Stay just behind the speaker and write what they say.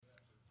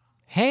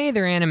Hey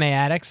there, anime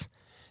addicts.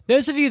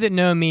 Those of you that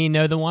know me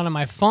know that one of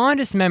my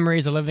fondest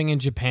memories of living in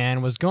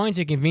Japan was going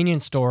to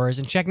convenience stores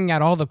and checking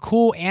out all the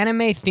cool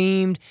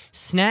anime-themed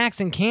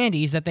snacks and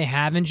candies that they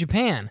have in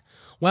Japan.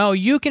 Well,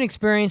 you can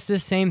experience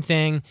this same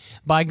thing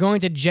by going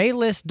to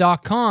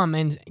jlist.com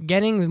and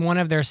getting one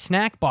of their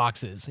snack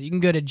boxes. You can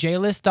go to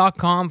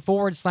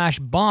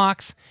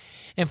jlist.com/box,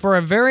 and for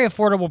a very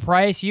affordable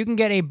price, you can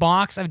get a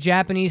box of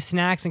Japanese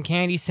snacks and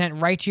candies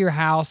sent right to your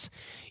house.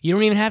 You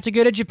don't even have to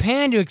go to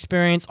Japan to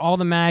experience all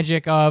the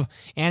magic of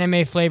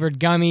anime-flavored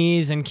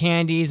gummies and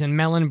candies and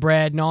melon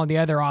bread and all the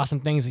other awesome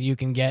things that you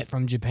can get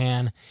from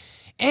Japan.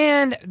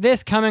 And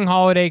this coming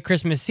holiday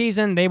Christmas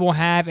season, they will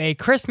have a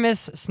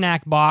Christmas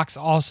snack box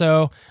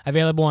also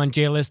available on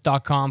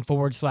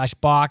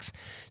jlist.com/box.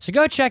 So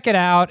go check it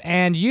out,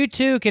 and you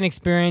too can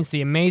experience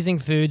the amazing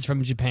foods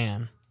from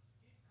Japan.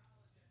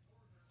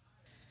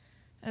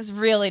 That's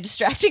really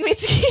distracting me.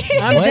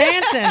 I'm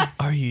dancing. What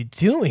are you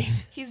doing?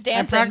 He's dancing.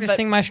 I'm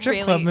practicing my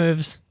strip club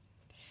moves.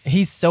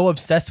 He's so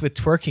obsessed with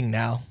twerking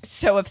now.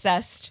 So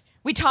obsessed.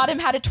 We taught him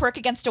how to twerk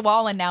against a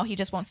wall, and now he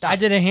just won't stop. I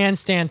did a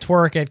handstand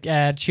twerk at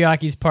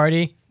Chiaki's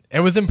party. It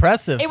was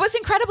impressive. It was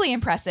incredibly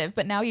impressive,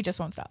 but now he just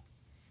won't stop.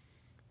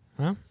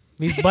 Well,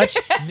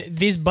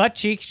 these butt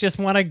cheeks just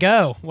want to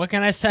go. What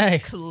can I say?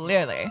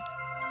 Clearly.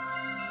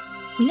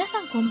 皆さ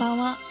んこんばん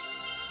は。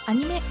ア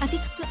ニメアディ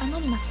クツア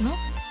ノニマスの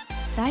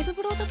ライブ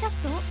ブロードキャ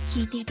ストを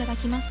聞いていただ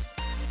きます。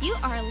You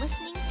are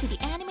listening to the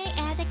Anime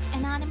Addicts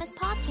Anonymous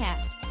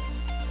podcast.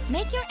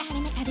 Make your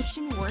anime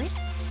addiction worse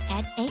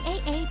at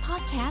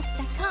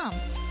AAApodcast.com.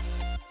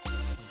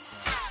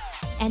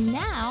 And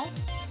now,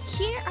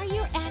 here are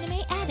your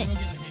anime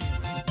addicts.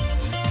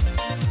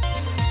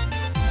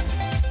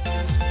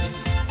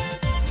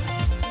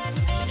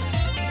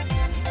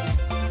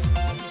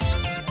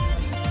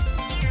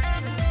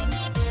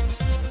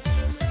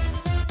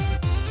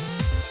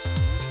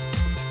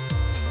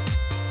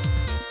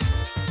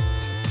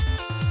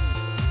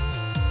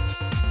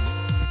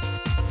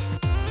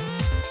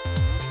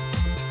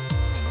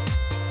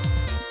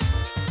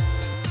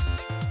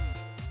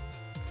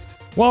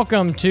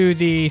 Welcome to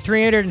the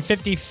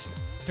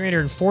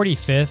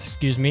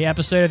 345th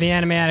episode of the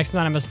Anime Addicts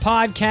Anonymous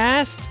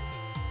podcast.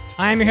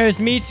 I am your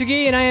host,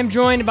 Mitsuki, and I am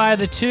joined by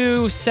the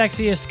two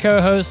sexiest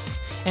co-hosts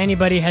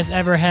anybody has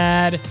ever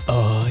had.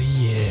 Oh,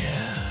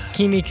 yeah.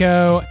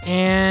 Kimiko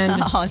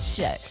and Oh,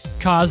 shucks.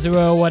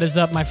 Kazuo. What is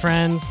up, my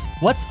friends?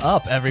 What's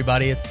up,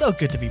 everybody? It's so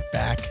good to be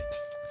back.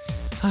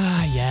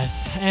 Ah,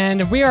 yes.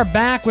 And we are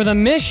back with a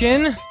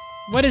mission.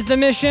 What is the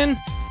mission?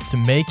 To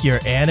make your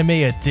anime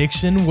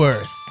addiction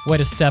worse. Way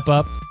to step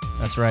up.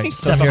 That's right.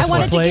 Step up. I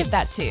wanted to plate. give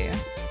that to you.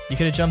 You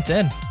could have jumped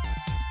in.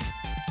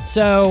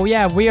 So,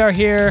 yeah, we are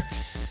here,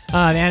 the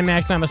Anime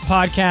Addicts Anonymous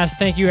podcast.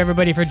 Thank you,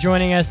 everybody, for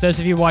joining us.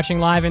 Those of you watching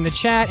live in the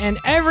chat and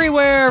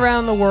everywhere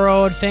around the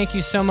world, thank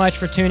you so much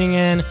for tuning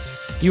in.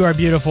 You are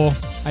beautiful.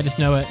 I just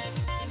know it.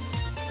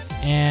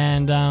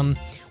 And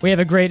we have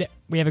a great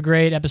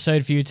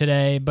episode for you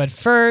today. But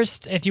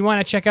first, if you want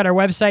to check out our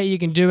website, you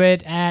can do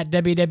it at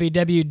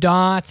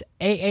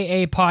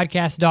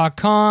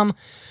www.aapodcast.com.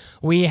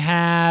 We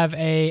have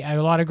a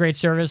lot of great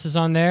services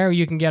on there.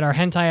 You can get our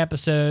hentai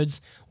episodes.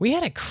 We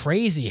had a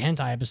crazy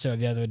hentai episode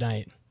the other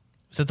night.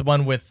 Was it the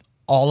one with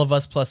all of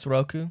us plus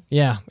Roku?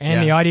 Yeah,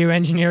 and the audio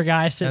engineer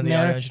guy sitting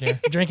there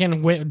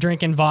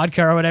drinking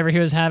vodka or whatever he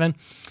was having.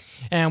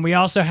 And we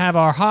also have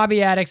our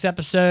Hobby Addicts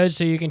episode,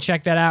 so you can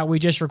check that out. We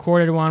just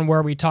recorded one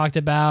where we talked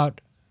about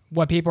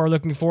what people are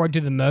looking forward to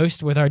the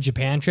most with our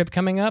Japan trip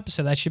coming up,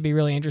 so that should be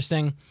really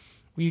interesting.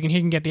 He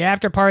can get the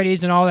after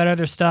parties and all that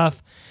other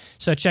stuff,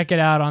 so check it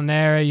out on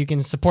there. You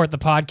can support the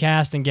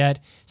podcast and get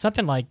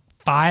something like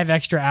 5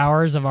 extra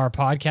hours of our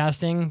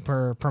podcasting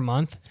per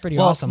month. It's pretty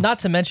awesome. Not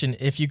to mention,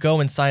 if you go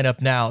and sign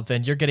up now,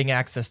 then you're getting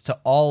access to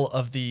all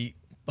of the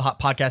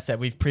podcasts that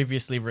we've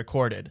previously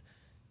recorded.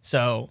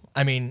 So,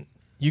 I mean,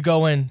 you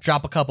go in,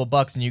 drop a couple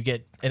bucks, and you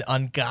get an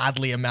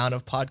ungodly amount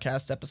of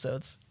podcast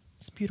episodes.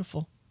 It's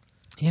beautiful.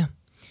 Yeah.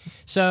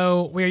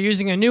 So we're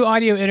using a new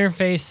audio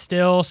interface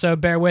still, so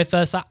bear with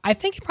us. I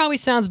think it probably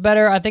sounds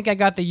better. I think I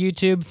got the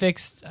YouTube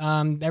fixed.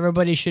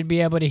 Everybody should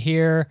be able to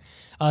hear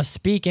us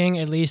speaking,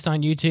 at least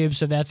on YouTube,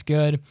 so that's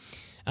good.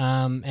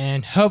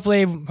 And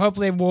hopefully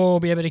we'll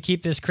be able to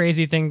keep this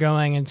crazy thing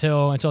going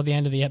until the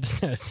end of the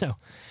episode. So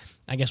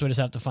I guess we'll just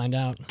have to find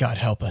out. God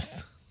help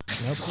us.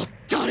 Nope.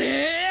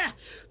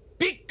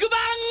 Big Bang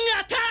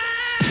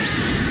Attack!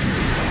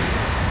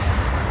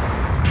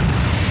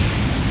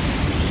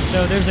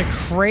 So there's a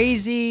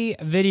crazy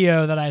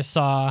video that I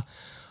saw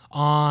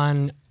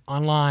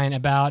online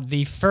about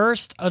the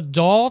first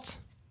adult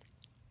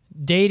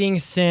dating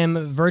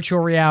sim virtual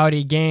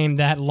reality game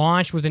that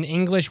launched with an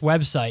English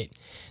website.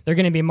 They're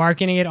going to be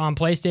marketing it on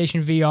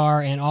PlayStation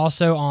VR and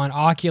also on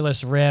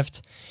Oculus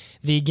Rift.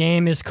 The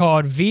game is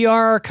called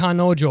VR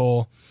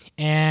Kanojo,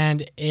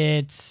 and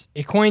it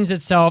coins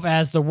itself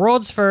as the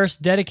world's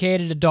first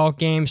dedicated adult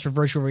games for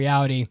virtual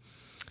reality.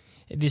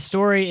 The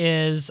story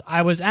is,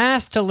 I was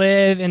asked to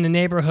live in the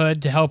neighborhood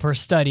to help her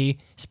study,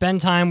 spend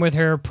time with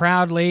her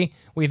proudly.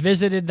 We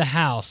visited the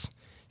house.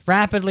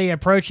 rapidly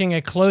approaching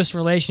a close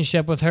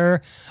relationship with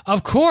her.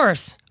 Of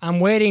course, I'm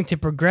waiting to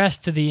progress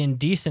to the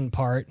indecent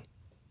part.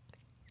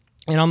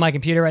 And on my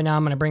computer right now,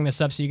 I'm going to bring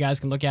this up so you guys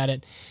can look at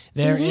it.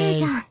 There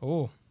is...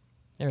 Oh,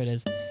 there it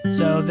is.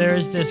 So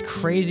there's this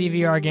crazy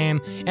VR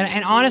game.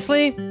 And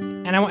honestly,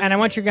 and I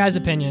want your guys'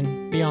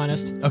 opinion, be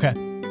honest. Okay.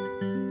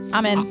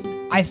 I'm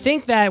in. I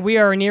think that we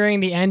are nearing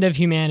the end of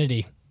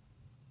humanity.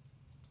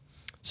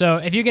 So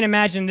if you can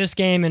imagine this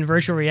game in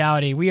virtual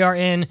reality, we are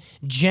in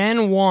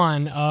Gen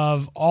 1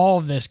 of all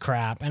of this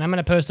crap. And I'm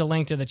going to post a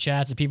link to the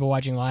chat so people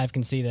watching live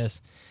can see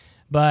this.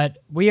 But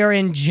we are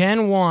in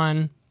Gen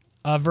 1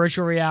 of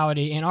virtual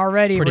reality, and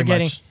already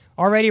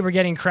we're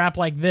getting crap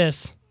like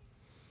this.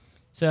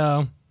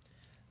 So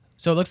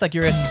it looks like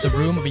you're in the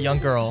room of a young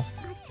girl,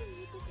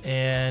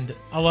 and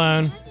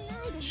alone.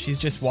 She's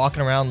just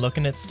walking around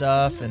looking at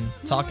stuff and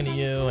talking to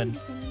you,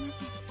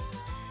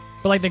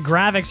 but like the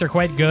graphics are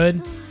quite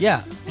good.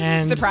 Yeah,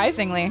 and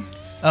surprisingly.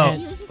 I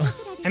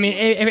mean,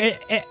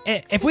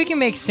 if we can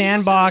make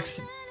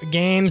sandbox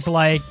games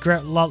like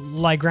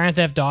Grand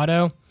Theft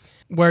Auto,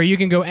 where you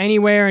can go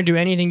anywhere and do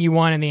anything you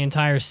want in the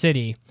entire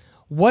city.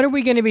 What are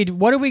we going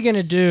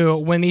to do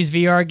when these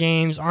VR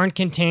games aren't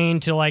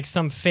contained to like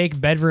some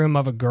fake bedroom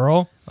of a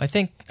girl? I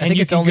think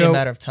it's only a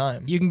matter of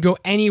time. You can go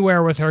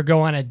anywhere with her, go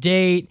on a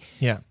date.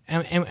 Yeah.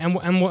 And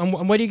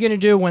what are you going to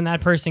do when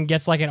that person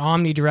gets like an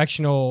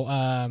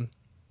omnidirectional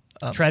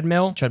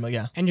treadmill? Treadmill,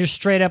 yeah. And you're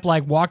straight up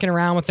like walking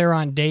around with her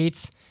on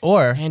dates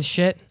and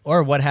shit.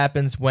 Or what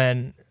happens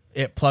when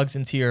it plugs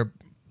into your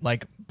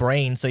like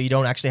brain, so you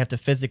don't actually have to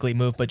physically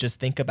move, but just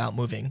think about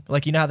moving.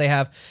 Like, you know how they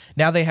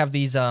have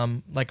these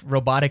like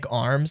robotic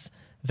arms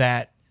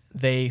that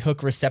they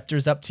hook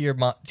receptors up to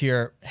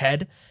your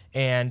head,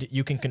 and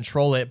you can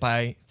control it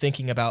by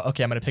thinking about,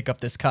 okay, I'm going to pick up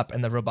this cup,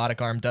 and the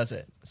robotic arm does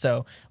it.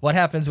 So what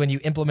happens when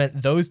you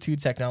implement those two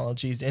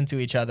technologies into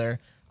each other,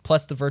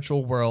 plus the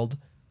virtual world?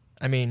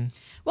 I mean,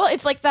 well,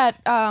 it's like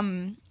that.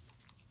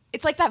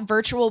 It's like that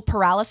virtual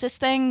paralysis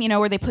thing, you know,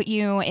 where they put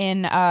you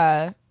in.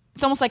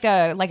 It's almost like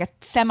a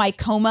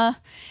semi-coma,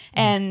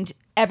 and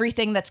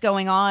everything that's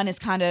going on is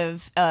kind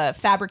of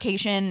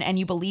fabrication, and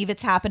you believe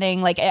it's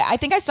happening. Like, I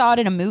think I saw it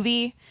in a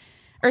movie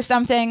or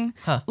something.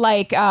 Huh.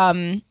 Like,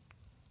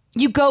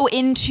 you go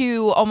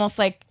into almost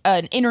like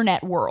an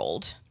internet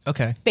world.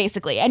 Okay.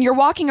 Basically. And you're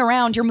walking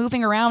around, you're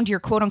moving around your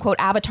quote unquote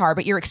avatar,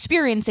 but you're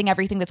experiencing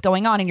everything that's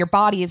going on, and your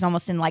body is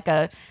almost in like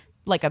a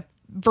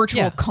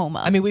virtual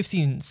coma. I mean, we've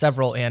seen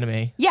several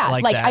anime. Yeah,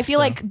 like that, I feel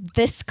like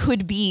this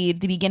could be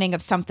the beginning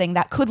of something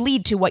that could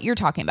lead to what you're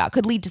talking about,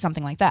 could lead to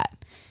something like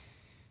that.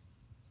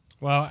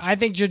 Well, I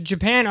think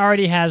Japan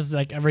already has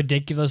like a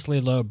ridiculously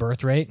low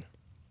birth rate.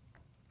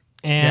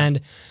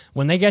 And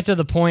when they get to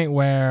the point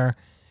where,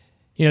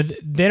 you know,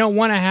 they don't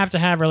want to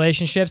have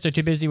relationships, they're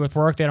too busy with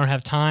work, they don't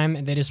have time,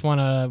 and they just want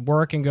to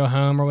work and go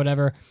home or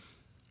whatever.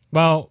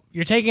 Well,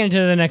 you're taking it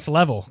to the next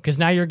level, because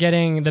now you're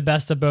getting the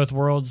best of both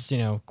worlds, you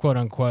know, quote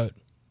unquote.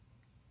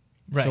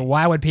 Right. So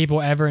why would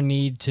people ever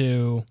need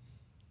to,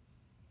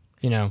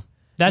 you know,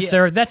 that's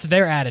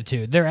their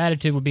attitude. Their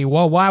attitude would be,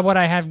 well, why would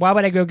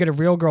I go get a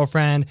real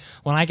girlfriend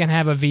when I can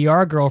have a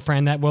VR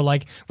girlfriend that will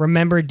like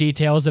remember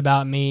details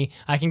about me?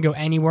 I can go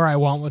anywhere I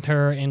want with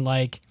her in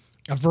like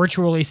a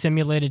virtually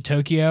simulated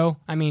Tokyo.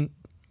 I mean,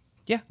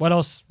 yeah. What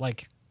else?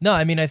 Like, no,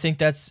 I mean, I think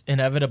that's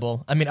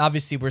inevitable. I mean,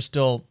 obviously we're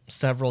still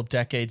several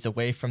decades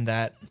away from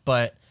that,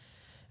 but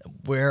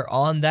we're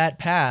on that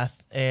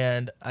path,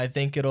 and I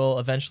think it'll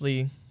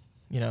eventually,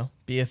 you know,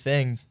 be a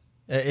thing.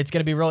 It's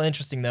going to be real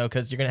interesting, though,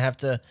 because you're going to have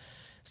to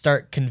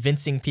start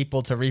convincing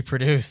people to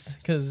reproduce,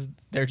 because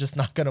they're just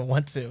not going to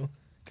want to.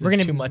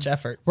 It's too much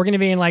effort. We're going to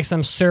be in like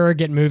some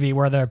surrogate movie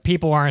where the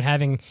people aren't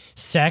having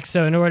sex.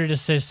 So in order to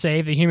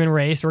save the human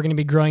race, we're going to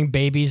be growing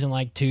babies in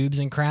like tubes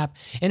and crap.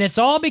 And it's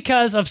all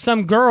because of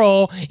some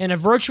girl in a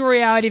virtual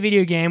reality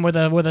video game with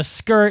a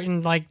skirt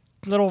and like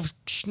little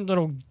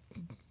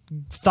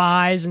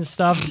thighs and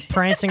stuff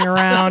prancing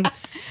around.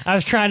 I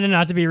was trying to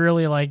not to be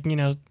really like, you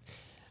know,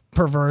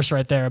 perverse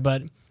right there,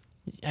 but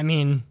I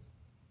mean,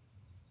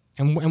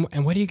 and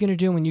what are you going to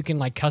do when you can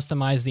like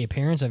customize the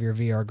appearance of your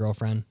VR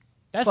girlfriend?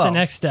 That's the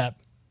next step.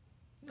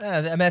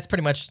 I mean, that's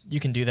pretty much, you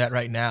can do that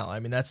right now.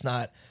 I mean, that's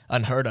not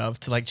unheard of,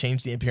 to like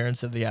change the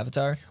appearance of the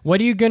avatar. What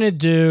are you going to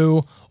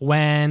do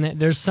when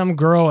there's some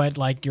girl at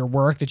like your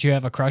work that you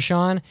have a crush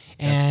on,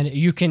 and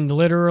you can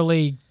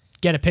literally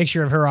get a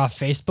picture of her off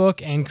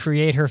Facebook and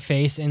create her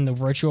face in the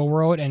virtual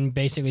world and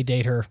basically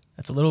date her?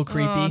 That's a little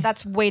creepy. Oh,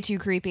 that's way too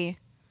creepy.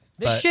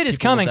 This shit is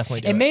coming.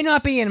 It may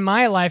not be in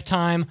my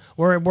lifetime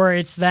where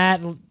it's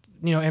that, you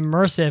know,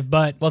 immersive,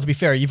 but... Well, to be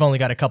fair, you've only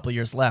got a couple of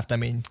years left. I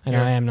mean... I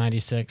know, I am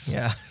 96.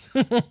 Yeah.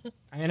 I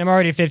mean, I'm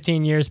already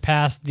 15 years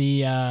past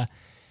the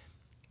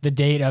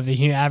date of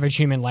the average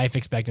human life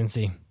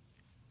expectancy.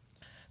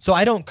 So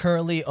I don't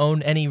currently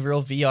own any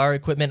real VR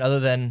equipment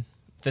other than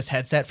this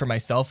headset for my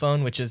cell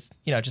phone, which is,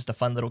 you know, just a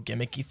fun little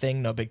gimmicky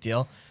thing, no big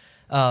deal.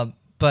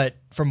 But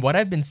from what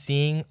I've been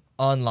seeing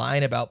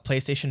online about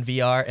PlayStation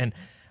VR, and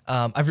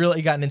I've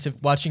really gotten into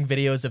watching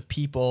videos of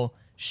people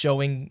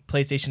showing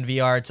PlayStation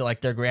VR to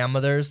like their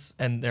grandmothers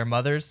and their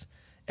mothers.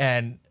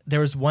 And there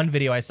was one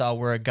video I saw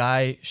where a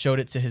guy showed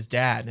it to his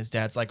dad, and his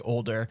dad's like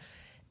older,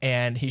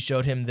 and he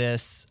showed him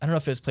this, I don't know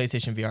if it was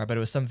PlayStation VR, but it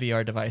was some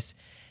VR device.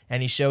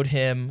 And he showed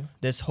him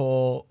this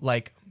whole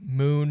like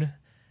moon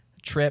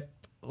trip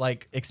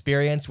like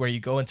experience where you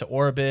go into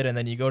orbit and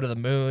then you go to the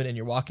moon and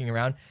you're walking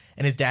around.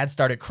 And his dad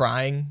started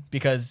crying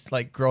because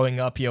like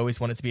growing up, he always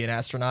wanted to be an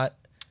astronaut.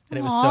 And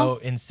it was so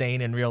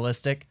insane and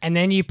realistic. And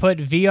then you put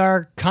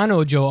VR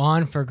Kanojo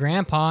on for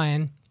Grandpa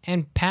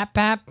and Pap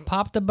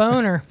popped a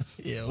boner.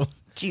 Ew.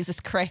 Jesus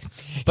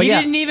Christ. But he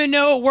yeah. didn't even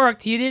know it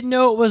worked. He didn't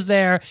know it was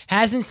there.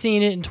 Hasn't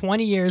seen it in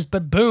 20 years,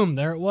 but boom,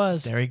 there it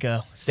was. There you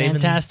go.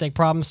 Fantastic.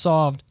 Problem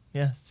solved.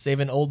 Yeah,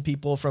 saving old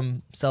people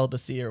from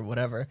celibacy or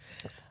whatever.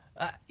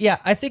 Yeah,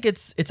 I think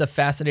it's a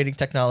fascinating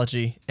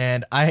technology,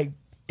 and I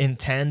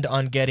intend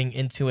on getting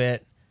into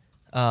it,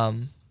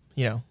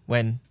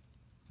 when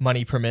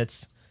money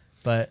permits.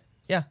 But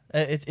yeah,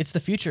 it's the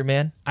future,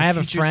 man. I have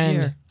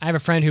a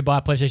friend who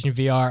bought PlayStation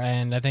VR,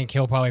 and I think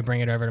he'll probably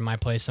bring it over to my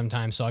place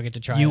sometime, so I'll get to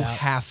try it out. You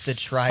have to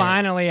try it.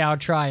 Finally, I'll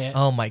try it.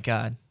 Oh my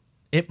god,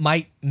 it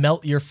might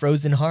melt your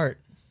frozen heart.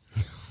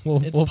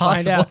 We'll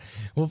find out.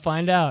 We'll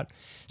find out.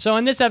 So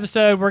in this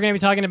episode, we're going to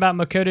be talking about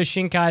Makoto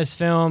Shinkai's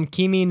film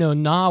Kimi no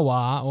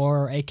Nawa,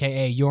 or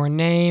AKA Your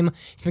Name.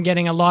 It's been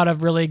getting a lot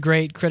of really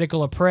great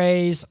critical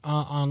praise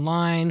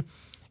online,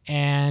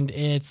 and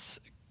it's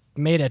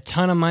made a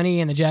ton of money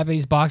in the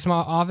Japanese box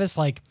office,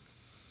 like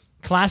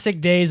classic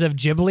days of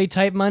Ghibli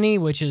type money,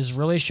 which is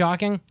really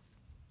shocking.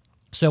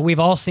 So we've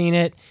all seen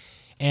it,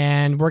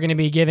 and we're going to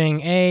be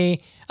giving a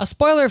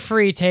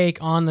spoiler-free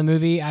take on the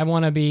movie. I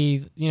want to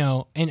be,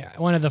 in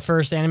one of the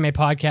first anime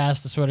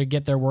podcasts to sort of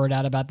get their word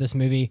out about this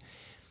movie.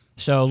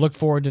 So look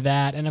forward to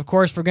that. And of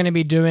course, we're going to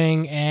be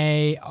doing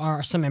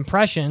some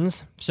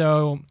impressions.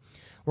 So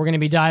we're going to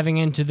be diving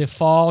into the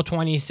fall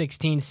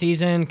 2016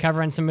 season,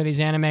 covering some of these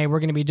anime. We're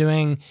going to be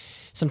doing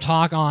some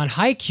talk on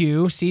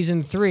Haikyuu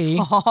Season 3.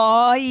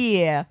 Oh,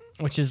 yeah.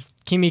 Which is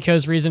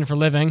Kimiko's reason for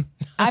living.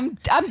 I'm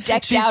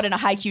decked out in a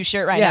Haikyuu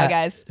shirt right now,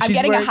 guys. I'm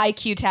getting a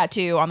Haikyuu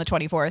tattoo on the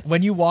 24th.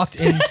 When you walked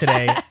in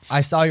today,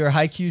 I saw your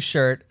Haikyuu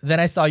shirt. Then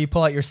I saw you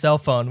pull out your cell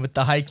phone with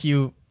the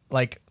Haikyuu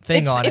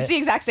thing on it. It's the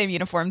exact same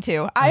uniform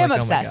too. I am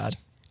obsessed.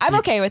 I'm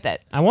okay with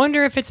it. I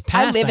wonder if it's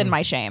passing. I live in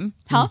my shame.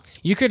 Huh?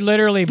 You could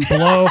literally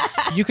blow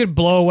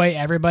away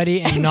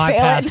everybody and not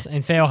pass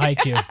and fail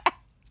Haikyuu.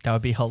 That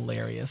would be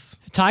hilarious.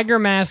 Tiger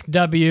Mask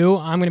W.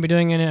 I'm going to be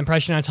doing an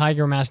impression on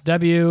Tiger Mask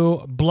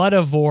W.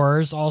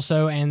 Bloodivores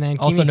also, and then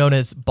also known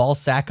as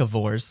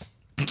Ballsackivores.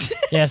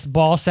 Yes,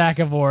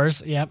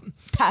 Ballsackivores. Yep.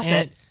 Pass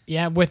it.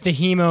 Yeah, with the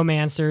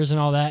Hemomancers and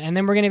all that. And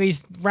then we're going to be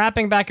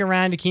wrapping back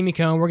around to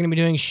Kimiko, and we're going to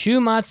be doing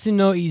Shumatsu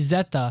no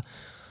Izetta,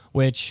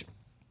 which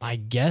I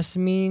guess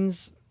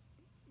means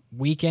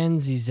Weekend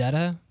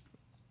Izetta.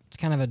 It's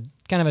kind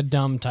of a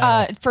dumb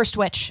title. First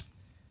Witch.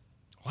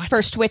 What?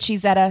 First Witch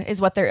Izetta is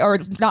what they're, or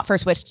not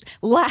First Witch,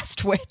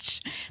 Last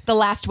Witch. The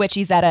Last Witch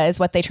Izetta is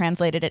what they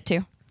translated it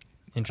to.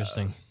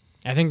 Interesting.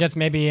 I think that's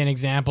maybe an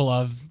example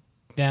of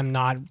them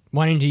not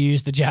wanting to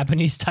use the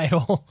Japanese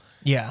title.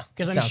 Yeah,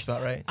 sounds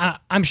about right.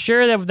 I'm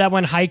sure that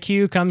when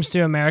Haikyuu comes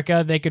to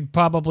America, they could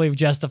probably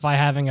justify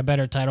having a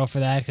better title for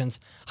that, since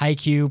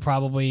Haikyuu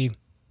probably...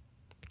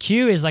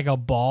 Q is like a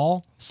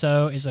ball,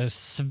 so is a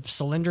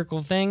cylindrical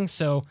thing,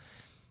 so...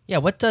 Yeah,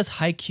 what does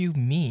Haikyuu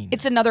mean?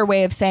 It's another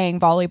way of saying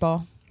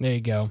volleyball. There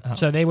you go. Oh.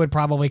 So they would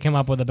probably come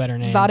up with a better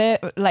name. Vare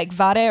or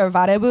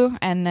Varebu,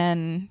 and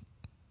then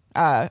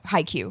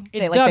Haikyuu.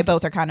 They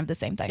both are kind of the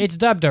same thing. It's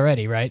dubbed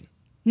already, right?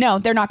 No,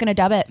 they're not going to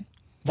dub it.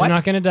 They're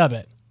not going to dub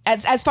it.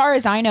 As far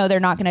as I know, they're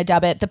not going to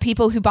dub it. The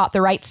people who bought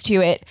the rights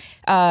to it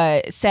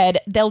said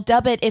they'll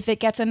dub it if it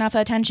gets enough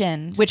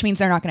attention, which means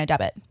they're not going to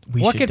dub it.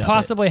 What could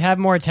possibly have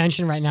more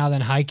attention right now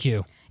than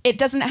Haikyuu? It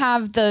doesn't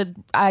have the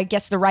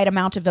right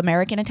amount of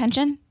American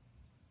attention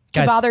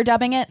to bother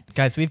dubbing it.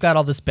 Guys, we've got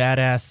all this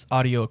badass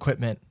audio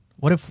equipment.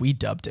 What if we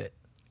dubbed it?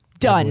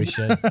 Done. We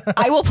should.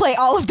 I will play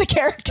all of the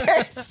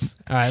characters.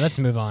 All right, let's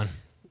move on.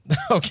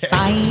 Okay.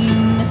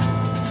 Fine.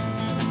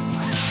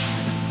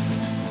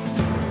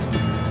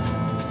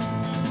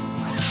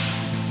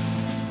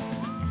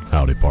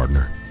 Howdy,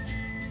 partner.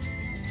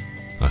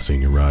 I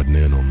seen you riding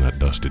in on that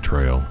dusty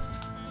trail.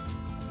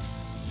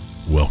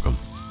 Welcome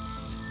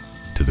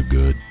to the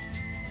good,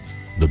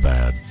 the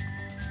bad,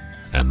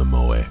 and the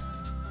moe.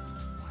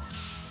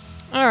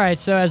 All right,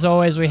 so as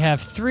always, we have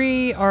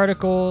 3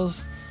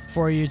 articles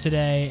for you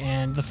today,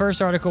 and the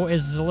first article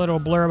is a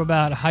little blurb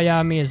about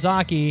Hayao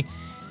Miyazaki,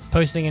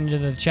 posting into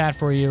the chat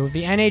for you.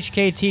 The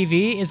NHK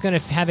TV is going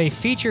to have a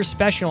feature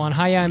special on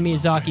Hayao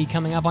Miyazaki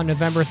coming up on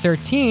November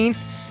 13th.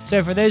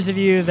 So for those of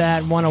you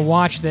that want to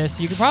watch this,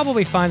 you can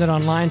probably find it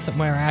online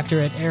somewhere after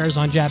it airs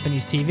on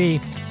Japanese TV.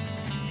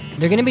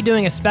 They're going to be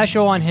doing a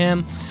special on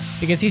him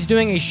because he's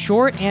doing a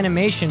short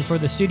animation for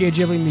the Studio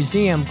Ghibli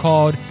Museum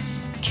called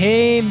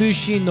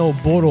Keimushi no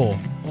Boro,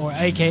 or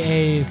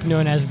aka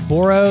known as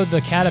Boro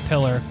the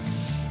Caterpillar.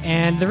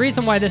 And the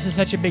reason why this is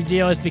such a big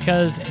deal is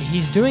because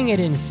he's doing it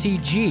in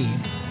CG,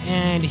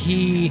 and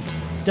he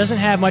doesn't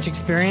have much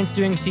experience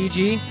doing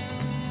CG.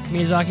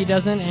 Miyazaki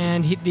doesn't,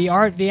 and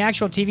the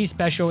actual TV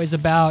special is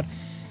about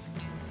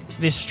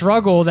the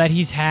struggle that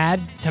he's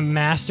had to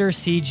master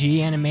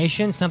CG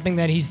animation, something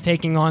that he's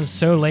taking on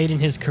so late in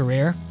his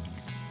career.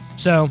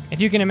 So,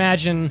 if you can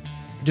imagine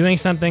doing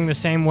something the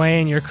same way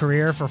in your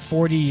career for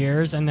 40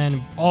 years and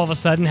then all of a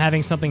sudden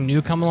having something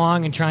new come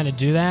along and trying to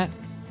do that.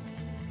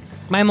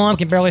 My mom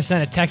can barely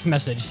send a text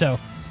message, so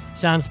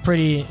sounds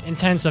pretty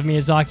intense of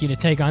Miyazaki to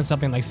take on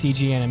something like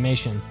CG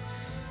animation.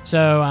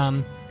 So,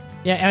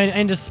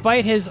 and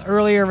despite his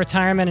earlier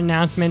retirement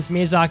announcements,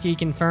 Miyazaki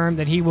confirmed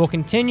that he will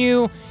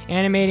continue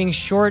animating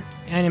short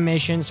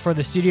animations for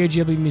the Studio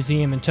Ghibli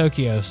Museum in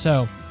Tokyo.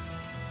 So,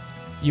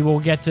 you will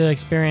get to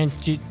experience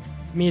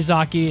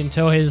Miyazaki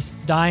until his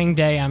dying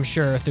day, I'm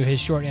sure, through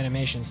his short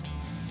animations.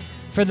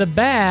 For the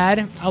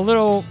bad, a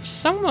little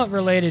somewhat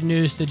related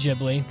news to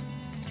Ghibli.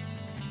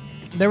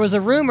 There was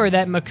a rumor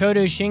that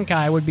Makoto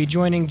Shinkai would be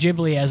joining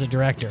Ghibli as a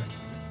director.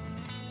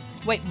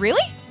 Wait,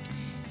 really?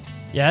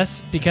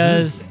 Yes,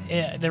 because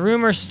the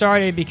rumor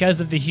started because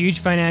of the huge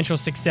financial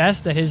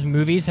success that his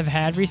movies have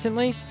had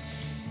recently.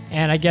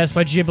 And I guess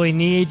what Ghibli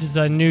needs is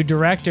a new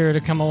director to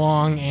come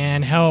along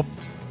and help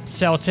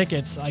sell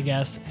tickets, I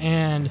guess.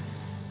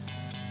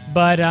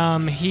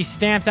 But he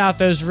stamped out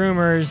those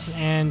rumors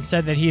and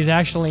said that he's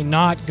actually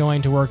not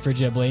going to work for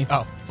Ghibli.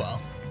 Oh,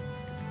 well.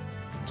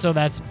 So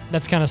that's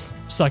kind of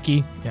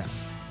sucky. Yeah.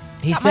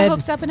 He Got said my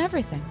hopes up and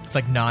everything. It's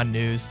like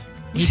non-news.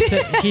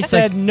 he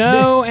said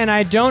no, and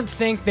I don't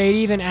think they'd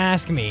even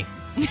ask me.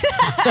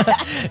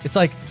 It's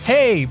like,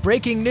 hey,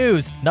 breaking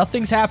news.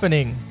 Nothing's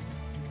happening.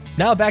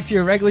 Now back to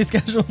your regularly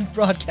scheduled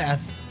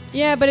broadcast.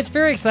 Yeah, but it's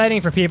very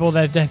exciting for people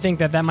that think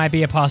that might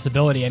be a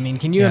possibility. I mean,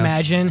 can you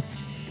imagine?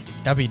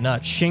 That'd be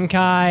nuts.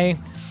 Shinkai,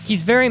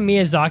 he's very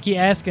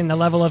Miyazaki-esque in the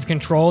level of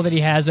control that he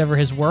has over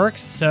his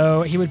works,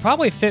 so he would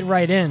probably fit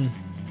right in.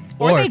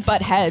 Or they'd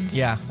butt heads.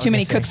 Yeah. Too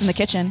many cooks in the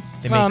kitchen.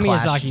 They Well, may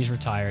clash. Miyazaki's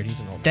retired. He's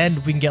an old.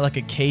 Then we can get like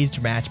a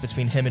caged match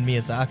between him and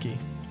Miyazaki.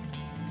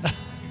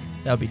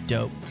 That would be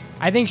dope.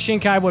 I think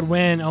Shinkai would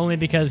win only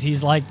because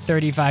he's like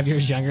 35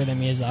 years younger than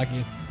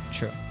Miyazaki.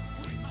 True.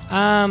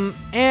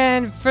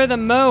 And for the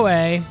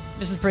Moe,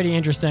 this is pretty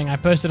interesting. I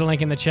posted a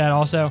link in the chat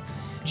also.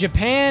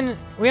 Japan,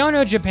 we all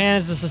know Japan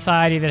is a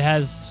society that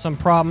has some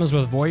problems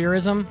with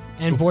voyeurism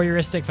and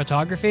voyeuristic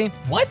photography.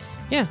 What?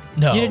 Yeah.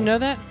 No. You didn't know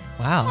that?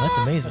 Wow, that's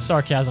amazing.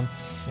 Sarcasm.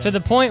 To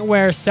the point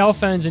where cell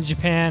phones in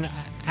Japan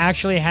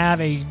actually have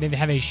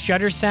a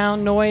shutter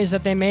sound noise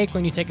that they make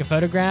when you take a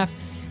photograph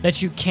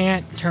that you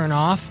can't turn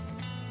off.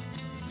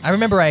 I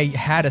remember I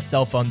had a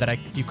cell phone that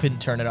you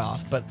couldn't turn it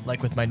off, but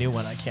like with my new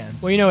one, I can.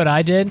 Well, you know what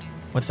I did?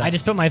 What's that? I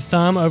just put my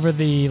thumb over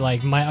the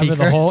over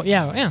the hole.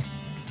 Yeah.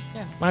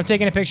 When I'm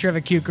taking a picture of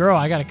a cute girl,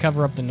 I got to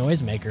cover up the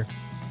noisemaker.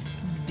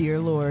 Dear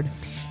Lord.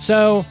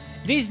 So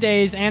these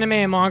days, anime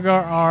and manga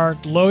are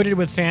loaded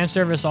with fan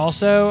service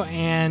also,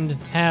 and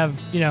have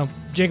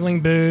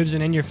jiggling boobs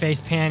and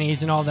in-your-face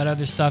panties and all that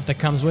other stuff that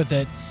comes with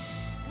it.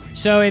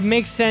 So it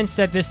makes sense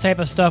that this type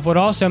of stuff would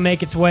also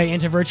make its way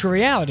into virtual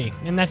reality,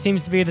 and that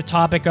seems to be the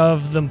topic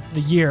of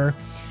the year.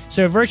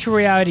 So virtual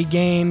reality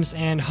games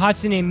and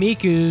Hatsune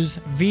Miku's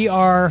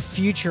VR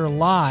Future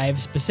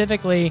Live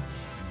specifically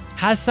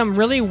has some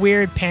really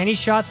weird panty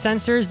shot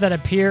sensors that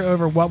appear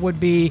over what would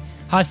be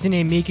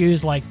Hatsune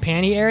Miku's like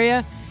panty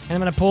area. And I'm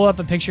going to pull up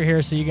a picture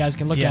here so you guys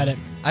can look at it.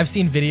 I've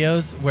seen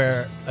videos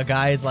where a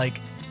guy is like,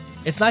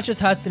 it's not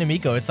just Hatsune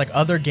Miku, it's like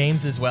other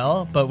games as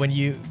well, but when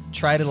you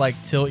try to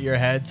like tilt your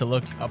head to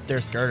look up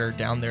their skirt or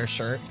down their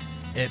shirt,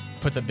 it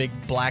puts a big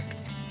black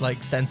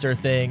like sensor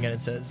thing and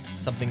it says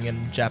something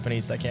in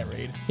Japanese I can't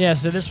read. Yeah,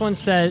 so this one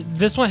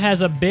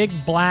has a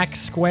big black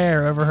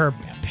square over her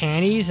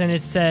panties and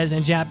it says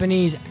in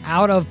Japanese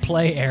out of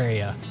play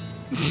area.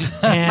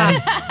 And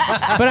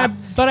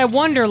but I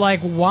wonder, like,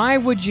 why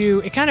would you?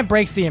 It kind of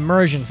breaks the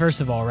immersion,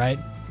 first of all, right?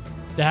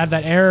 To have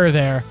that error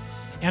there.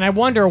 And I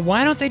wonder,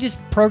 why don't they just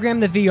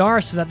program the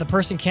VR so that the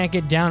person can't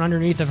get down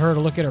underneath of her to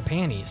look at her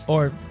panties?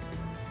 Or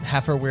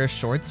have her wear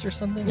shorts or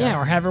something? Yeah,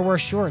 or have her wear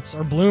shorts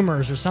or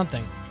bloomers or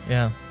something.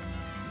 Yeah.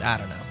 I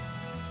don't know.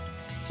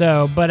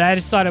 So, but I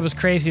just thought it was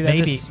crazy that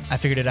Maybe. I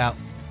figured it out.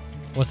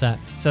 What's that?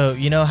 So,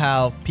 you know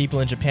how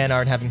people in Japan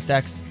aren't having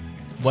sex?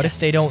 What if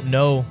they don't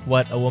know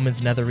what a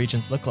woman's nether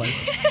regions look like?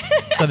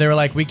 So they were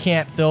like, we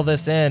can't fill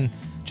this in.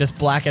 Just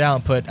black it out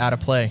and put out of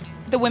play.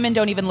 The women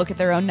don't even look at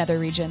their own nether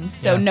regions,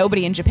 so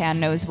nobody in Japan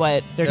knows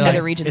what their They're nether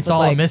like, regions It's look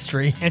all like. a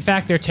mystery. In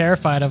fact, they're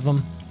terrified of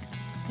them.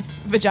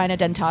 Vagina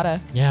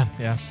dentata. Yeah.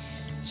 Yeah.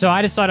 So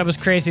I just thought it was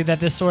crazy that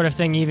this sort of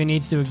thing even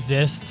needs to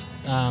exist.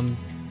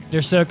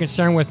 They're so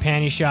concerned with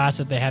panty shots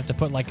that they have to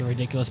put like a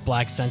ridiculous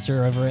black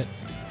sensor over it.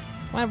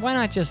 Why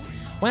not just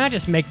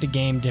make the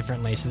game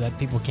differently so that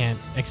people can't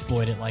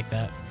exploit it like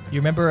that? You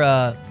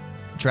remember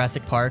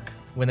Jurassic Park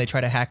when they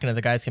try to hack into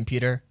the guy's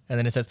computer and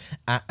then it says,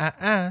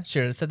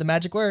 should have said the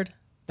magic word.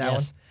 That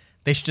one.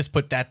 They should just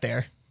put that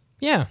there.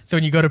 Yeah. So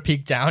when you go to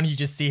peek down, you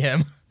just see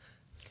him.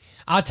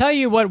 I'll tell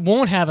you what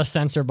won't have a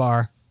censor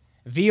bar.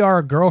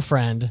 VR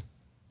girlfriend.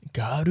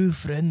 Garu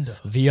friend.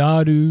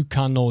 VR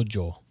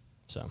kanojo.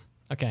 So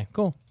Okay,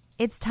 cool.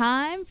 It's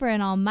time for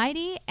an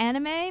almighty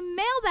anime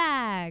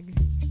mailbag.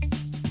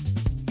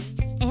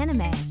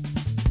 Anime.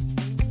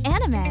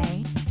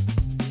 Anime.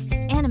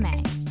 Anime.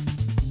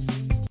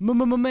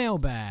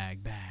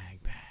 Mailbag. Bag.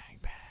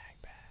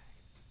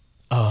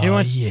 Oh,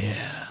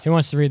 Who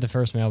wants to read the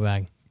first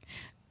mailbag?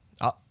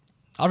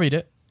 I'll read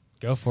it.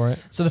 Go for it.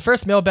 So the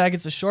first mailbag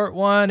is a short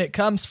one. It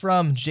comes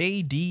from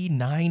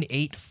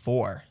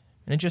JD984.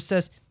 And it just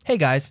says, "Hey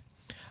guys,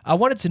 I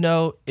wanted to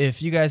know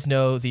if you guys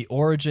know the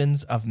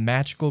origins of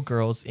magical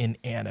girls in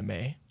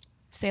anime."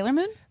 Sailor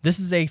Moon? This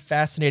is a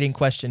fascinating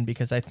question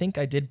because I think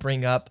I did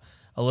bring up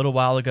a little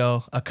while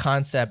ago a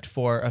concept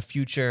for a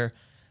future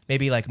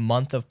maybe like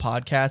month of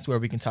podcasts where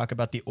we can talk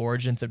about the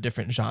origins of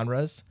different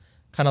genres.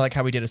 Kind of like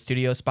how we did a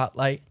studio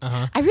spotlight.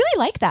 I really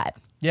like that.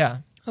 Yeah,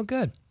 Oh,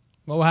 good.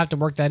 Well, we'll have to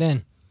work that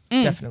in.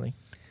 definitely.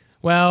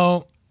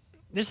 Well,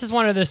 this is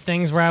one of those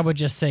things where I would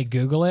just say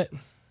Google it.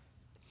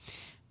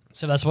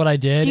 So that's what I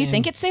did. Do you and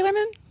think it's Sailor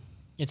Moon?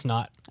 it's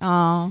not?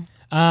 Oh.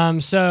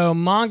 So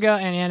manga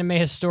and anime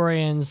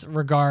historians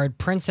regard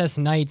Princess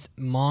Knight's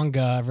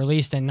manga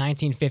released in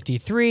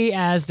 1953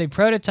 as the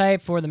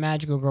prototype for the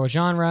magical girl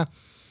genre.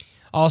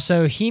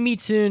 Also,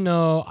 Himitsu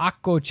no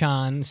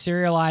Akko-chan,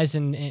 serialized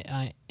in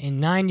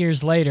 9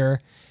 years later,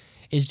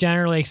 is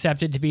generally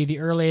accepted to be the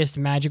earliest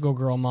magical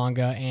girl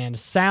manga, and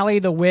Sally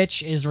the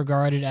Witch is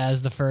regarded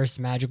as the first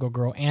magical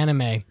girl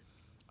anime.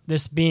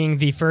 This being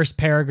the first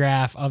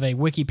paragraph of a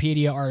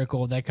Wikipedia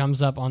article that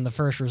comes up on the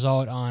first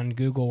result on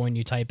Google when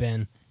you type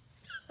in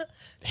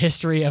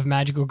history of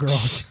magical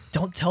girls.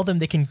 Don't tell them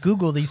they can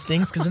Google these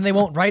things because then they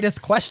won't write us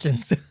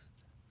questions.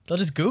 They'll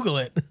just Google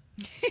it.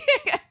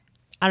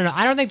 I don't know.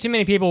 I don't think too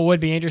many people would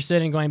be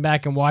interested in going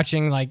back and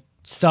watching like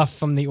stuff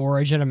from the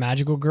origin of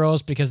magical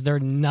girls because they're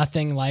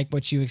nothing like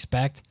what you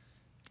expect.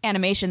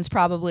 Animation's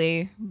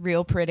probably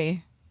real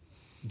pretty.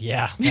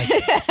 Yeah.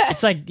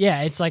 It's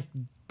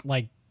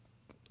like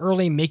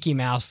early Mickey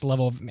Mouse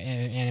level of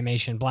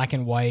animation, black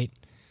and white.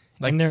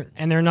 Like-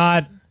 and they're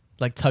not.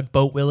 Like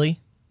Tugboat Willie.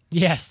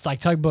 Yes, it's like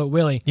Tugboat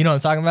Willie. You know what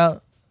I'm talking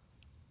about?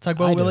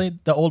 Tugboat I do. Willie,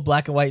 the old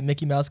black and white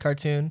Mickey Mouse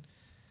cartoon.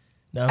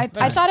 No, I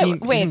thought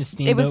Isn't it it was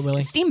Steamboat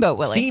Willie? Steamboat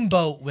Willie.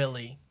 Steamboat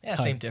Willie. Yeah,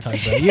 same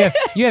difference. Tugboat.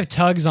 You have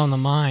tugs on the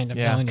mind. I'm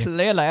Yeah. telling you.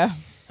 Clearly. I'm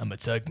gonna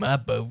tug my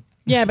boat.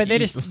 Yeah, but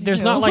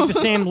there's not like the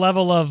same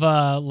level of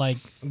like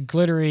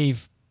glittery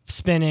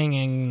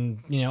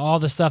spinning and all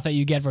the stuff that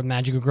you get from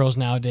magical girls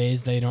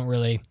nowadays. They don't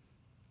really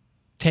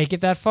take it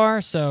that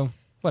far. So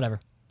whatever.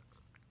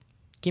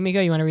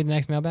 Kimiko, you want to read the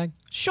next mailbag?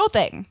 Sure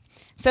thing.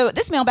 So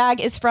this mailbag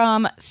is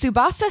from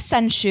Tsubasa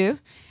Senshu,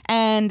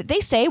 and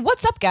they say,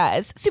 "What's up,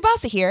 guys?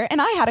 Tsubasa here, and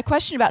I had a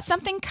question about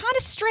something kind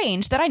of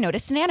strange that I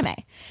noticed in anime.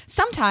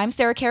 Sometimes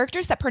there are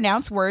characters that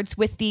pronounce words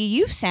with the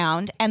U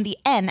sound and the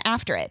N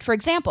after it. For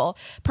example,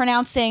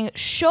 pronouncing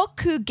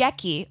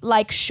shokugeki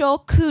like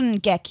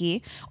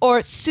shokungeki, or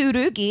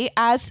tsurugi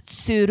as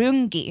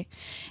tsurungi.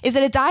 Is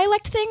it a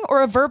dialect thing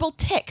or a verbal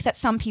tic that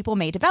some people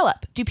may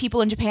develop? Do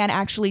people in Japan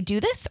actually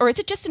do this, or is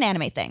it just an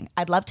anime thing?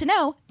 I'd love to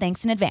know.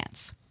 Thanks in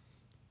advance."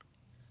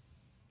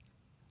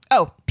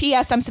 Oh,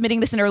 P.S. I'm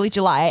submitting this in early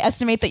July. I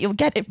estimate that you'll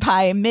get it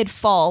by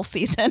mid-fall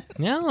season.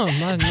 No,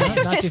 not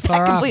too Missed that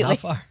far off. completely.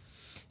 How far?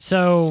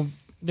 So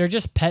they're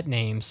just pet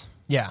names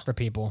Yeah. for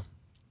people.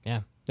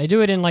 Yeah, they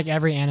do it in like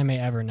every anime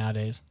ever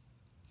nowadays.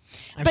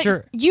 I'm But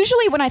sure.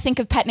 usually when I think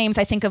of pet names,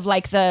 I think of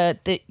like the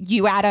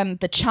you add on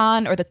the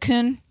chan or the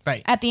kun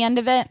Right. at the end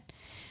of it,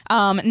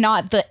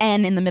 not the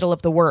N in the middle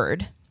of the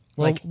word.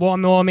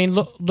 Well, I mean,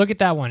 look at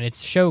that one.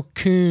 It's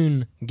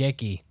Shokun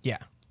Geki. Yeah.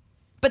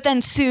 But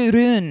then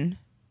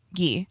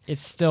tsurungi,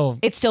 It's still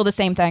it's still the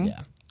same thing.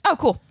 Yeah. Oh,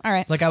 cool. All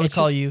right. Like I would It's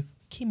call you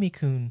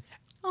Kimi-kun.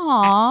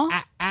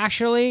 Aw.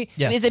 actually.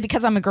 Yes. Is it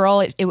because I'm a girl?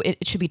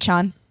 It should be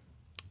chan.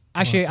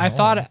 Actually, I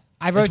thought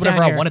I wrote It's whatever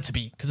down I here. want it to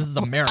be because this is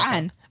America.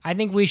 Fine. I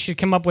think we should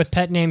come up with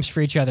pet names for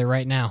each other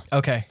right now.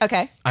 Okay.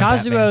 Okay. I'm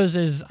Batman. Kazuo's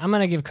is. I'm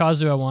gonna give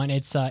Kazuo one.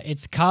 It's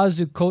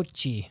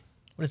Kazukochi.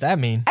 What does that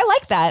mean? I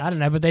like that. I don't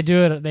know, but they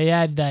do it. They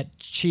add that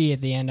chi at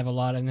the end of a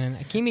lot, and then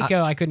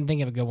Kimiko. I couldn't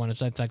think of a good one,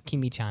 so I thought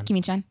Kimi-chan.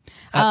 Kimi-chan.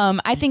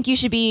 I think you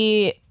should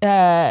be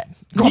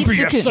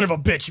Mitsuku. of a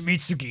bitch,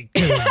 Mitsuki.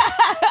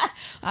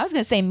 I was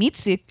gonna say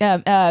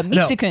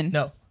Mitsukun.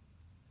 No.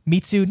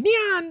 Mitsu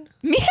Nyan.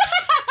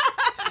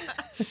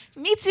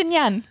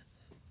 Mitsunyan.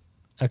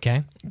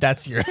 Okay.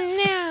 That's yours.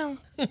 No.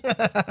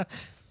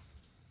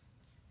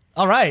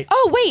 All right.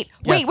 Oh, wait.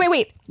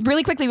 Yes.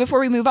 Really quickly before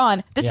we move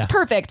on. This Yeah. is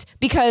perfect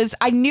because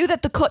I knew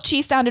that the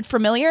kochi sounded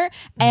familiar,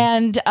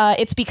 and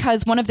it's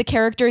because one of the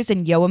characters in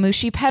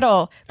Yowamushi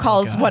Pedal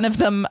calls God. one of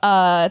them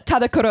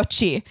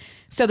Tadakorochi.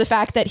 So the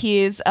fact that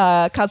he's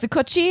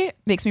Kazukochi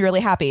makes me really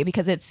happy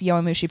because it's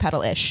Yowamushi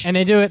Pedal-ish. And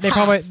they do it.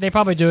 They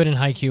probably do it in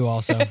Haikyuu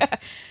also.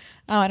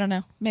 Oh, I don't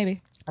know.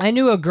 Maybe. I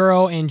knew a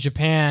girl in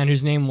Japan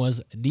whose name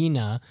was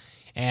Dina,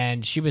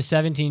 and she was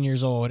 17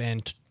 years old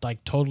and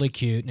like totally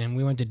cute. And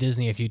we went to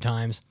Disney a few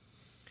times.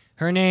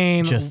 Her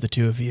name. Just the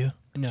two of you.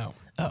 No.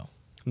 Oh.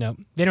 No,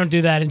 they don't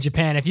do that in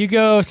Japan. If you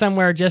go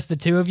somewhere just the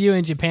two of you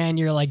in Japan,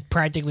 you're like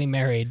practically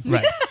married.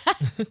 Right.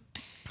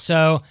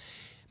 So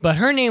but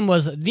her name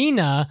was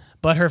Lina,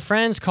 but her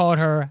friends called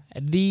her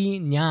the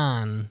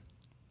Nyan.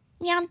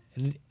 Nyan.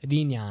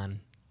 The Nyan.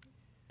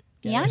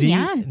 Nyan.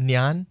 Nyan.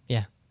 Nyan?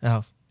 Yeah.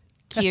 Oh.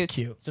 Cute. That's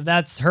cute. So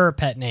that's her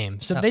pet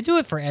name. So they do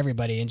it for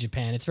everybody in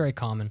Japan. It's very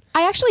common.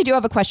 I actually do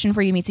have a question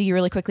for you, Mitsuki,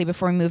 really quickly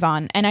before we move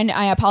on. And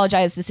I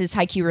apologize, this is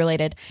Haikyuu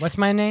related. What's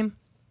my name?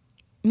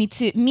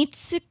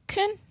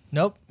 Mitsukun?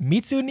 Nope.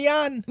 Mitsu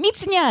Nyan.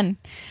 Mitsunyan.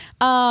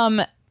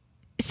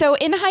 So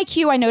in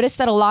Haikyuu, I noticed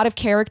that a lot of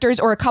characters,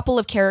 or a couple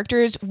of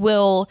characters,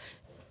 will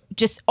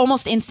just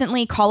almost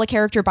instantly call a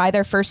character by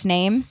their first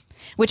name,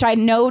 which I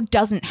know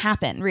doesn't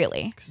happen,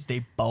 really. Because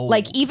they bold.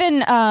 Like,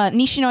 even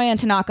Nishinoya and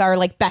Tanaka are,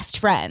 like, best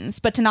friends,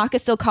 but Tanaka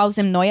still calls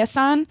him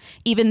Noya-san,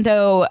 even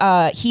though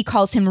he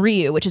calls him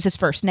Ryu, which is his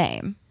first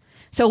name.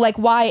 So, like,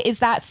 why is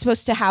that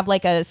supposed to have,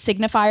 like, a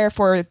signifier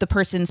for the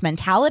person's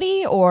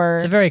mentality, or?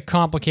 It's a very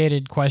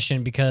complicated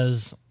question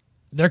because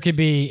there could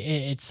be,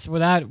 it's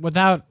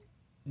without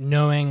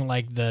knowing,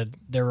 like,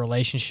 their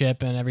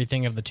relationship and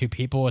everything of the two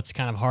people, it's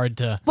kind of hard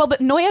to... Well, but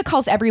Noya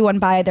calls everyone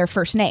by their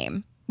first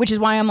name, which is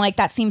why I'm like,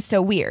 that seems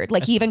so weird.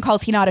 Like, he even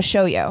calls Hinata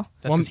Shoyo.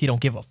 That's because he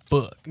don't give a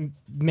fuck.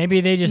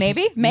 Maybe they just...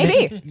 Maybe?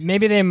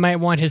 Maybe they might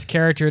want his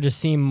character to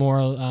seem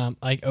more,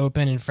 like,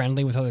 open and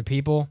friendly with other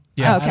people.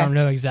 Yeah. Oh, okay. I don't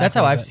know exactly. That's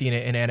how I've but- seen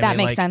it in anime. That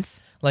makes like, sense.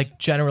 Like,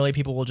 generally,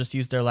 people will just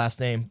use their last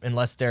name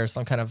unless they're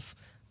some kind of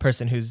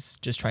person who's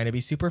just trying to be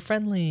super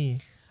friendly.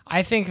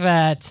 I think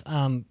that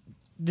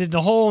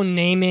the whole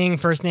naming,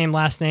 first name,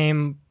 last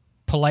name,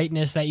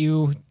 politeness that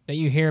you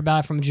hear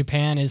about from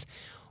Japan is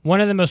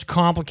one of the most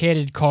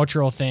complicated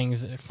cultural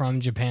things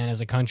from Japan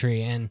as a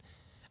country, and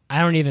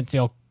I don't even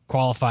feel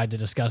qualified to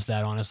discuss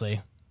that,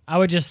 honestly. I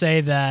would just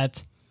say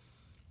that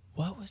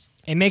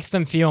it makes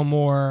them feel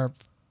more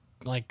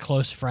like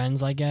close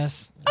friends, I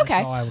guess. Okay.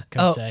 That's all I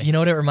could say. You know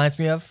what it reminds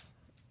me of?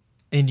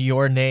 In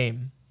Your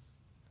Name.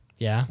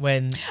 Yeah.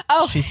 When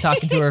she's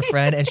talking to her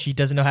friend and she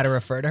doesn't know how to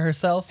refer to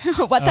herself.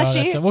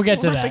 Watashi. We'll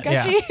get to that.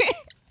 Watagachi.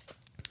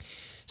 Yeah.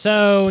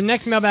 So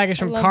next mailbag is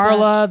from love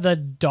Carla the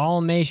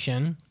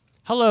Dalmatian.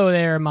 Hello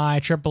there, my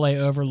AAA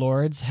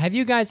overlords. Have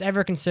you guys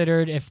ever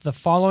considered if the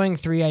following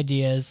three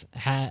ideas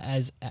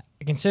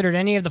considered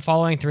any of the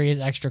following three as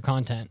extra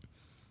content?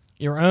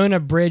 Your own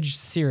abridged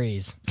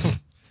series.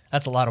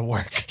 That's a lot of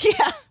work.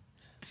 Yeah.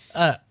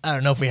 I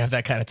don't know if we have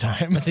that kind of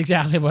time. That's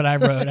exactly what I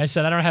wrote. I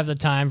said I don't have the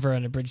time for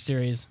an abridged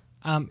series.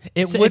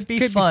 It would be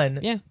could fun,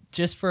 yeah.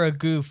 just for a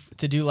goof,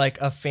 to do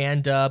like a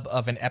fan dub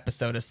of an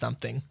episode of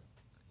something,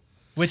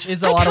 which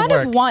is a I lot kind of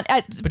work. of want,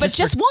 but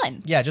just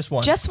one. Yeah, just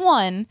one. Just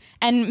one,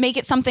 and make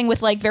it something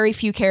with like very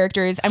few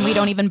characters, and we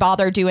don't even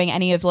bother doing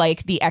any of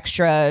like the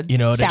extra You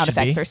know what it sound should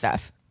effects be? or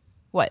stuff.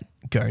 What?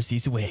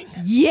 Garzy's Wing.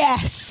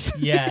 Yes.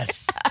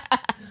 Yes.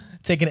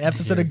 Take an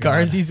episode of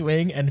Garzy's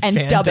Wing and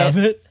fan dub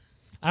it.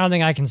 I don't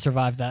think I can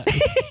survive that.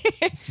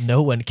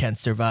 No one can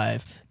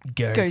survive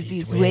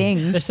Garzy's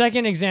Wing. The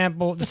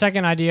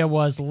second idea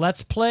was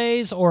Let's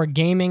Plays or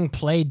gaming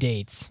play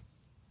dates.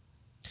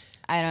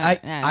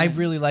 I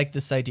really like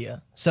this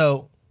idea.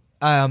 So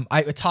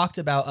I talked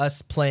about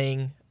us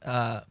playing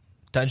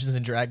Dungeons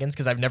and Dragons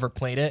because I've never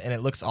played it and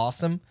it looks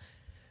awesome.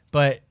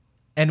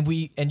 And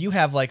you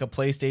have like a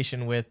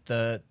PlayStation with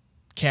the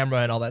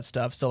camera and all that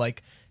stuff. So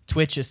like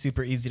Twitch is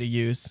super easy to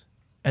use.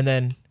 And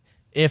then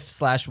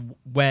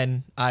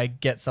when I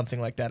get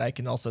something like that, I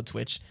can also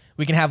Twitch.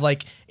 We can have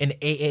like an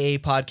AAA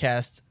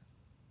podcast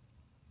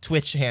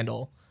Twitch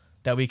handle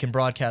that we can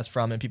broadcast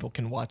from and people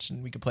can watch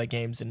and we can play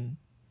games and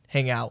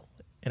hang out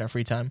in our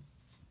free time.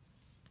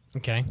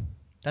 Okay.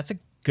 That's a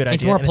good idea.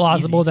 It's more and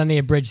plausible easy. than the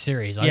abridged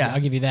series. I'll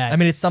give you that. I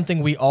mean, it's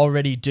something we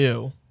already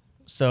do.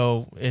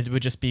 So it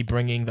would just be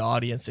bringing the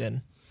audience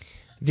in.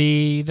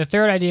 The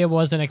third idea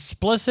was an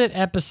explicit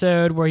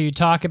episode where you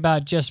talk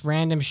about just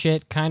random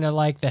shit, kind of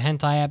like the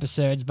hentai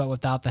episodes, but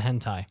without the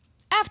hentai.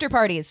 After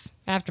parties.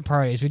 After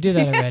parties. We do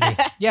that already.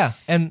 Yeah,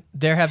 and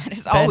there have That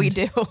is all we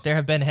do. There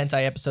have been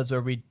hentai episodes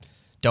where we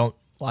don't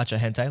watch a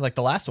hentai, like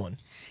the last one.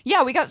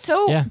 Yeah, we got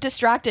so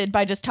distracted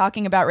by just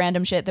talking about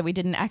random shit that we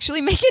didn't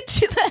actually make it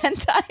to the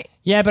hentai.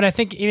 Yeah, but I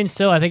think even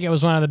still, I think it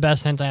was one of the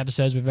best hentai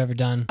episodes we've ever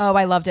done. Oh,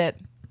 I loved it.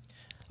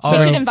 Also,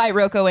 We should invite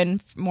Rocco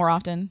in more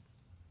often.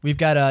 We've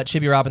got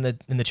Chibi Rob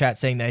in the chat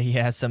saying that he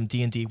has some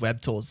D&D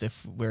web tools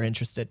if we're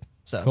interested.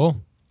 So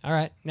Cool. All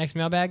right. Next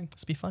mailbag.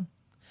 Let's be fun.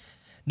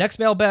 Next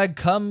mailbag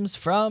comes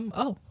from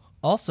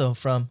also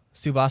from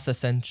Subasa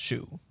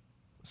Senshu.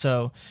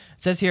 So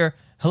it says here,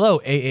 hello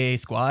AAA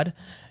squad.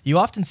 You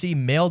often see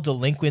male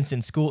delinquents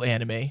in school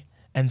anime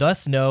and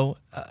thus know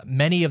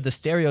many of the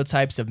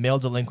stereotypes of male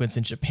delinquents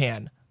in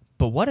Japan.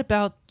 But what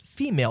about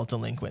female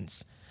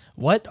delinquents?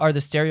 What are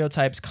the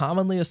stereotypes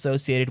commonly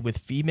associated with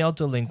female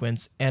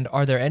delinquents, and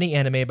are there any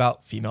anime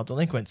about female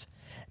delinquents?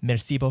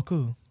 Merci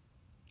beaucoup.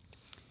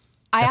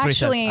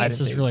 This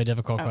is a really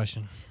difficult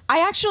question.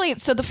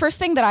 So the first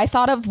thing that I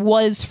thought of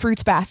was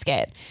Fruits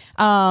Basket.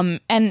 And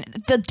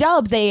the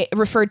dub, they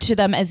referred to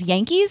them as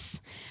Yankees.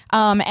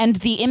 And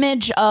the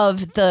image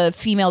of the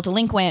female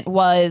delinquent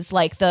was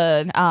like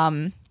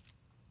the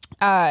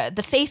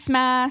face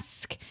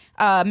mask,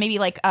 maybe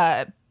like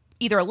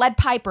either a lead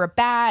pipe or a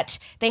bat.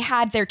 They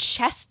had their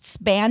chests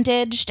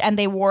bandaged, and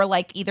they wore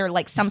like either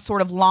like some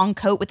sort of long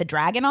coat with a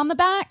dragon on the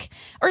back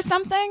or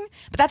something.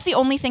 But that's the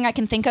only thing I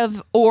can think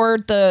of. Or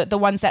the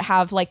ones that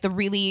have like the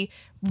really,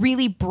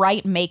 really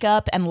bright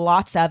makeup and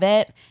lots of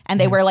it, and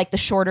they wear like the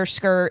shorter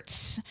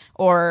skirts.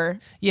 Or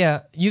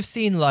Yeah, you've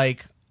seen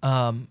like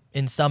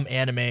in some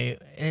anime,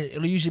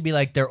 it'll usually be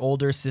like their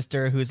older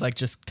sister who's like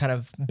just kind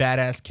of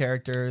badass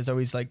character, is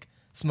always like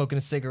smoking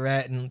a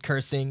cigarette and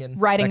cursing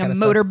and riding that a kind of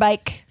stuff.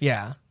 motorbike.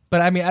 Yeah.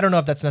 But I mean, I don't know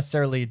if that's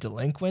necessarily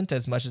delinquent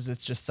as much as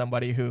it's just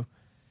somebody who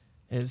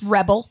is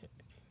Rebel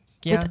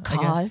yeah, with a I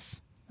guess.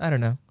 cause. I don't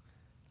know.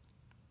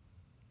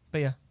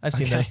 But yeah, I've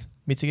seen Okay. those.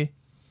 Mitsuki?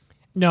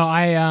 No,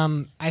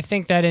 I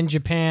think that in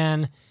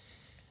Japan,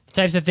 the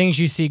types of things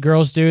you see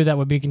girls do that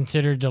would be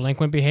considered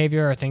delinquent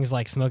behavior are things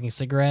like smoking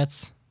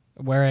cigarettes,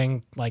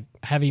 wearing like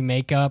heavy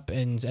makeup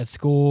at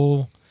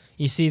school.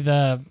 You see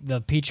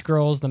the peach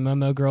girls, the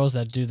Momo girls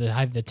that do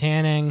the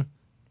tanning.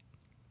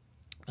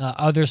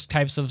 Other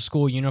types of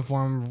school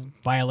uniform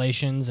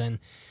violations and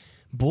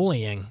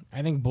bullying.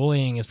 I think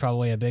bullying is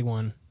probably a big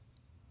one.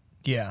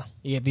 Yeah.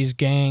 You get these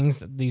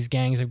gangs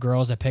of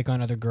girls that pick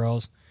on other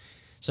girls.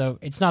 So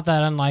it's not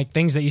that unlike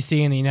things that you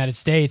see in the United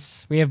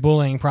States. We have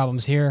bullying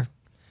problems here.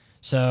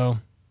 So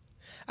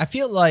I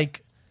feel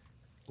like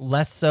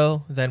less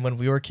so than when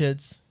we were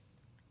kids.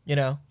 You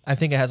know, I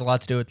think it has a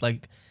lot to do with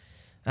like,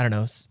 I don't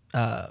know,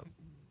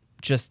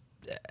 just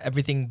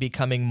everything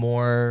becoming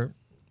more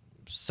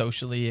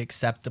socially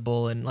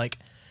acceptable. And like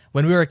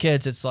when we were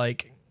kids, it's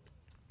like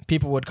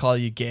people would call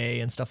you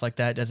gay and stuff like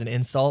that as an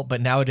insult.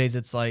 But nowadays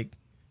it's like,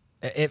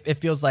 it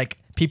feels like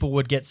people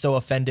would get so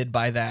offended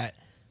by that,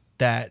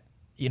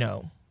 you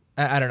know,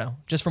 I don't know,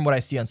 just from what I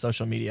see on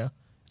social media,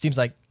 it seems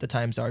like the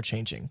times are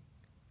changing.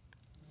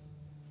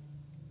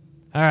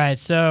 all right,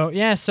 so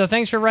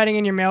thanks for writing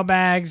in your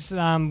mailbags.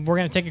 We're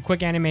gonna take a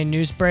quick anime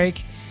news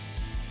break,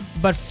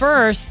 but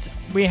first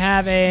we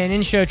have an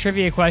in-show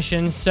trivia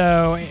question.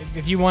 So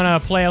if you want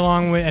to play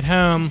along with at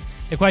home,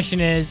 the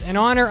question is: in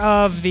honor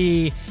of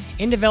the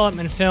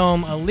in-development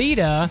film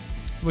Alita,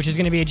 which is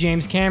going to be a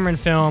James Cameron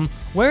film,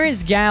 where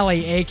is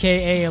Gally,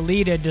 aka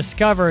Alita,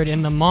 discovered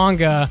in the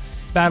manga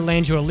Battle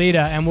Angel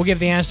Alita? And we'll give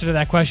the answer to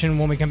that question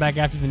when we come back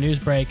after the news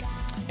break,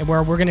 and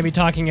where we're going to be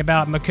talking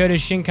about Makoto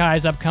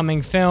Shinkai's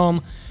upcoming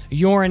film,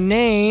 Your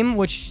Name,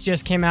 which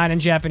just came out in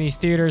Japanese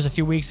theaters a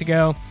few weeks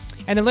ago.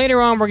 And then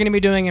later on, we're going to be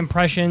doing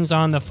impressions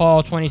on the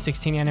fall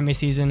 2016 anime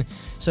season.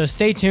 So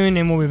stay tuned,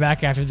 and we'll be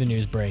back after the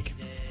news break.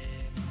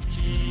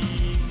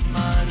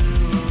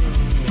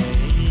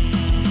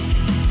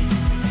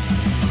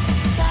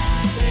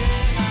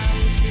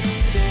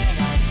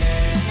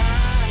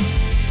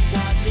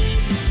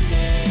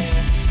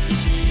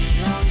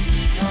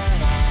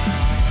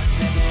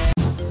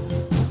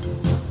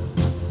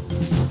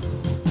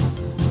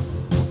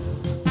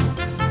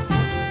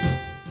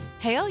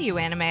 Hey, all you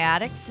anime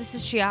addicts, this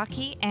is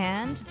Chiaki,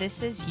 and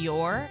this is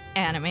your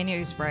anime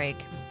news break.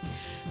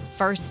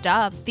 First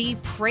up, the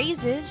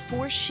praises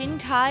for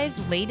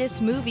Shinkai's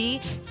latest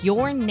movie,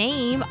 Your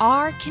Name,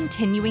 are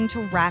continuing to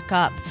rack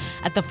up.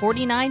 At the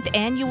 49th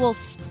annual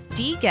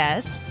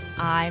Stiges,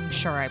 I'm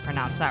sure I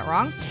pronounced that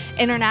wrong,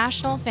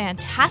 International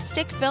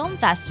Fantastic Film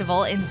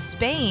Festival in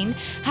Spain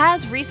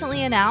has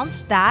recently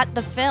announced that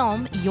the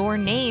film, Your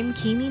Name,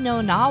 Kimi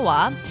no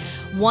Nawa,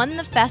 won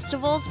the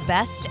festival's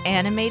Best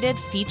Animated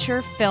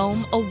Feature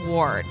Film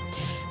Award.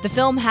 The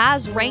film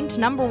has ranked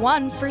number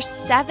 1 for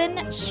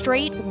 7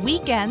 straight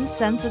weekends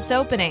since its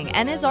opening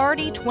and is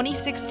already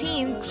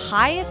 2016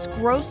 highest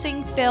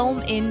grossing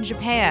film in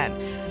Japan.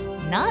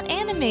 Not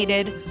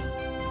animated,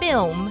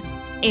 film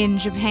in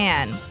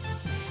Japan.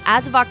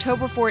 As of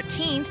October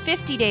 14th,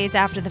 50 days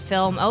after the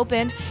film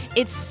opened,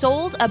 it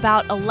sold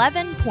about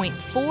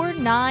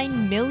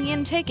 11.49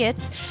 million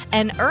tickets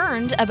and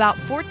earned about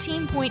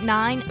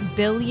 14.9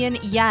 billion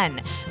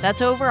yen.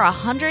 That's over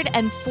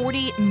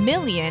 140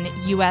 million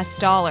US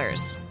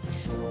dollars.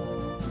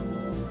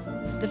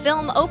 The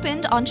film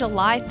opened on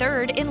July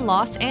 3rd in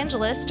Los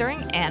Angeles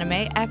during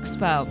Anime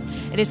Expo.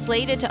 It is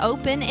slated to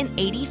open in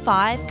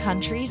 85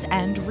 countries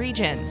and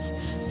regions.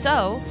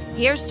 So,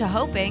 here's to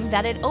hoping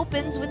that it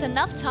opens with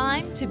enough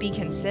time to be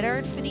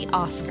considered for the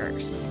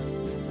Oscars.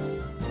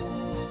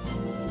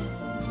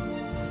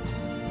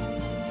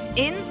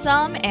 In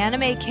some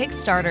anime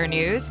Kickstarter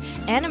news,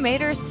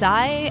 animator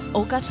Sai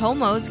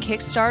Okatomo's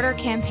Kickstarter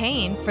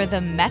campaign for the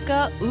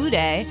Mecha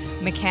Ude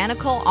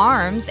Mechanical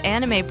Arms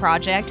anime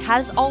project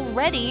has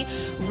already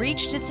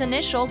reached its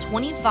initial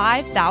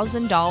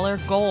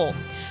 $25,000 goal.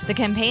 The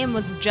campaign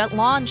was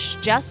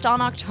launched just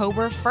on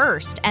October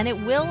 1st, and it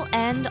will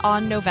end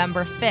on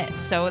November 5th,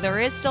 so there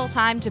is still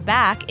time to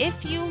back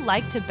if you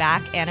like to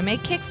back anime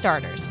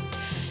Kickstarters.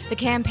 The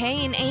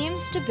campaign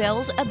aims to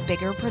build a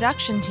bigger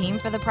production team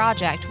for the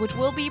project, which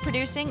will be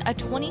producing a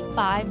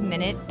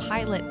 25-minute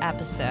pilot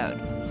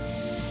episode.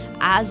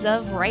 As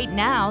of right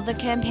now, the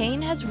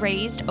campaign has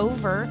raised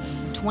over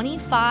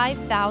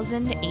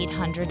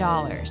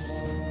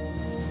 $25,800.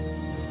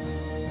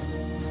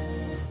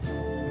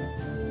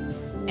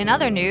 In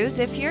other news,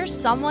 if you're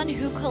someone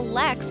who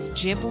collects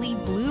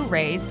Ghibli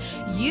Blu-rays,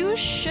 you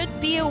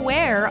should be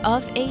aware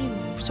of a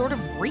sort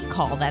of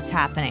recall that's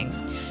happening.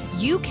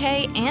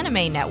 UK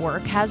Anime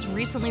Network has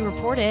recently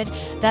reported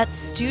that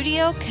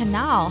Studio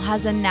Canal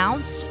has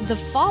announced the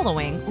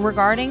following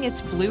regarding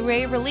its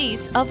Blu-ray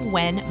release of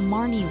When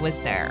Marnie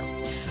Was There.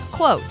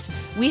 Quote,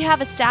 "We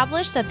have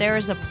established that there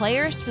is a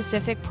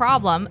player-specific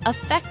problem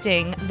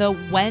affecting the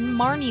When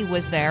Marnie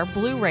Was There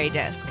Blu-ray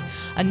disc.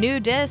 A new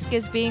disc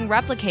is being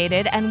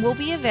replicated and will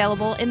be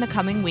available in the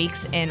coming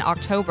weeks in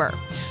October.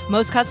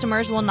 Most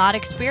customers will not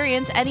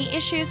experience any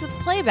issues with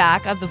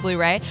playback of the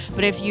Blu-ray,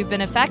 but if you've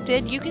been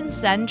affected, you can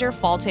send your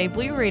faulty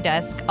Blu-ray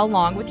disc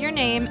along with your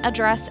name,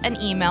 address,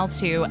 and email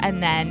to,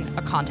 and then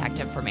a contact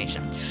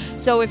information.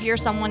 So if you're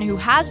someone who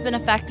has been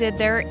affected,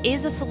 there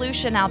is a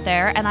solution out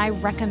there, and I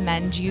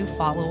recommend you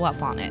follow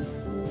up on it."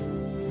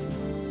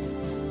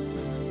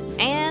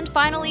 And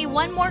finally,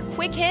 one more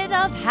quick hit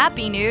of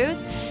happy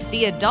news.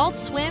 The Adult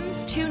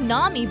Swim's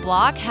Toonami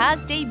block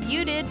has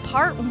debuted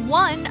part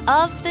 1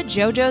 of the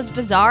JoJo's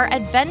Bizarre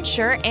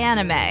Adventure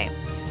anime.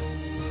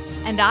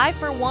 And I,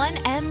 for one,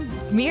 am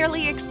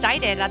merely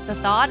excited at the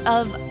thought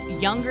of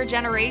younger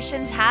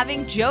generations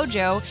having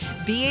JoJo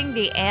being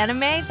the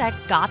anime that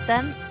got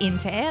them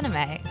into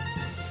anime.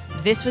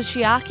 This was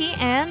Chiaki,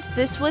 and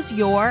this was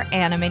your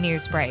Anime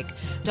News Break.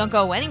 Don't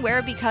go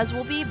anywhere because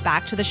we'll be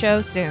back to the show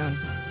soon.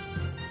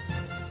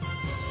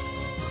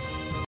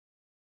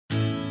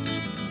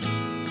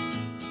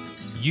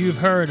 You've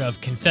heard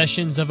of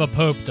Confessions of a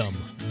Popedom,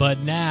 but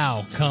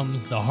now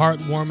comes the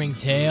heartwarming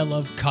tale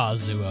of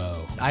Kazuo.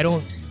 I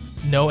don't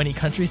know any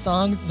country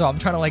songs, so I'm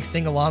trying to like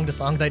sing along to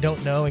songs I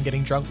don't know and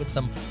getting drunk with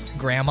some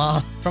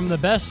grandma. From the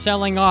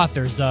best-selling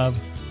authors of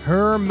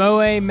Her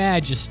Moe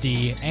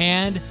Majesty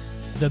and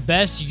The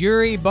Best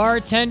Yuri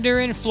Bartender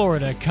in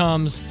Florida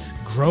comes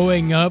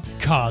Growing Up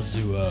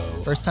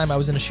Kazuo. First time I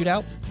was in a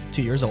shootout,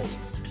 2 years old.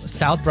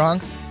 South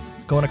Bronx,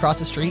 going across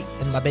the street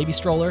in my baby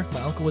stroller.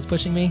 My uncle was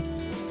pushing me,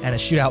 and a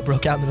shootout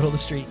broke out in the middle of the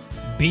street.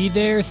 Be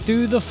there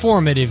through the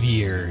formative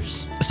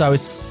years. So I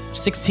was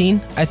 16,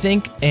 I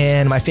think,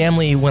 and my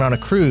family went on a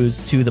cruise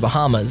to the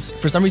Bahamas.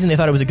 For some reason, they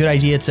thought it was a good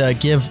idea to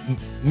give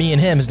me and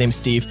him, his name's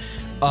Steve,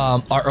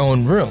 our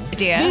own room.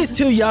 Idea. These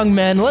two young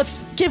men,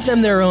 let's give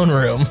them their own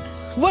room.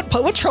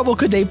 What trouble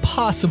could they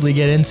possibly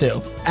get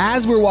into?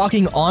 As we're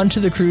walking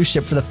onto the cruise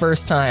ship for the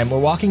first time, we're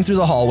walking through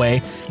the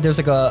hallway. There's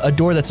like a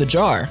door that's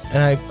ajar,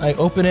 and I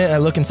open it and I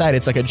look inside.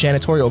 It's like a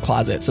janitorial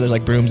closet, so there's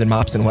like brooms and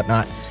mops and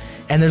whatnot.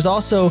 And there's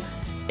also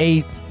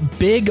a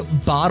big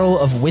bottle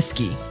of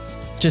whiskey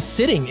just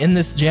sitting in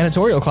this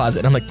janitorial closet.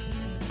 And I'm like,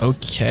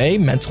 okay,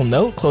 mental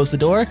note, close the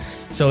door.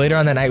 So later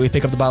on that night, we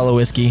pick up the bottle of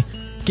whiskey,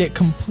 get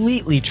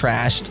completely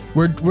trashed.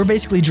 We're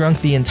basically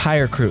drunk the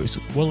entire cruise.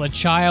 Will a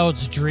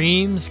child's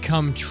dreams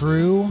come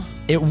true?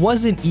 It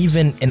wasn't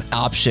even an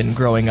option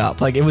growing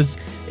up. Like it was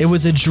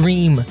a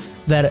dream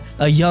that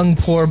a young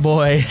poor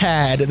boy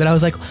had, that I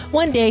was like,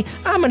 one day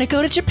I'm gonna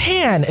go to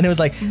Japan. And it was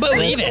like, Are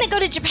you gonna go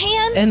to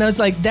Japan? and I was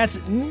like,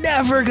 that's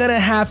never gonna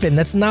happen.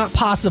 That's not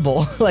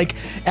possible. Like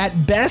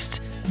at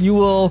best, you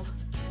will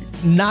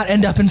not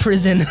end up in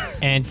prison.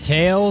 And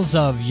tales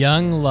of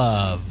young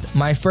love.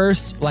 My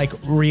first like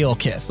real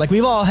kiss. Like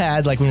we've all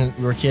had, like when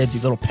we were kids,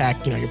 you little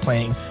peck, you're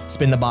playing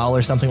spin the bottle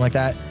or something like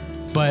that.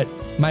 But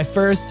my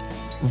first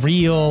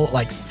real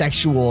like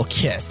sexual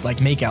kiss, like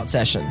makeout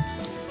session.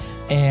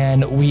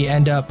 And we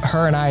end up,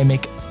 her and I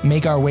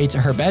make our way to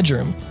her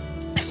bedroom.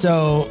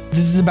 So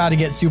this is about to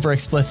get super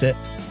explicit.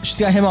 She's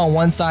got him on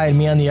one side,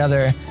 me on the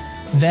other.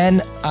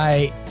 Then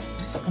have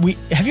you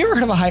ever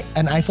heard of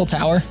an Eiffel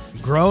Tower?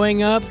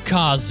 Growing Up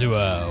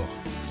Kazuo.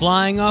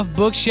 Flying off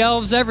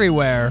bookshelves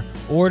everywhere.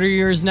 Order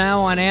yours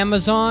now on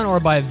Amazon or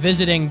by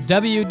visiting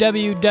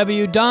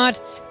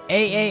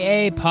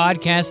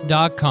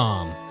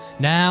www.aaapodcast.com.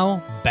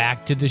 Now,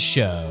 back to the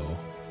show.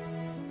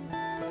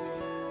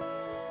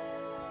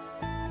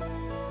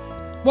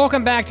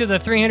 Welcome back to the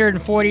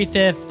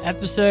 345th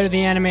episode of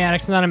the Anime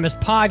Addicts Anonymous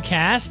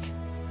podcast.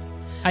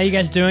 How you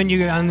guys doing?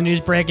 You on the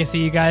news break, I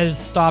see you guys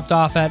stopped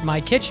off at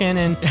my kitchen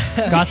and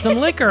got some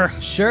liquor.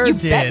 Sure You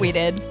did. bet we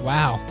did.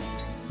 Wow.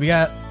 We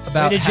got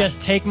about Way to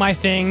just take my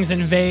things,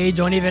 invade,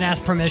 don't even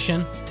ask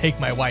permission. take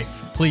my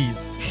wife,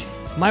 please.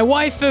 My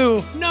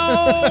waifu!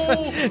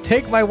 No!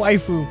 Take my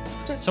waifu.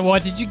 So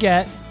what did you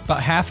get?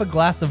 About half a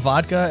glass of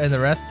vodka, and the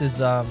rest is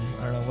I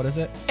don't know, what is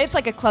it? It's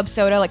like a club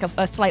soda, like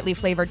a slightly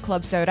flavored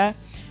club soda.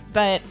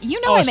 But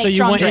I make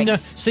strong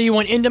drinks. So you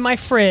went into my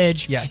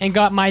fridge Yes. and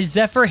got my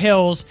Zephyr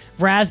Hills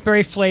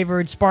raspberry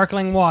flavored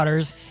sparkling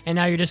waters, and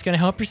now you're just gonna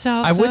help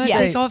yourself. I would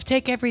son? say-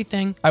 take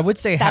everything. I would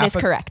say That is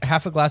correct.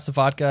 half a glass of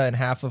vodka and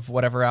half of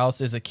whatever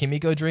else is a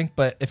Kimiko drink,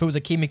 but if it was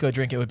a Kimiko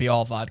drink, it would be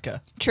all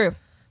vodka. True.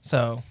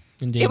 So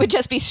Indeed. It would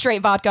just be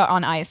straight vodka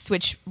on ice,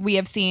 which we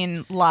have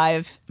seen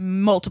live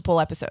multiple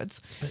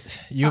episodes.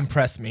 you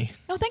impress me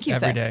Oh, thank you,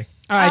 every sir. day.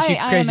 All right, you I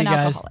am crazy an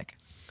guys. alcoholic.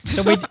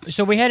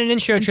 So we had an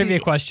intro trivia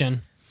Enthusiast.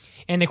 question,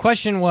 and the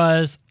question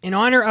was, in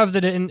honor of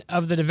the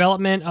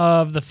development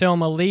of the film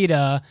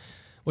Alita,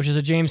 which is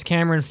a James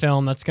Cameron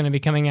film that's going to be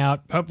coming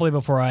out hopefully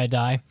before I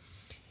die.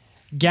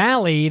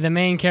 Gally, the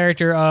main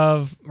character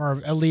of, or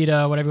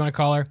Alita, whatever you want to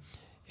call her,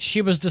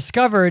 she was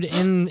discovered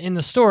in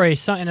the story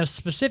in a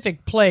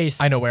specific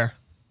place. I know where.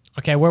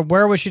 Okay,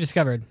 where was she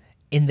discovered?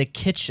 In the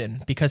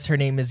kitchen, because her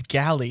name is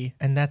Gally,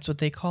 and that's what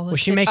they call it. Was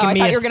she making I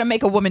me? thought you were gonna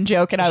make a woman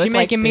joke, and I was like,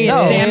 making me a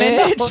No.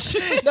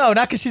 salmon? No,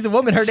 not because she's a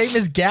woman. Her name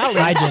is Gally.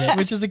 I did it.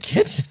 Which is a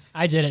kitchen.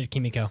 I did it,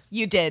 Kimiko.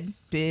 You did,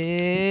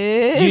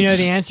 bitch. Do you know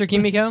the answer,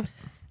 Kimiko?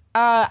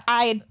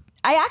 I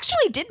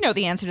actually did know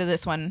the answer to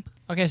this one.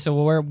 Okay, so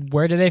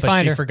where did they But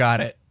find she her?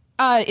 forgot it.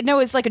 No,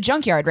 it's like a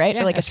junkyard, right?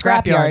 Yeah, Or like a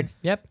scrap yard.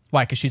 Yep.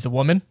 Why? Because she's a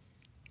woman?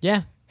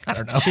 Yeah. I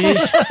don't know. She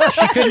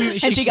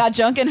couldn't. And she got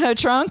junk in her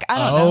trunk. I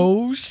don't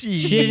know. She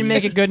She didn't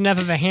make it good enough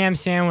of a ham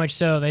sandwich,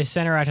 so they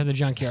sent her out to the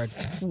junkyard.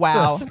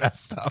 Wow. That's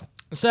messed up.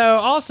 So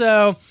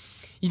also,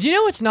 do you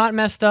know what's not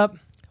messed up?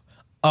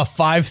 A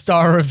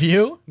 5-star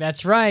review?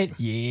 That's right.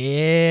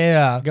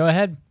 Yeah. Go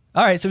ahead.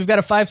 All right, so we've got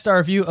a 5-star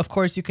review. Of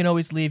course, you can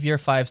always leave your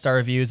 5-star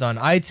reviews on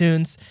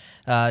iTunes.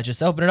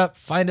 Just open it up,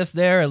 find us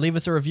there, leave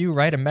us a review,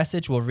 write a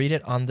message. We'll read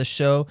it on the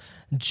show,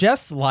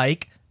 just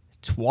like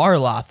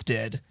Twarloth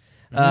did.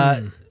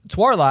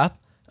 Twarloth,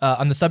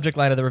 on the subject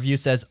line of the review,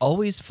 says,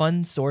 always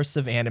fun source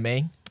of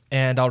anime.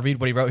 And I'll read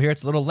what he wrote here.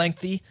 It's a little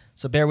lengthy,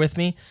 so bear with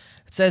me.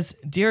 It says,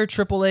 Dear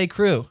AAA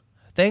crew,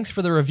 thanks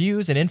for the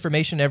reviews and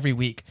information every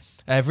week.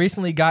 I have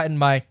recently gotten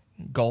my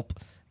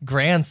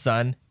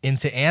grandson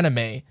into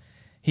anime.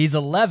 He's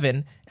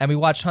 11, and we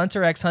watched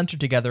Hunter x Hunter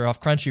together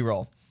off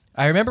Crunchyroll.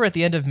 I remember at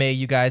the end of May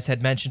you guys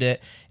had mentioned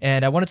it,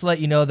 and I wanted to let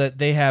you know that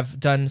they have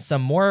done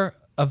some more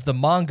of the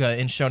manga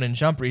in Shonen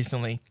Jump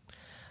recently.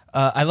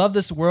 I love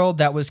this world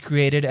that was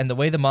created and the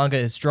way the manga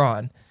is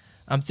drawn.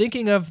 I'm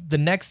thinking of the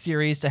next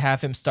series to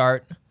have him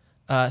start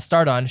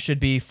on should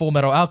be Full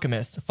Metal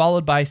Alchemist,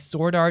 followed by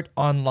Sword Art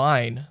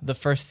Online, the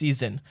first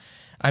season.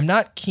 I'm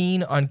not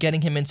keen on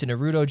getting him into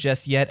Naruto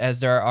just yet,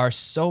 as there are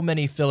so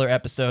many filler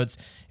episodes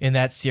in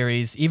that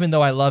series, even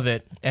though I love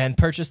it, and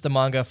purchased the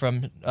manga for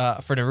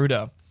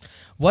Naruto.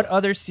 What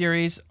other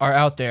series are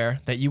out there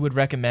that you would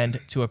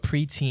recommend to a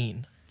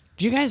preteen?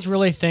 Do you guys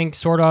really think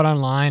Sword Art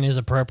Online is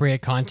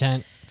appropriate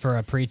content for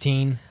a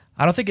preteen?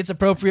 I don't think it's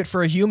appropriate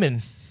for a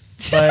human,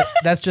 but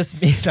that's just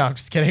me. No, I'm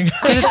just kidding.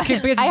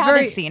 Because I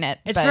haven't seen it.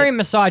 It's but very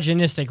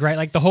misogynistic, right?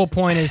 Like the whole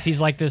point is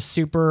he's like this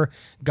super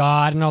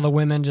god, and all the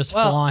women just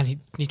flaunt.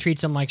 He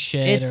treats them like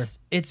shit.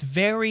 It's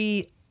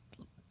very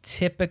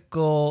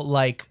typical,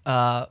 like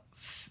a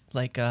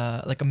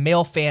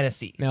male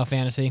fantasy. Male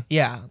fantasy.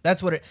 Yeah,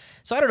 that's what it.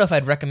 So I don't know if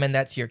I'd recommend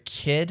that to your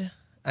kid.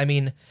 I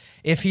mean,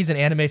 if he's an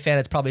anime fan,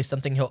 it's probably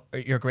something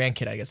your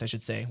grandkid, I guess I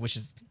should say, which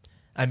is,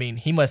 I mean,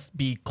 he must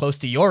be close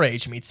to your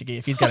age, Mitsuki,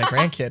 if he's got a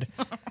grandkid.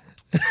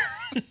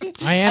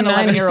 I am an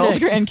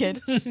 11-year-old 96.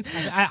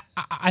 grandkid.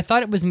 I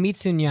thought it was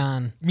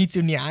Mitsunyan.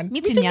 Mitsunyan.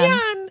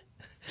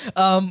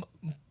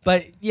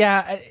 But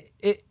yeah,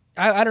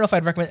 I don't know if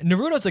I'd recommend.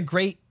 Naruto's a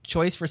great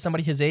choice for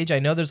somebody his age. I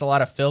know there's a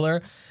lot of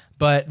filler,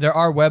 but there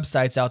are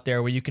websites out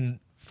there where you can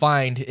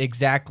find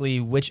exactly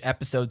which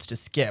episodes to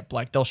skip.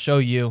 Like they'll show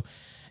you,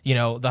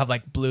 they'll have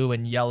like blue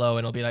and yellow, and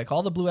it'll be like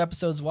all the blue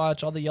episodes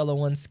watch, all the yellow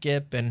ones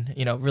skip, and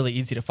really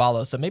easy to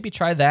follow. So maybe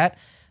try that.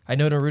 I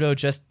know Naruto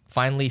just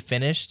finally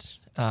finished,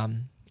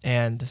 and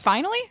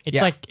Finally?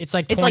 It's like 20,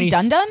 It's like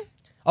done?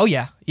 oh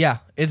yeah,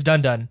 it's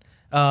done.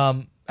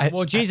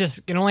 Well,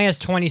 Jesus, it only has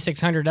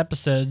 2,600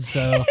 episodes,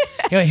 so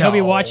he'll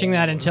be watching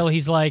that until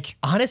he's like.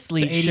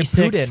 Honestly,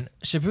 86.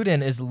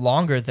 Shippuden is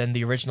longer than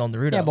the original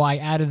Naruto. Yeah, well, I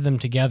added them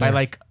together. by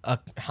like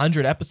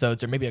 100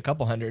 episodes or maybe a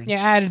couple hundred.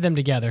 Yeah, I added them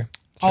together.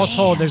 All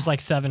told, there's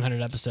like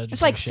 700 episodes. or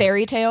It's some like shit.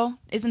 Fairy Tale.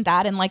 Isn't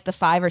that in like the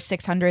 500s or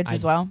 600s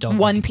as well? don't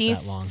One think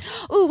it's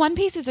Piece. that Ooh, One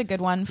Piece is a good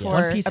one for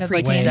One Piece a has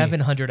like preteen.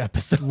 700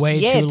 episodes. Way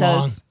Yeah, too it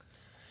long. does.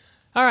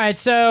 All right,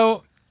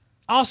 so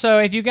also,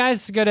 if you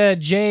guys go to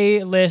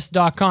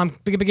jlist.com,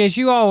 because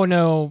you all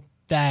know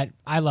that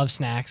I love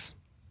snacks,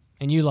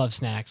 and you love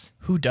snacks.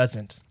 Who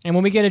doesn't? And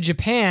when we get to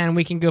Japan,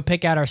 we can go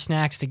pick out our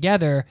snacks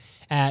together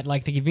at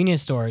like the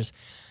convenience stores.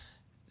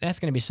 That's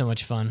going to be so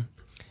much fun.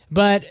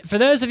 But for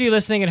those of you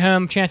listening at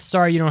home, chances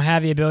are you don't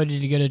have the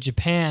ability to go to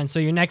Japan. So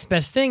your next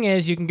best thing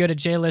is you can go to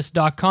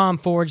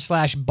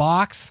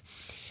jlist.com/box.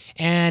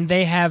 And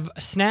they have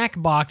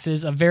snack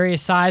boxes of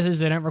various sizes.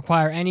 They don't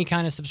require any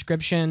kind of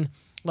subscription,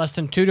 less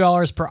than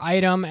 $2 per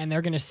item. And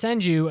they're going to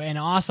send you an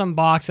awesome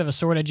box of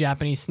assorted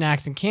Japanese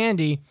snacks and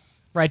candy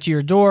right to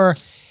your door.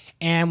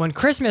 And when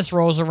Christmas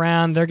rolls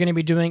around, they're going to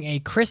be doing a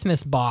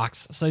Christmas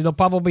box. So they'll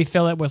probably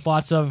fill it with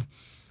lots of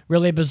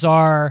really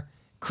bizarre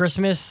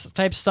Christmas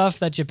type stuff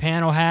that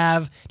Japan will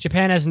have.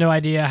 Japan has no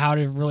idea how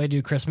to really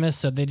do Christmas,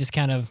 so they just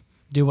kind of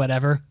do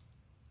whatever.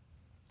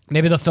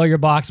 Maybe they'll fill your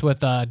box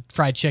with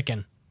fried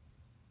chicken.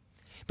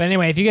 But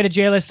anyway, if you go to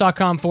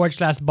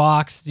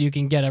jlist.com/box, you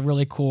can get a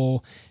really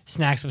cool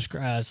snack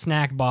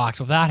box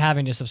without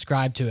having to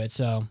subscribe to it.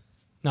 So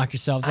knock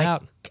yourselves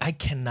out. I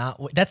cannot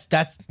wait.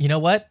 That's you know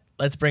what?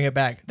 Let's bring it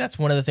back. That's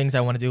one of the things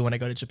I want to do when I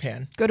go to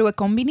Japan. Go to a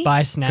kombini?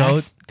 Buy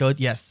snacks. Go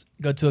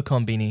to a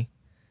konbini.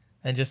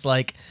 and just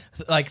like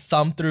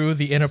thumb through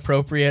the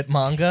inappropriate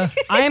manga.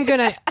 I am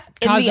gonna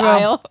In the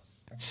aisle.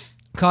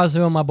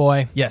 Kazuo, my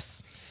boy.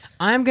 Yes.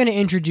 I'm gonna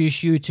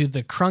introduce you to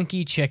the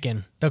Crunky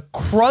Chicken. The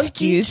Crunky.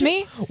 Excuse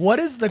me? What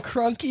is the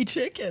Crunky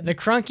Chicken? The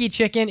Crunky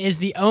Chicken is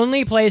the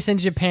only place in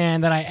Japan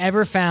that I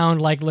ever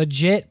found like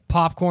legit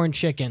popcorn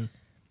chicken.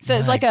 So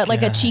it's like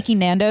a cheeky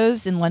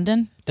Nando's in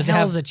London. Does it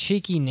have a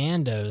cheeky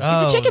Nando's?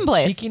 It's a chicken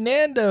place. Cheeky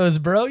Nando's,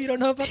 bro. You don't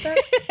know about that?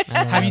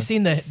 Have you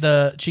seen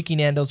the Cheeky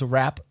Nando's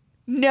wrap?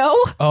 No.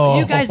 Oh, Are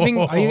you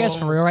guys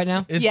for real right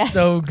now? It's Yes.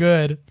 so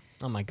good.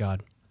 Oh my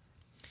god.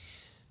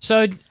 So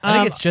I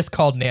think it's just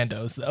called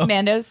Nando's, though.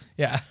 Nando's.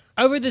 Yeah.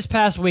 over this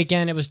past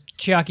weekend. It was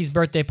Chiaki's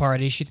birthday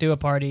party. She threw a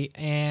party,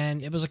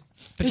 and it was a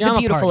pajama It was a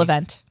beautiful party.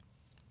 event.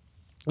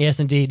 Yes,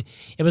 indeed.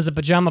 It was a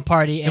pajama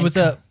party. It was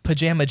a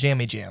pajama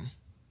jammy jam.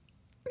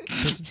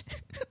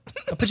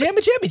 A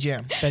pajama jammy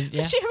jam. But,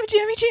 yeah.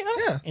 Jammy jam.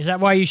 Yeah. Is that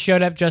why you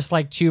showed up just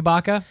like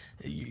Chewbacca?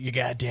 You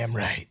goddamn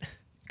right.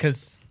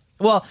 Because,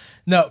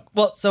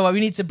 so we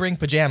need to bring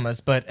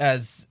pajamas, but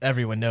as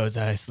everyone knows,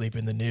 I sleep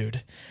in the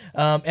nude.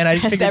 And I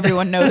As figured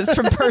everyone knows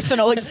from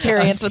personal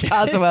experience with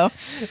Kazuo.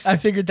 I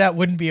figured that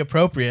wouldn't be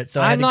appropriate.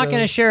 So I'm not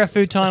going to share a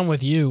futon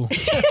with you.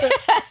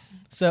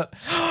 So,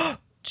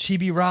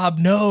 Chibi Rob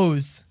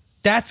knows.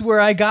 That's where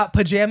I got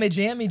Pajama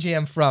Jammy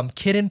Jam from.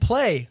 Kid and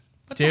Play.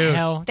 What Dude, the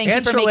hell?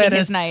 Thanks for making Antrolettus.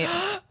 his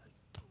night.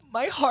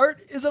 My heart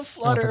is a Oh,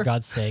 flutter. for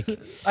God's sake.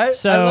 I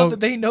So- love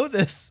that they know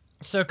this.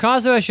 So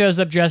Kazuo shows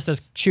up dressed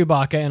as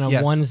Chewbacca in a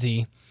Yes.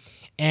 onesie,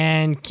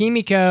 and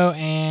Kimiko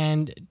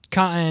and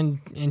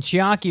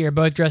Chiaki are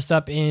both dressed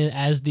up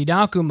as the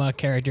Dakuma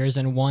characters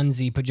in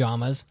onesie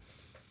pajamas.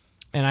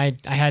 And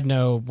I had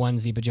no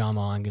onesie pajama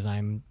on because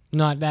I'm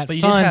not that But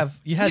you fun. did have,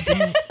 do you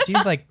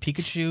have like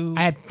Pikachu?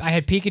 I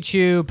had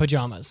Pikachu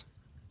pajamas.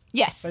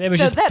 Yes. But it was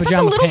So just that's a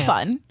pajama little pants.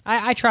 fun.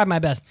 I tried my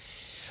best.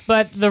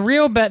 But the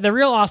real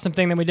awesome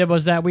thing that we did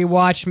was that we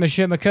watched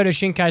Makoto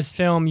Shinkai's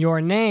film Your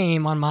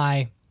Name on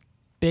my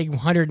big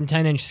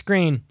 110-inch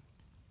screen.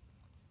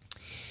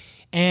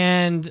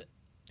 And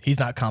He's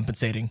not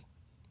compensating.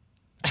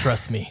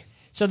 Trust me.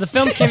 so the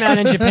film came out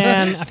in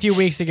Japan a few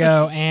weeks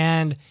ago,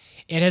 and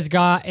it has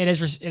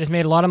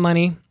made a lot of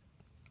money.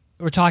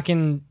 We're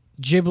talking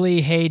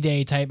Ghibli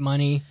heyday type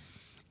money.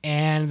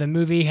 And the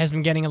movie has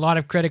been getting a lot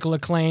of critical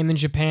acclaim in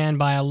Japan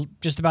by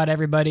just about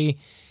everybody.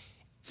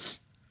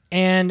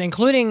 And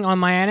including on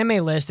my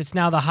anime list, it's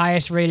now the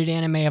highest rated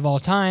anime of all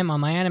time on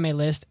my anime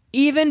list.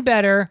 Even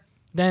better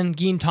than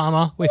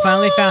Gintama. We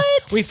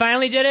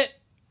finally did it.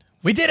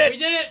 We did We it.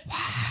 did it.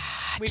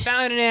 We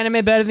found an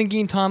anime better than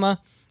Gintama.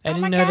 I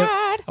didn't know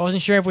that. I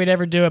wasn't sure if we'd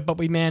ever do it, but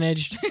we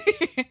managed.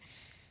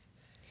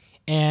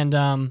 And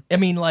I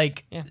mean,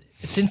 like, Yeah.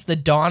 since the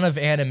dawn of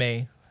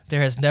anime,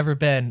 there has never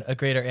been a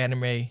greater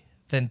anime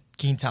than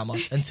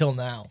Gintama until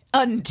now.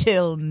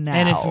 Until now.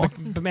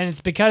 and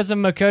it's because of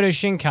Makoto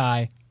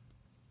Shinkai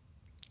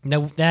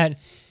that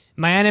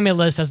my anime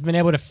list has been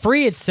able to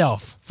free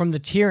itself from the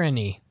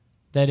tyranny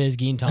that is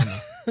Gintama.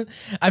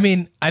 I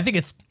mean, I think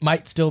it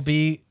might still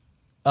be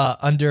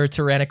under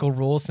tyrannical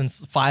rule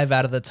since 5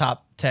 out of the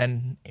top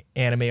 10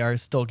 anime are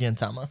still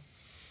Gintama.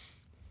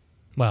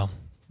 Well,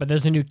 but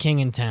there's a new king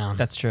in town.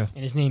 That's true.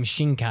 And his name's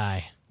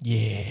Shinkai.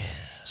 Yeah.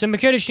 So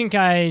Makoto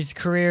Shinkai's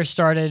career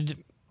started,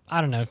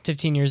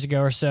 15 years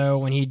ago or so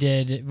when he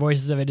did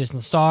Voices of a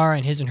Distant Star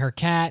and His and Her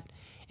Cat.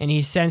 And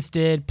he since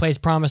did Place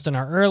Promised in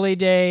Our Early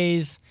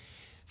Days,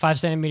 5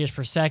 centimeters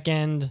per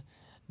second,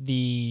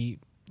 the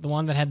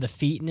one that had the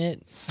feet in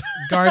it,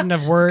 Garden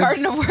of Words.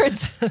 Garden of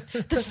Words.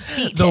 The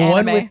feet The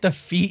one anime. with the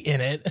feet in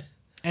it.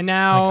 And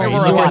now Like, are you There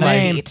were a looking lot at of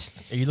my Name. feet.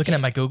 Are you looking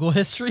at my Google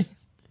history?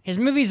 His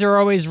movies are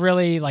always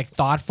really like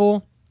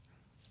thoughtful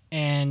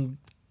and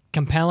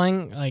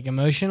compelling, like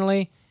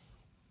emotionally,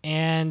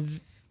 and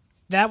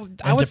that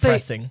I And would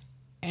depressing. say,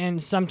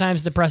 and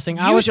sometimes depressing.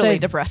 I would Usually say,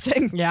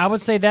 depressing. yeah, I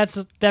would say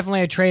that's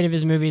definitely a trait of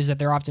his movies that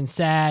they're often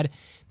sad.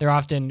 They're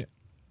often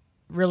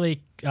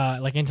really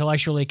like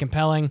intellectually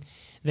compelling.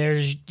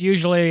 There's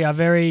usually a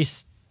very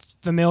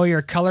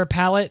familiar color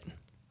palette.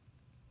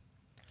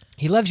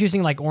 He loves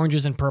using like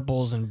oranges and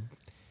purples and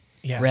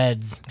Yeah.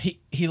 reds,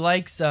 He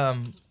likes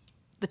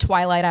The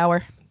Twilight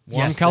Hour.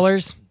 warm Yes,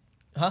 colors.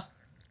 huh?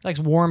 Likes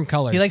warm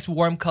colors. He likes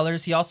warm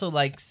colors. He also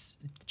likes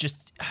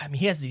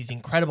he has these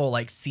incredible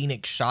like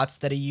scenic shots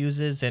that he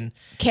uses and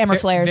Camera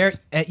flares.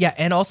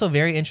 and also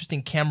very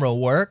interesting camera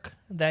work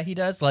that he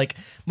does. Like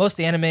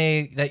most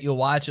anime that you'll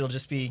watch,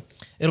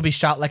 it'll be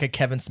shot like a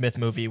Kevin Smith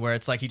movie where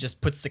it's like he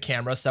just puts the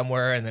camera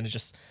somewhere and then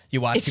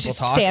you watch It's people just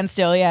talk. stand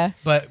still, yeah.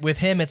 But with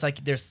him, it's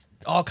like there's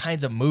all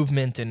kinds of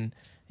movement and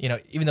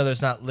even though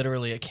there's not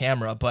literally a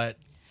camera, but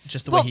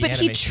just the way he but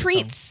he animates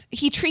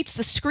treats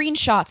the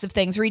screenshots of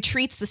things, or he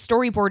treats the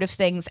storyboard of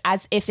things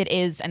as if it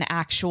is an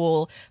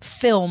actual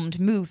filmed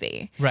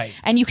movie. Right.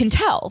 And you can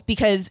tell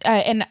because,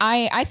 and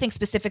I think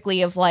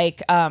specifically of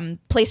like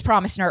Place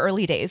Promised in our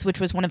early days, which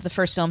was one of the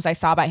first films I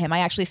saw by him. I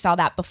actually saw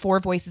that before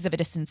Voices of a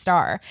Distant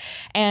Star.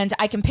 And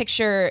I can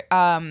picture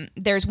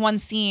there's one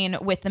scene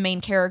with the main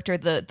character,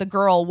 the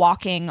girl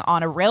walking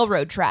on a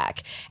railroad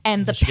track,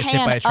 and the she gets hit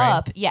by pan a train?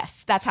 up.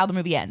 Yes, that's how the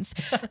movie ends.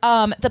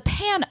 The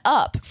pan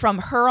up from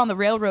her on the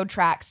railroad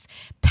tracks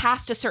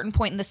past a certain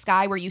point in the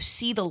sky where you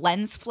see the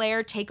lens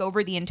flare take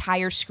over the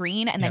entire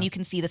screen, and then you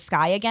can see the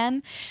sky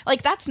again.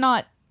 Like, that's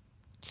not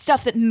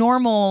stuff that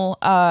normal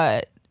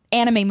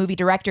anime movie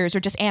directors or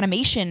just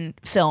animation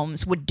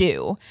films would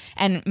do.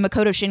 And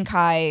Makoto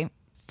Shinkai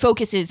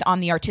focuses on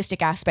the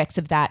artistic aspects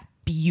of that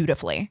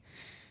beautifully.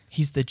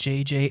 He's the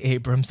J.J.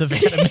 Abrams of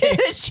anime.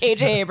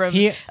 J.J.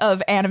 Abrams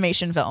of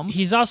animation films.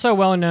 He's also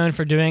well known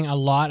for doing a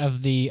lot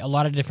of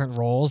different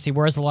roles. He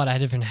wears a lot of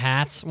different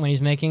hats when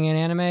he's making an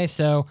anime.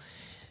 So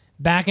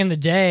back in the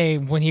day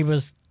when he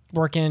was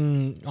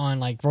working on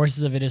like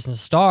Voices of a Distant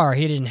Star,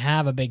 he didn't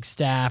have a big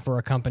staff or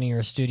a company or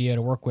a studio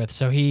to work with.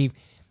 So it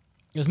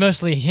was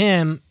mostly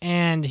him,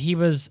 and he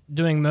was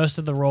doing most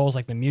of the roles,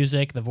 like the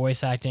music, the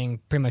voice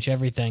acting, pretty much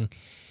everything.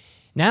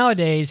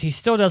 Nowadays, he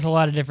still does a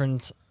lot of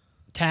different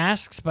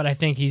tasks, but I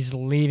think he's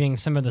leaving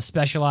some of the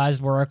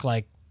specialized work,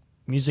 like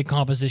music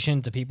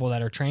composition, to people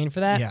that are trained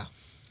for that. Yeah.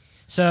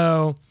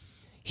 So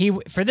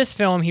for this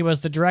film, he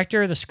was the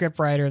director, the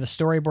scriptwriter, the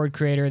storyboard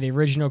creator, the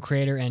original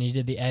creator, and he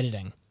did the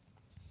editing.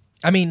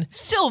 I mean,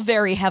 still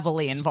very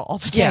heavily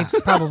involved. Yeah,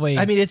 probably.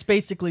 I mean, it's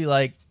basically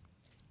like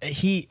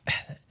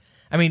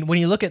when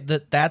you look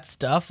at that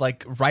stuff,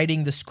 like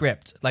writing the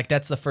script, like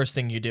that's the first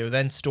thing you do.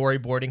 Then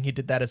storyboarding, he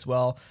did that as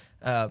well.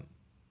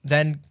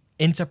 Then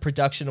into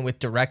production with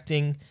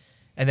directing,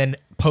 and then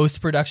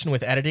post-production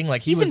with editing.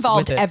 Like he's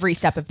involved every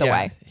step of the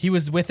way. He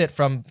was with it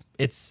from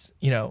its,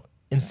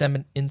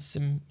 Inception.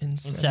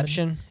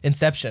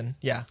 Inception,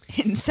 yeah.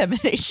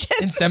 Insemination.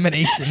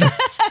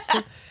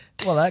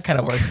 Well, that kind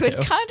of works too.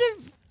 Kind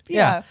of,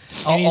 yeah.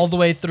 All the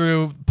way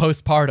through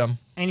postpartum.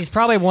 And he's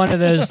probably one of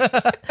those.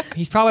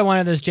 He's probably one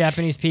of those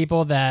Japanese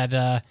people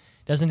that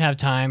doesn't have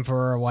time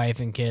for a wife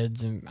and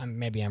kids. And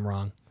maybe I'm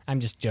wrong. I'm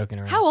just joking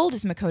around. How old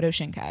is Makoto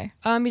Shinkai?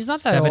 He's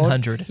not that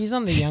 700. old. He's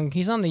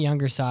on the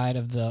younger side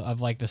of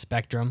the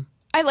spectrum.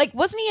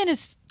 Wasn't he in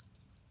his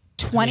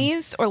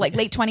 20s or like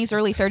late 20s,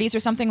 early 30s or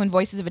something when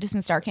Voices of a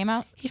Distant Star came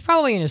out? He's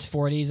probably in his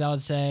 40s, I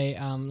would say.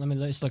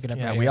 Let's look it up.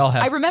 Yeah, right we here. all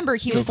have. I remember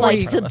he was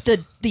 40 like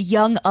the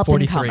young up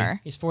and comer.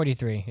 He's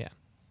 43. Yeah.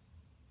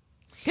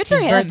 Good for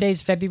his him. His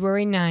birthday's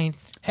February 9th.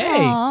 Hey,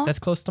 Aww. That's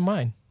close to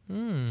mine.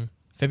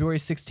 February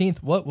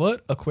 16th.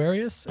 What?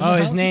 Aquarius?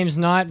 His name's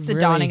not It's the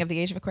dawning of the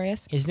age of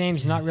Aquarius. His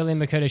name's not really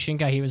Makoto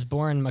Shinkai. He was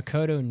born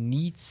Makoto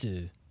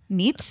Nitsu.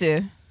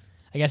 Nitsu.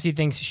 I guess he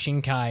thinks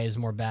Shinkai is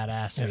more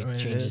badass, so he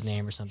changed his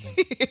name or something.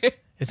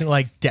 Isn't it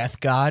like Death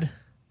God?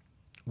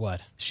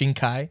 What?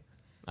 Shinkai?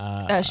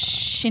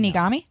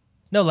 Shinigami?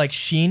 No, like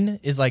Shin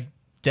is like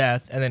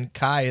death, and then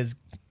Kai isn't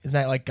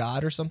that like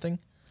God or something?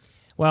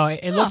 Well,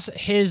 it looks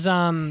his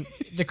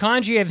the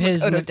kanji of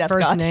his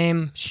first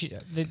name.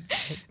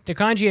 The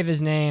kanji of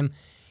his name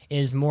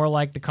is more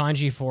like the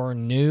kanji for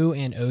new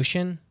and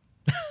ocean.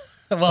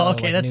 Well, So,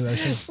 okay, like that's New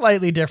Ocean.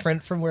 slightly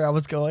different from where I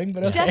was going,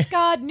 but okay. Death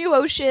God, New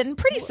Ocean,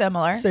 pretty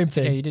similar. Same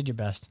Yeah, thing. you did your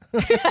best.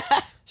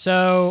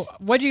 So,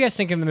 what do you guys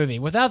think of the movie?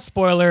 Without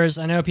spoilers,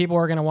 I know people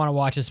are going to want to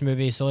watch this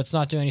movie, so let's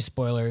not do any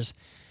spoilers.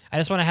 I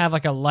just want to have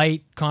like a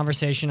light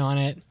conversation on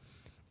it.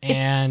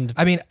 And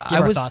I mean,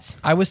 thoughts.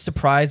 I was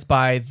surprised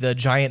by the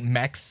giant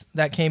mechs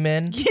that came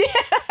in. Yeah.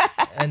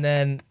 And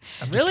then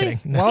I'm just really,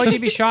 kidding. why would you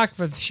be shocked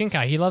with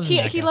Shinkai? He loves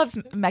mecha. He loves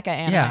mecha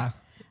anime. Yeah.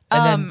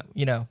 And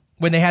then,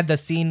 when they had the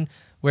scene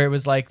where it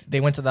was like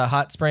they went to the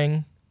hot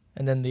spring,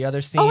 and then the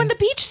other scene. Oh, and the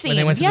beach scene. When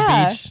they went to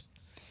yeah. the beach.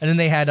 And then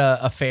they had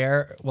a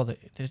fair. Well, they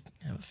didn't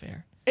have a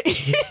fair.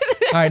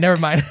 All right, never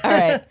mind. All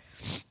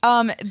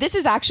right. This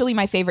is actually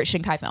my favorite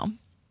Shinkai film.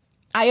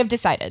 I have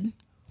decided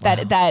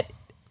that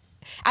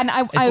and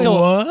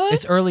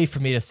It's early for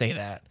me to say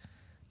that,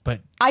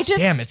 but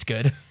damn, it's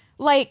good.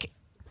 Like,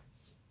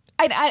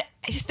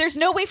 there's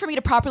no way for me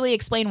to properly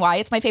explain why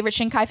it's my favorite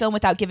Shinkai film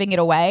without giving it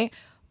away,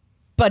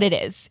 but it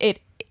is.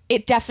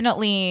 It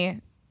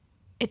definitely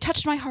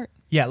touched my heart.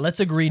 Yeah, let's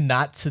agree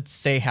not to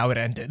say how it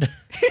ended.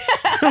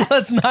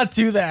 Let's not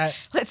do that.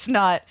 Let's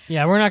not.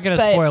 Yeah, we're not going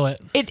to spoil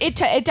it.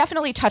 It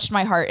definitely touched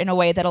my heart in a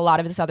way that a lot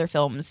of his other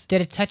films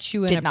Did it touch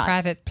you in a not.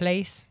 private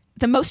place?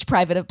 The most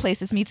private of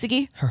places,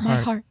 Mitsugi. My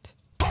heart.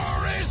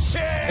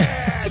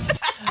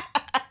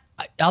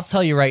 I'll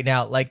tell you right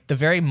now, like the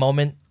very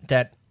moment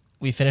that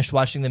we finished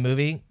watching the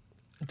movie,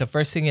 the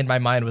first thing in my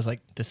mind was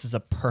like, this is a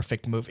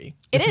perfect movie.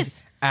 This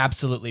is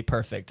absolutely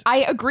perfect.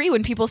 I agree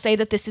when people say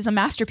that this is a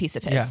masterpiece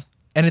of his. Yeah.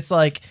 And it's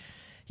like,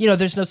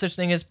 there's no such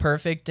thing as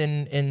perfect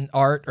in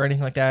art or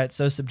anything like that. It's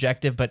so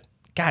subjective, but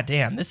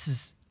goddamn, this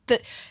is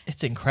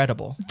it's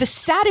incredible. The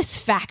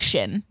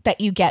satisfaction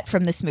that you get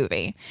from this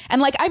movie.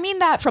 And like, I mean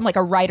that from like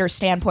a writer's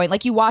standpoint.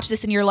 Like you watch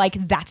this and you're like,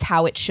 that's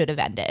how it should have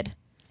ended.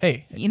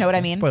 Hey, you know what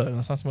I mean? Spoiler.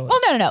 Let's not spoil it.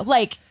 Well, no.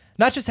 Like,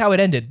 not just how it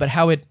ended, but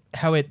how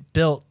it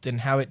built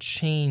and how it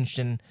changed,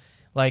 and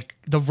like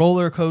the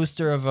roller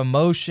coaster of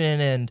emotion,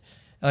 and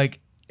like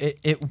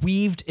it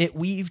weaved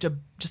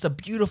just a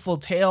beautiful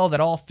tale that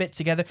all fit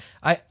together.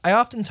 I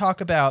often talk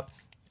about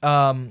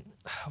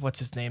what's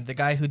his name, the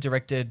guy who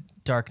directed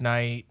Dark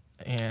Knight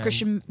and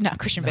Christian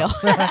Bale,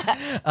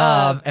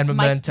 and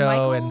Memento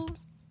Michael? and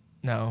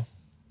no.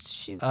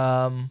 Shoot.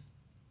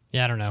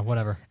 Yeah, I don't know.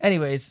 Whatever.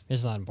 Anyways,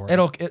 It's not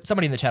important.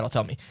 somebody in the chat will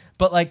tell me.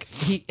 But like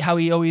how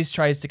he always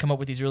tries to come up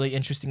with these really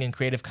interesting and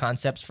creative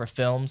concepts for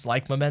films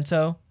like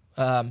Memento,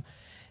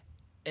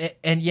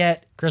 and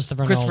yet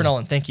Christopher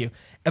Nolan. Thank you.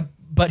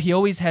 But he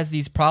always has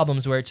these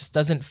problems where it just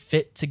doesn't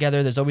fit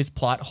together. There's always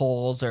plot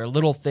holes or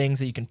little things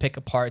that you can pick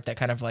apart that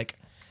kind of like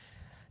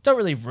don't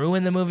really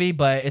ruin the movie.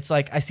 But it's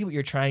like, I see what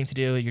you're trying to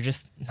do. You're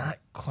just not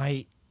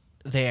quite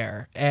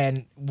there.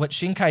 And what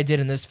Shinkai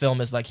did in this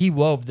film is like he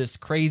wove this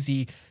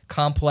crazy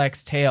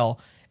complex tale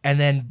and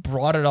then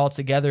brought it all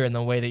together in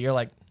the way that you're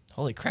like,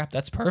 holy crap,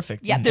 that's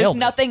perfect. Yeah, You there's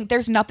nailed it.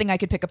 there's nothing I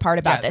could pick apart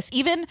about this.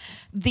 Even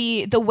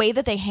the way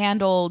that they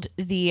handled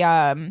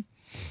the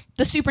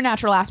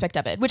supernatural aspect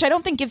of it, which I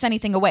don't think gives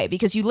anything away,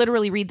 because you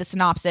literally read the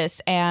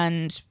synopsis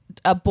and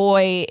a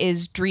boy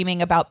is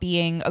dreaming about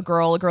being a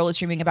girl is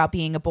dreaming about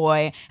being a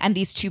boy, and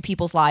these two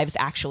people's lives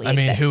actually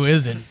exist. who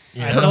isn't?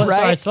 You know? All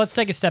right, so let's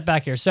take a step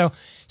back here. So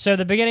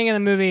the beginning of the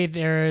movie,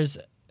 there is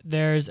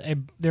a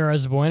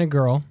boy and a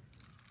girl.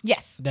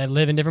 Yes. That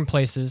live in different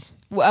places.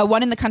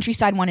 One in the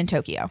countryside, one in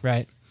Tokyo.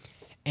 Right.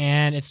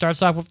 And it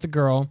starts off with the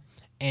girl,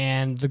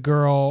 and the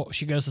girl,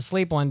 she goes to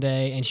sleep one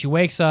day, and she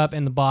wakes up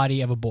in the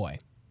body of a boy.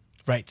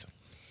 Right.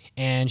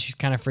 And she's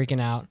kind of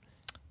freaking out.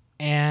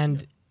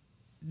 And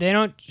they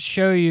don't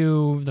show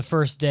you the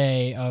first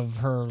day of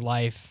her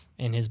life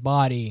in his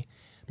body,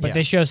 but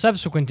they show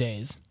subsequent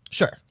days.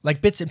 Sure.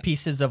 Like bits and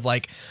pieces of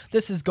like,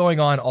 this is going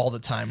on all the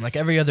time. Like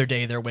every other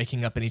day they're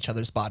waking up in each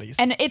other's bodies.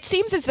 And it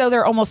seems as though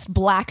they're almost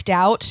blacked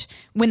out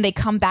when they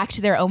come back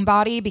to their own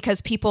body,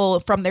 because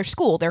people from their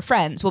school, their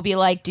friends, will be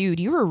like, dude,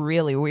 you were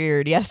really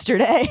weird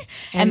yesterday.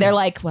 And they're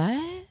like,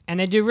 what? And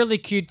they do really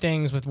cute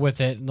things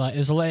with it.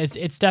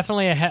 It's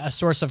definitely a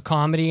source of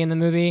comedy in the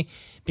movie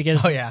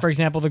because, for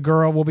example, the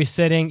girl will be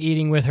sitting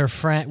eating with her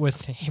friend.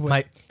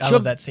 I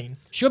love that scene.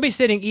 She'll be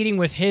sitting eating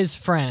with his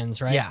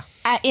friends, right? Yeah.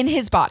 In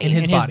his body. In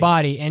his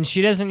body. And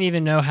she doesn't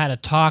even know how to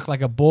talk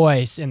like a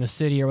boy in the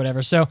city or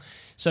whatever. So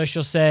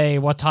she'll say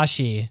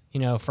watashi,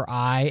 for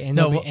I. And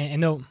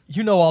they'll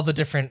you know all the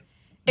different.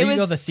 You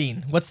know the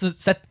scene. What's the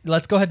set?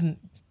 Let's go ahead and.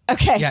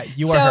 Okay. Yeah,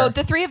 you are So her.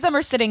 the three of them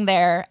are sitting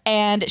there,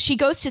 and she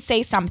goes to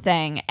say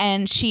something,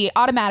 and she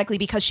automatically,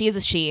 because she is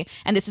a she,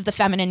 and this is the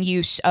feminine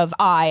use of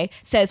I,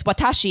 says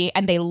watashi,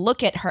 and they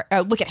look at her,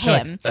 look at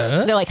him.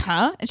 They're like,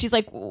 huh? And she's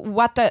like,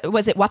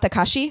 was it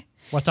watakashi?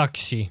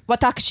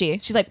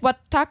 Watashi. She's like,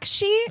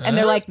 watashi? And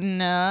they're like,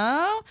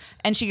 no.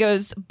 And she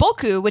goes,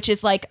 boku, which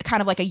is like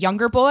kind of like a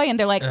younger boy. And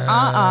they're like,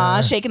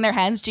 shaking their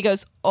heads. She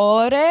goes,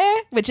 ore,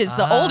 which is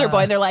the older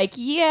boy. And they're like,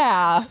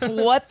 yeah,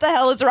 what the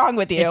hell is wrong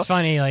with you? It's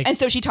funny. And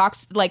so she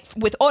talks like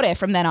with ore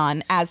from then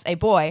on as a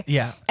boy.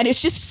 Yeah. And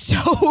it's just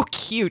so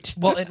cute.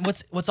 Well, and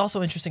what's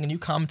also interesting, and you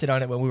commented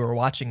on it when we were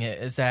watching it,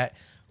 is that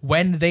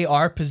when they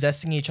are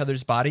possessing each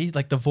other's bodies,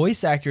 like the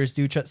voice actors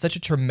do such a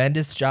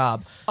tremendous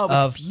job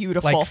of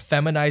beautiful. like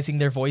feminizing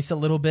their voice a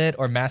little bit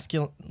or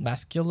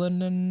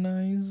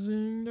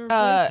masculinizing their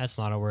voice. That's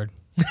not a word.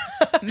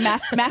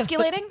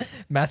 Masculating?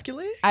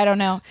 Masculate? I don't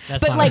know.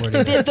 That's but not like a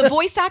word the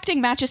voice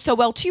acting matches so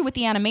well too with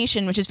the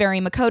animation, which is very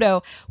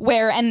Makoto,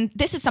 and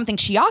this is something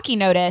Chiaki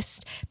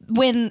noticed,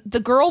 when the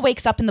girl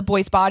wakes up in the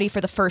boy's body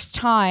for the first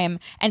time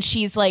and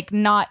she's like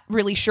not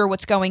really sure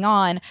what's going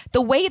on,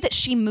 the way that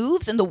she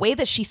moves and the way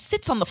that she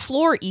sits on the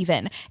floor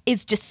even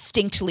is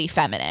distinctly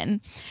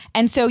feminine.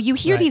 And so you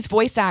hear these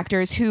voice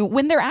actors who,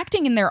 when they're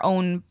acting in their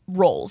own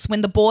roles,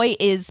 when the boy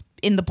is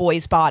in the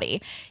boy's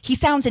body, he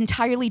sounds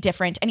entirely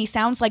different, and he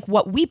sounds like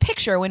what we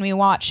picture when we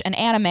watch an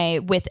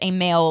anime with a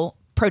male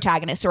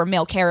protagonist or a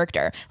male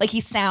character. Like he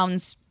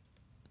sounds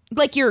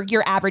like your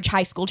average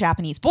high school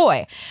Japanese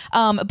boy.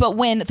 But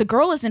when the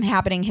girl is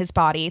inhabiting his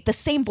body, the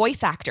same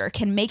voice actor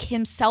can make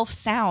himself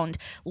sound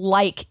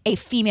like a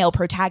female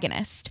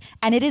protagonist,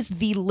 and it is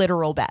the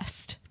literal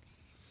best.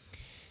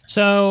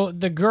 So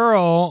the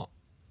girl,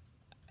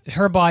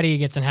 her body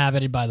gets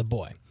inhabited by the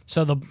boy.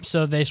 So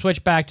they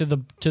switch back to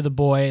the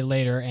boy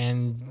later,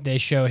 and they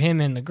show him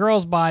in the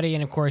girl's body,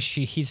 and of course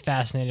he's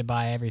fascinated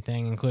by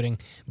everything, including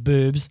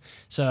boobs.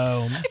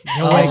 So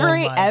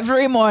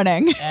every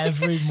morning,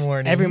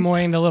 every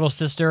morning, the little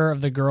sister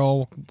of the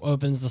girl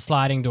opens the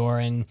sliding door,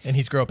 and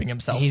he's groping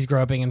himself. He's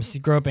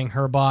groping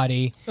her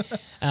body,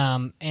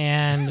 and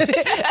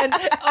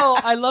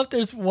I love.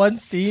 There's one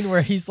scene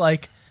where he's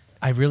like,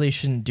 "I really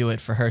shouldn't do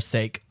it for her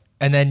sake."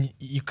 And then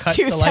you cut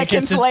 2 to like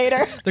seconds later,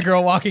 the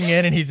girl walking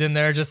in, and he's in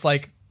there just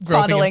like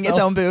groping fondling himself.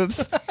 his own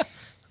boobs.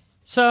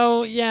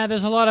 So yeah,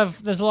 there's a lot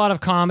of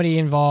comedy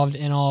involved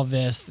in all of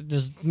this.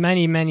 There's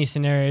many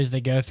scenarios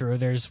they go through.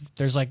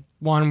 There's like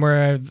one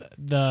where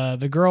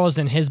the girl is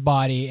in his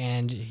body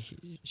and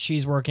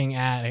she's working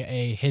at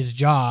his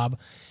job,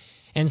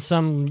 and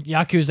some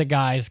Yakuza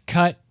guys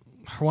cut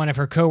one of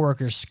her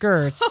coworkers'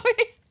 skirts,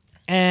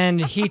 and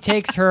he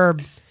takes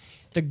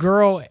the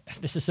girl.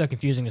 This is so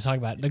confusing to talk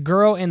about. The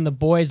girl in the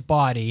boy's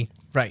body,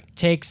 Right.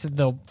 takes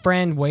the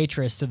friend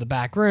waitress to the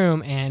back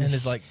room and And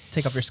is like,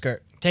 take off your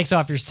skirt. take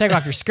off your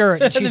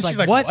skirt, and she's then like, she's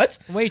like, what? "What?"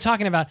 What are you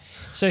talking about?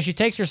 So she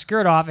takes her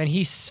skirt off, and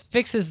he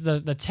fixes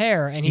the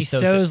tear, and he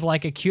sews sews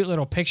like a cute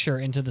little picture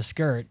into the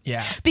skirt.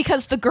 Yeah.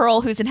 Because the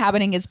girl who's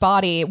inhabiting his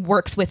body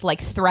works with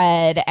like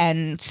thread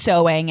and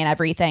sewing and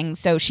everything,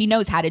 so she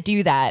knows how to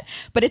do that.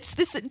 But it's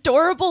this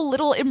adorable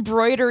little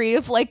embroidery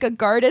of like a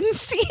garden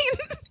scene.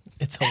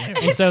 It's hilarious.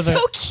 It's so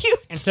so cute.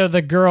 And so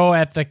the girl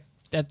at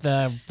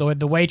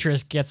the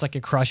waitress gets like a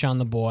crush on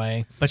the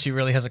boy. But she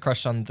really has a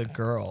crush on the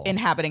girl.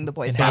 Inhabiting the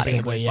boy's Inhabiting body.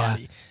 the boy's yeah.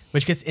 body.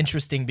 Which gets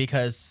interesting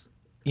because,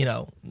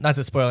 not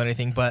to spoil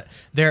anything, but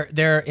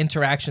their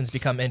interactions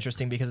become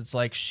interesting because it's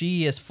like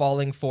she is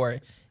falling for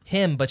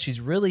him, but she's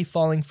really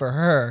falling for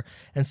her.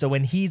 And so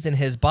when he's in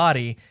his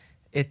body,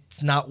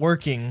 it's not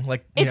working.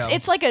 Like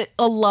It's like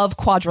a love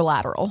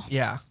quadrilateral.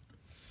 yeah.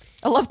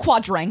 A love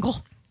quadrangle.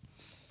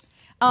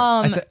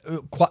 I said,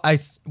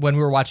 when we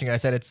were watching it, I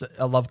said it's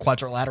a love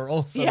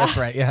quadrilateral. So Yeah. that's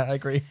right. Yeah, I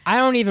agree. I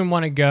don't even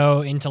want to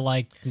go into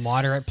like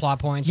moderate plot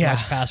points Yeah.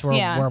 much past where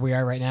we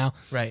are right now.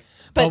 Right.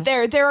 But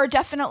there are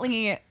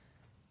definitely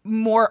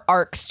more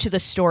arcs to the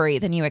story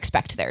than you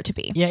expect there to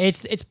be. Yeah,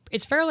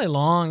 it's fairly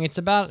long. It's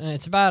about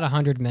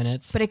 100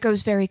 minutes. But it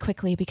goes very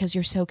quickly because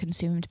you're so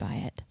consumed by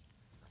it.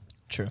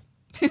 True.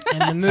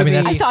 And the movie,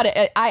 I thought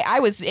I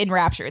was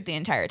enraptured the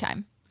entire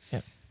time.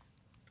 Yeah.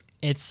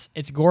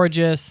 it's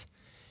gorgeous.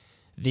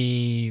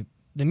 The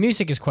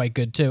music is quite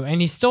good too,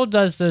 and he still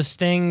does those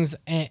things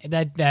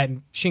that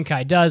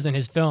Shinkai does in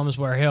his films,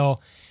 where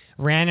he'll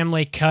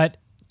randomly cut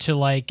to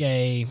like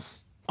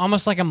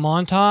almost like a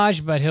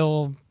montage, but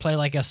he'll play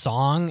like a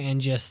song and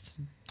just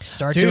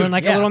start Dude, doing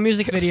like yeah. a little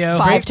music video.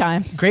 Five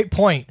times. Great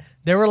point.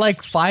 There were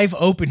like 5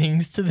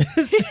 openings to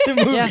this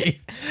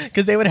movie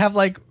because they would have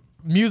like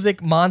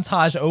music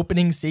montage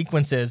opening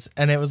sequences,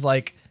 and it was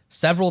like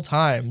several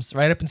times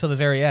right up until the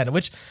very end,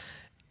 which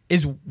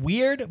is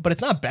weird, but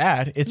it's not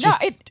bad. It's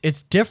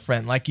it's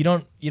different. Like you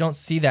don't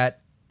see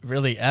that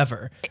really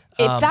ever.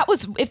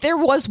 If there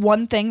was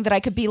one thing that I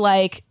could be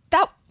like,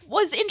 that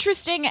was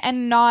interesting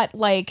and not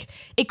like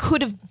it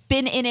could have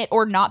been in it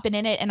or not been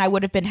in it and I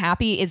would have been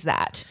happy, is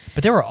that.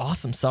 But they were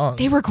awesome songs.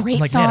 They were great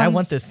I'm like, man, I songs.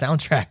 want this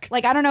soundtrack.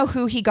 Like, I don't know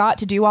who he got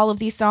to do all of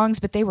these songs,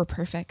 but they were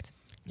perfect.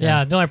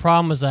 Yeah, the only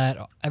problem was that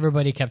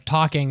everybody kept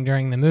talking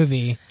during the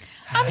movie.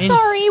 I'm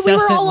sorry, we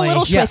were all a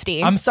little Yeah,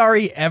 swifty. I'm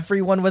sorry,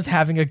 everyone was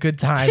having a good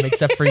time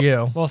except for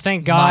you. Well,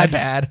 thank God. My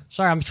bad.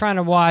 Sorry, I'm trying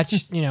to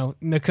watch,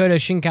 Makoto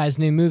Shinkai's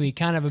new movie.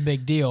 Kind of a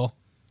big deal.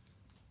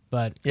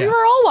 But Yeah. We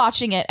were all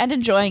watching it and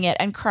enjoying it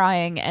and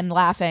crying and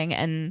laughing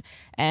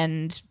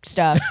and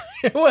stuff.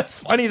 It was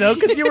funny though,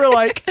 because you were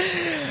like,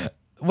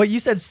 well, you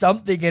said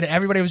something and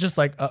everybody was just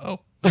like, uh-oh.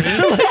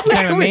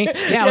 Kind of me.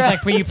 Yeah, I was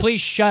like, will you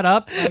please shut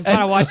up? I'm trying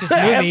to watch this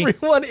movie.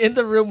 Everyone in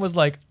the room was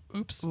like,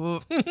 oops.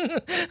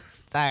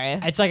 Sorry.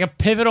 It's like a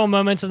pivotal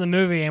moments in the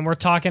movie, and we're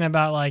talking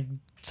about like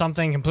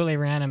something completely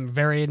random,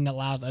 very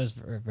loud. That was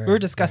very, We were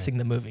discussing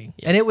the movie,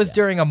 and it was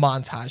during a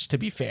montage, to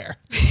be fair.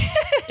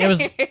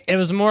 It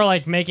was more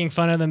like making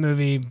fun of the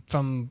movie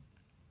from.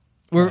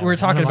 We're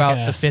talking I'm not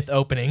about gonna- the 5th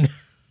opening.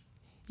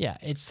 Yeah,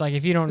 it's like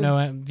if you don't know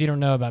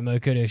about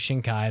Makoto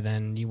Shinkai,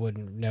 then you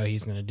wouldn't know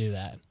he's going to do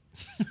that.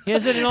 He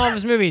has it in all of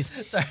his movies.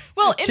 Sorry.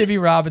 Well,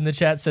 Chibi Rob in the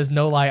chat says,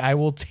 no lie, I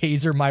will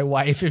taser my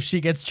wife if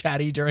she gets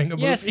chatty during a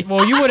Yes, movie.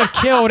 well, you would have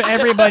killed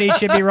everybody,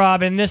 Chibi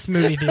Rob, in this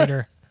movie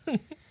theater.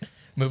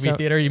 Movie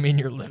theater, you mean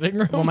your living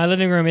room? Well, my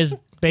living room is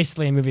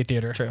basically a movie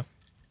theater. True.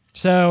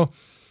 So,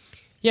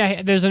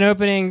 yeah, there's an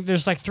opening.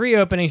 There's like 3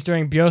 openings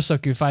during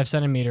Byosoku 5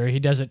 centimeter. He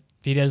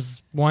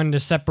does one to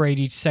separate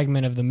each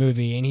segment of the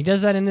movie, and he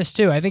does that in this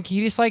too. I think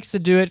he just likes to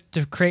do it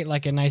to create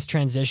like a nice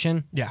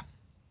transition. Yeah.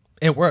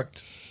 It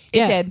worked.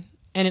 It did.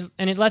 And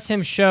it lets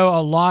him show a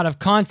lot of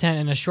content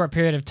in a short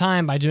period of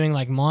time by doing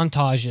like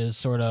montages,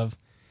 sort of.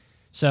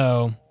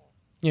 So,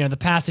 the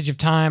passage of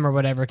time or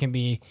whatever can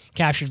be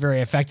captured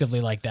very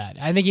effectively like that.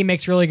 I think he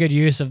makes really good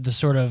use of the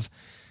sort of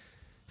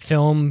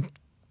film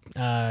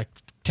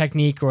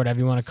technique or whatever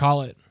you want to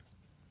call it.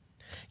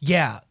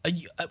 Yeah.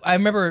 I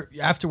remember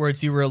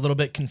afterwards you were a little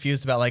bit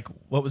confused about like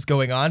what was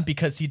going on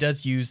because he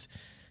does use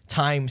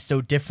time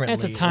so differently.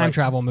 It's a time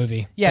travel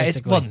movie. Yeah,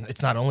 basically.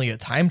 it's not only a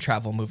time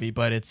travel movie,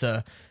 but it's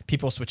a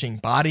people switching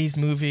bodies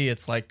movie.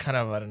 It's like kind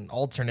of an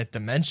alternate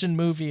dimension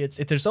movie.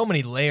 There's so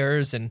many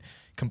layers and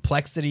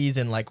complexities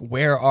and like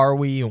where are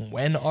we and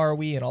when are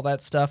we and all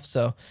that stuff.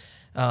 So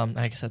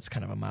I guess that's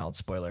kind of a mild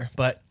spoiler,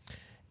 but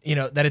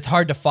that it's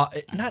hard to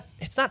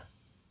it's not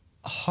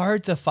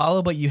hard to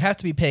follow, but you have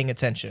to be paying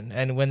attention.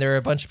 And when there are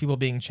a bunch of people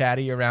being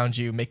chatty around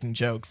you making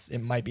jokes, it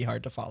might be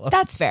hard to follow.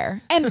 That's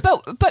fair. And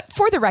but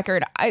for the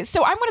record,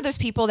 so I'm one of those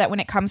people that when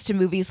it comes to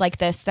movies like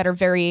this that are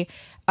very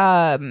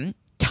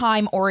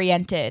time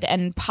oriented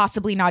and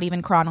possibly not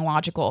even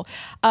chronological,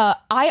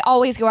 I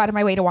always go out of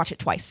my way to watch it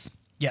twice.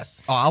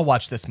 Yes. Oh, I'll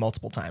watch this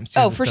multiple times.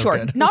 Oh, for so sure.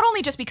 good. Not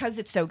only just because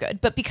it's so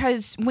good, but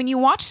because when you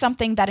watch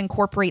something that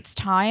incorporates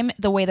time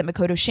the way that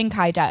Makoto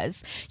Shinkai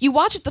does, you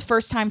watch it the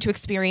first time to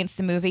experience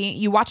the movie.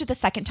 You watch it the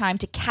second time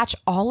to catch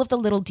all of the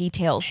little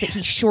details that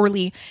he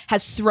surely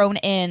has thrown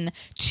in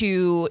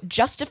to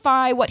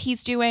justify what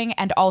he's doing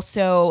and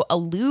also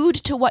allude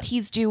to what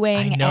he's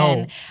doing. I know.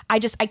 And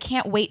I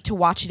can't wait to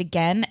watch it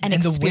again and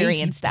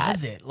experience the way he that.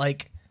 does it.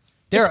 Like,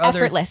 there It's are other,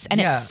 effortless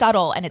and it's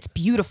subtle and it's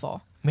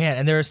beautiful. Man,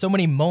 and there are so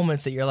many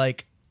moments that you're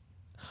like,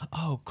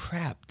 oh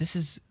crap, this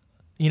is,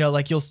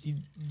 like you'll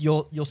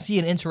see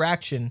an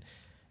interaction,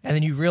 and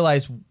then you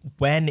realize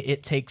when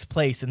it takes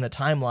place in the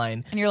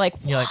timeline, and you're like,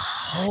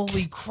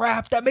 holy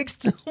crap, that makes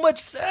so much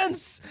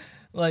sense.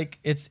 Like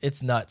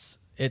it's nuts.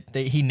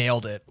 He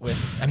nailed it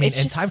with. I mean,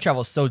 and time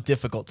travel is so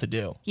difficult to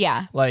do.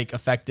 Yeah, like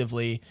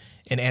effectively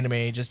in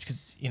anime, just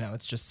because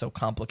it's just so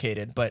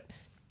complicated. But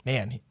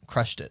man, he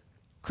crushed it.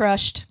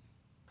 Crushed.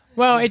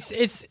 Well, it's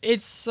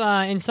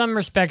in some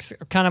respects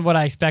kind of what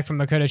I expect from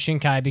Makoto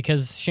Shinkai,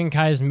 because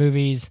Shinkai's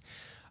movies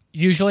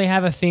usually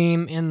have a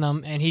theme in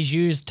them, and he's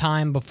used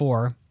time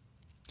before.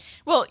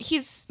 Well,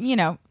 he's,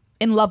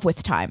 in love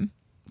with time.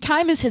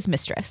 Time is his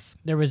mistress.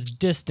 There was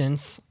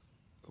Distance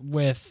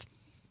with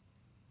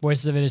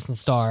Voices of a Distant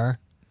Star.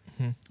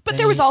 Mm-hmm. But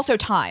there was also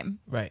time.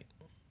 Right.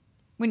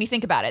 When you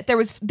think about it, there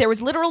was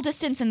literal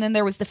distance, and then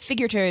there was the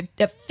figurative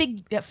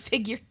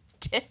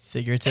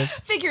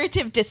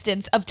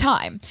distance of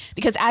time,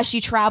 because as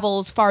she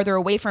travels farther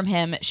away from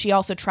him, she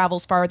also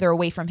travels farther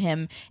away from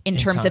him in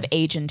terms of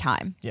age and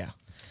time. Yeah.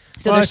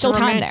 So there's still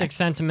time there. Romantic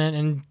sentiment,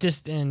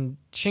 and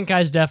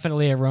Shinkai's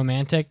definitely a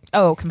romantic.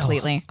 Oh,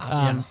 completely.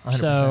 Yeah, 100%.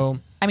 So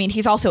I mean,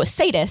 he's also a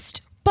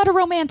sadist, but a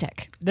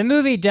romantic. The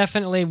movie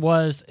definitely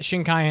was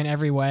Shinkai in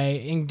every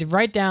way, and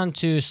right down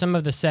to some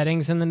of the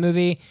settings in the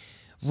movie.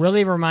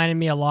 Really reminded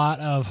me a lot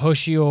of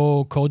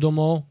Hoshio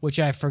Kodomo, which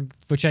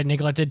I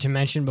neglected to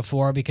mention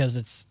before because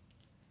it's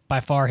by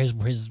far his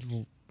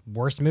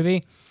worst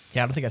movie.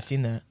 Yeah, I don't think I've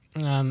seen that.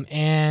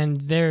 And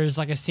there's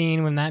like a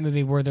scene in that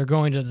movie where they're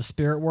going to the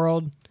spirit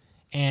world,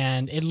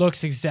 and it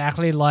looks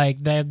exactly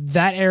like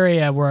that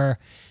area where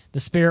the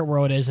spirit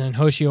world is in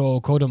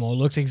Hoshio Kodomo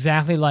looks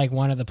exactly like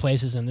one of the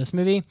places in this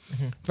movie.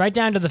 Mm-hmm. Right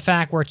down to the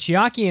fact where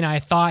Chiaki and I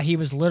thought he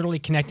was literally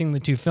connecting the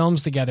two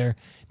films together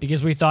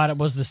because we thought it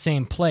was the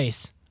same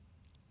place.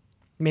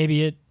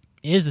 Maybe it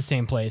is the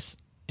same place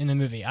in the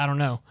movie. I don't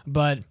know.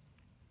 But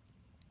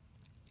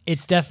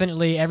it's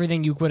definitely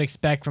everything you would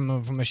expect from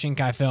a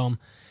Shinkai film.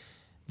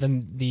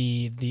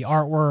 The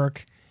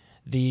artwork,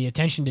 the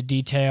attention to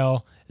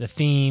detail, the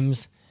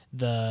themes,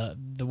 the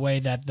way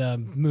that the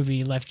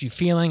movie left you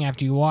feeling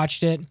after you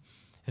watched it,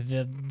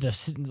 a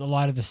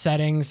lot of the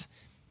settings,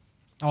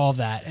 all of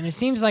that. And it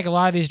seems like a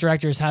lot of these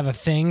directors have a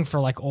thing for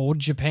like old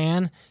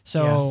Japan.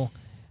 So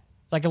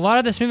like a lot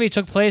of this movie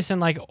took place in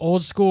like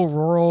old school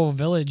rural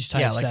village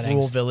type settings.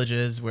 Rural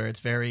villages where it's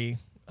very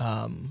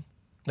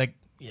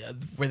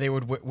where they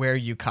would wear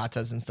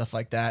yukatas and stuff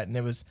like that. And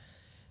it was,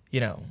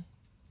 a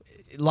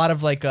lot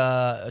of like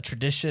a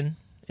tradition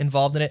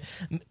involved in it.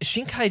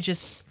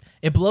 Shinkai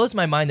it blows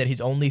my mind that he's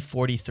only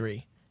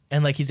 43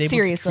 and like he's able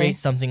to create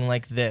something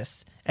like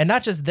this, and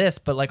not just this,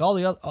 but like all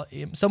the other,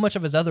 so much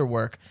of his other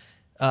work.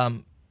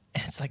 And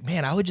it's like,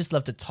 man, I would just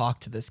love to talk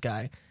to this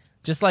guy,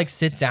 just like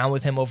sit down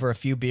with him over a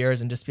few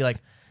beers and just be like,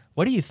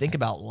 what do you think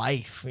about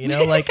life?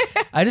 Like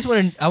I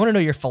want to know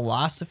your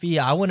philosophy.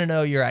 I want to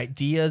know your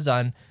ideas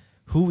on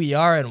who we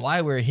are and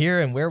why we're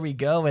here and where we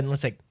go. And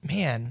it's like,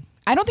 man,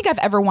 I don't think I've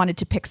ever wanted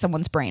to pick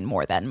someone's brain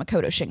more than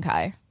Makoto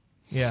Shinkai.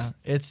 Yeah,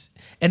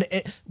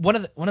 one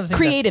of the things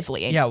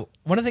creatively.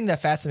 One of the things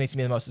that fascinates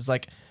me the most is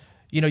like,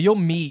 you'll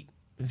meet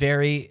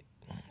very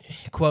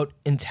quote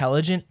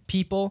intelligent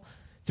people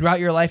throughout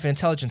your life, and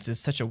intelligence is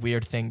such a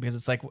weird thing because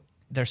it's like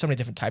there's so many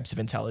different types of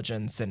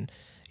intelligence, and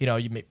you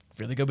may be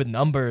really good with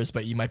numbers,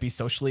 but you might be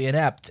socially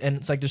inept, and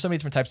it's like there's so many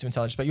different types of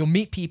intelligence. But you'll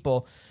meet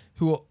people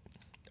who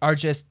are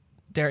just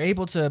they're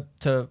able to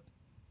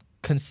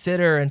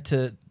consider and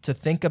to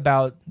think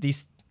about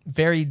these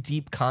very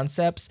deep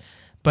concepts,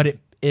 but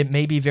it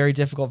may be very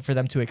difficult for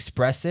them to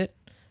express it.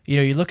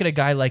 You look at a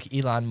guy like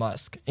Elon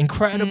Musk,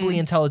 incredibly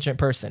intelligent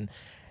person,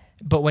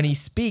 but when he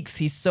speaks,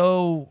 he's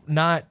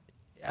not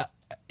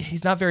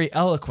very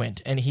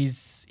eloquent, and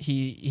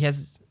he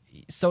has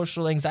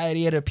social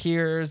anxiety, it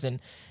appears, and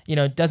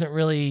doesn't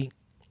really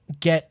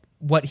get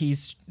what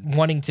he's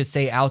wanting to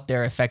say out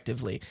there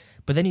effectively.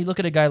 But then you look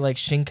at a guy like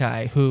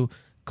Shinkai, who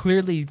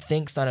clearly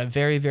thinks on a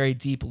very, very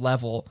deep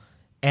level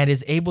and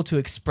is able to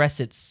express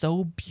it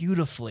so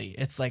beautifully.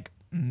 It's like,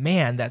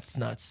 man, that's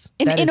nuts.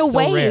 In That is a so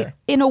way, rare.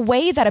 in a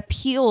way that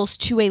appeals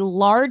to a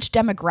large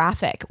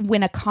demographic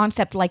when a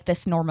concept like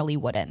this normally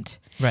wouldn't.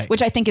 Right.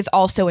 Which I think is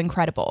also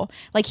incredible.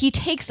 Like, he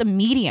takes a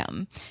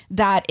medium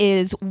that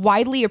is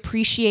widely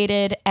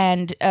appreciated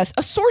and a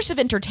source of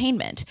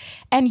entertainment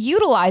and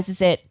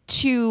utilizes it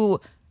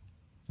to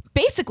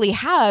basically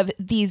have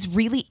these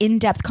really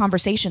in-depth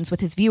conversations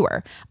with his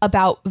viewer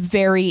about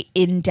very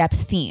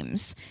in-depth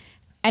themes.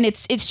 And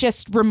it's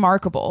just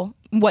remarkable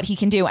what he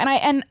can do.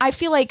 And I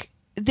feel like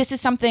this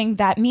is something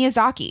that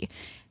Miyazaki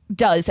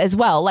does as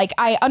well. Like,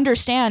 I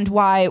understand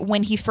why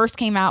when he first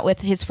came out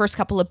with his first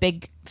couple of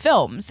big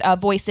films,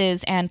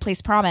 Voices and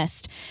Place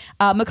Promised,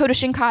 Makoto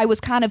Shinkai was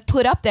kind of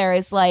put up there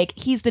as like,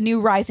 he's the new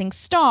rising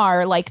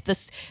star, like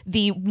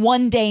the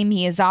one day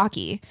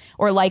Miyazaki,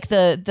 or like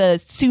the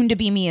soon to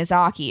be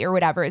Miyazaki, or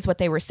whatever is what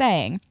they were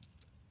saying.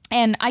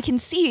 And I can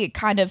see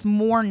kind of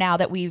more now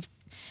that we've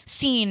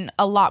seen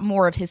a lot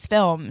more of his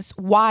films,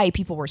 why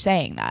people were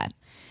saying that.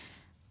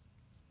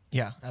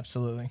 Yeah,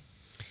 absolutely.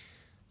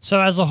 So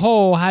as a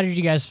whole, how did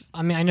you guys?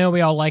 I mean, I know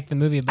we all liked the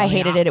movie, but I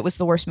hated it. It was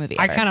the worst movie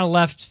I ever. kind of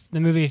left the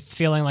movie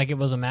feeling like it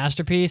was a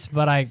masterpiece,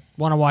 but I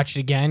want to watch it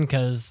again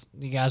because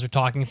you guys were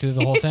talking through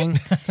the whole thing.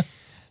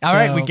 All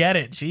right, we get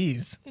it.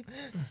 Jeez.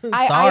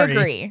 I Sorry.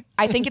 agree.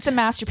 I think it's a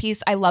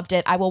masterpiece. I loved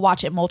it. I will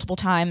watch it multiple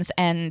times,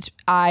 and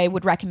I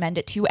would recommend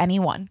it to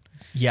anyone.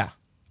 Yeah.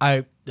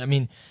 I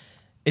mean,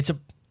 it's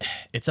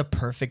a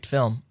perfect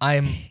film.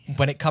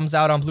 When it comes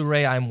out on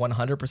Blu-ray, I'm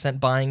 100%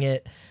 buying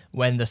it.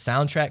 When the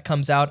soundtrack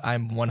comes out,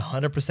 I'm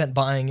 100%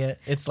 buying it.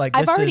 It's like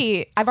I've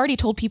already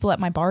told people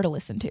at my bar to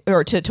listen to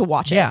or to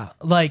watch it. Yeah,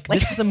 like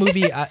this is a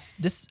movie.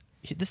 This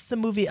is a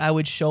movie I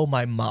would show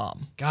my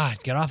mom.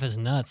 God, get off his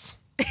nuts.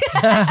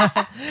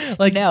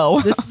 Like, no,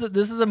 this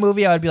is a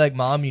movie I would be like,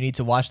 Mom, you need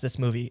to watch this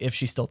movie if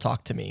she still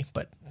talked to me.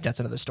 But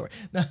that's another story.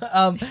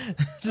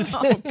 Just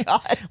kidding. Oh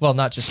God. Well,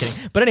 not just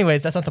kidding. But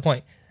anyways, that's not the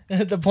point.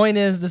 The point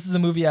is, this is a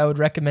movie I would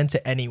recommend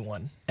to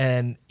anyone.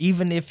 And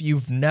even if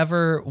you've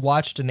never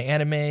watched an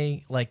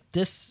anime, like,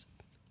 this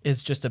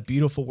is just a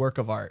beautiful work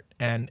of art,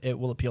 and it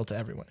will appeal to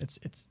everyone.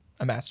 It's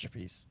a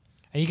masterpiece.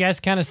 Are you guys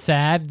kind of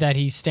sad that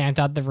he stamped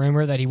out the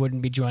rumor that he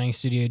wouldn't be joining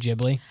Studio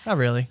Ghibli? Not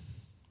really.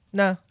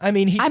 No, I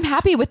mean, I'm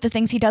happy with the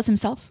things he does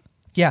himself.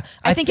 Yeah,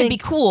 I think it'd be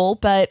cool,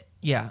 but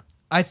yeah,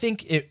 I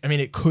think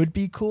it could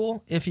be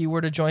cool if he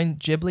were to join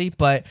Ghibli,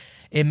 but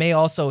it may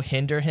also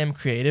hinder him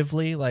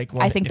creatively. Like,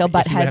 I think they'll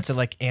butt if he would have heads. to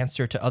like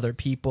answer to other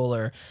people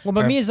or Well,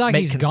 but or Miyazaki's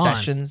make gone.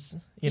 concessions.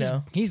 You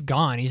know, He's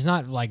gone. He's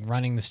not like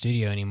running the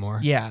studio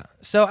anymore. yeah.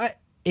 So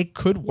it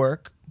could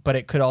work, but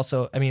it could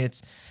also. I mean,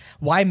 it's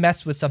why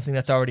mess with something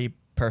that's already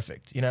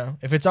perfect. You know,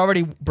 if it's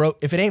already broke,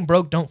 if it ain't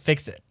broke, don't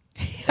fix it.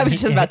 I was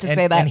just about to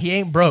say that. And he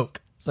ain't broke,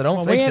 so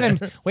don't fix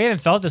it. We haven't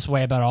felt this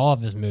way about all of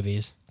his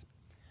movies.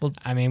 Well,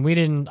 I mean, we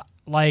didn't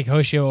like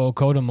Hoshio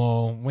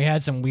Okotomo. We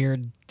had some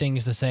weird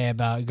things to say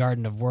about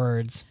Garden of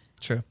Words.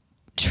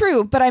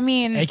 True, but I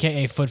mean,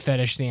 AKA Foot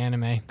Fetish, the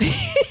anime.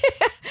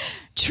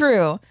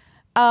 true.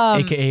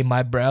 AKA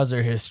my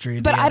browser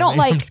history. But the I don't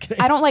anime. I'm like just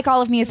kidding. I don't like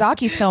all of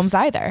Miyazaki's films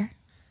either.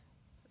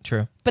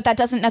 True. But that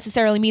doesn't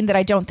necessarily mean that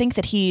I don't think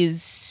that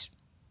he's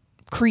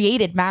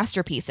created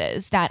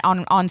masterpieces, that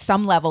on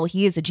some level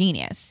he is a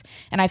genius.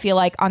 And I feel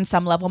like on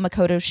some level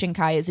Makoto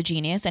Shinkai is a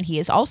genius, and he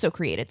has also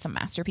created some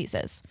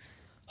masterpieces.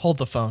 Hold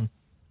the phone.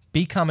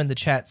 BCom in the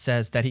chat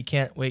says that he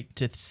can't wait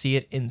to see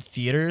it in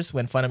theaters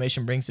when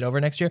Funimation brings it over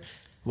next year.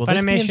 Will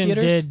this be in Funimation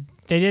theaters?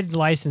 did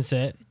license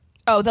it.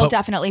 Oh, they'll But-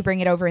 definitely bring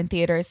it over in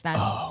theaters then.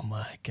 Oh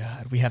my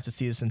god, we have to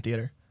see this in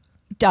theater,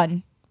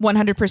 Done.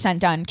 100%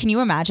 done. Can you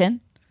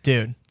imagine?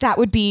 dude. That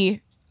would be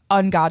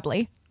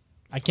ungodly.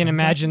 I can't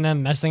imagine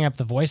them messing up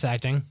the voice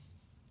acting.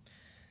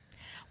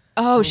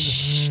 Oh,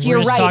 We're you're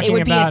just right. talking It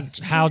would be about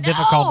how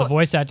difficult the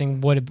voice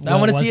acting would. I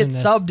want to was see it in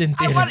this. subbed in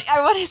theaters.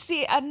 I want to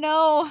see.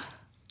 No.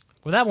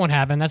 Well, that won't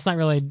happen. That's not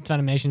really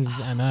Funimation's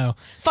MO.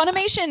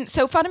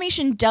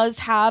 Funimation does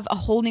have a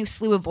whole new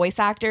slew of voice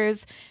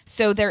actors,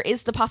 so there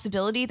is the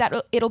possibility that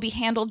it'll be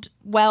handled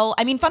well.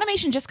 I mean,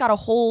 Funimation just got a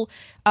whole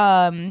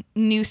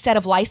new set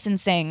of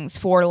licensings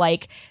for,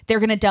 like, they're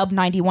going to dub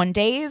 91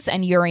 Days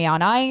and Yuri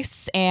on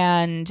Ice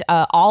and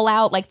All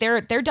Out. Like,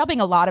 they're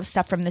dubbing a lot of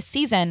stuff from this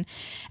season,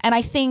 and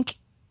I think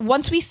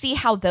once we see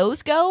how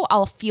those go,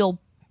 I'll feel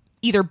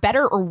either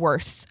better or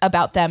worse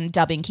about them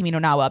dubbing Kimi no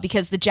Na wa,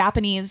 because the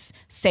Japanese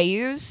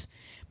seiyus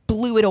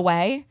blew it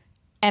away,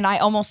 and I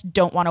almost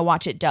don't want to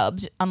watch it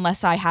dubbed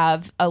unless I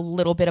have a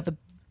little bit of a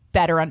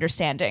better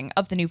understanding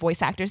of the new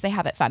voice actors they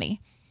have at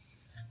Funny.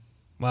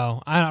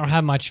 Well, I don't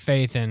have much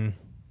faith in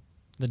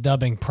the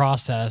dubbing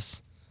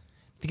process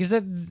because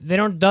they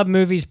don't dub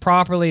movies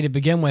properly to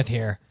begin with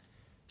here.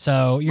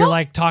 So you're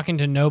like talking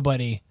to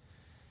nobody.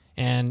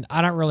 And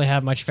I don't really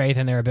have much faith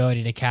in their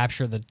ability to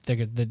capture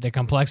the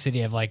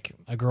complexity of, like,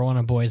 a girl and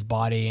a boy's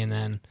body, and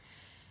then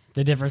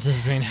the differences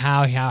between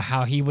how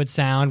he would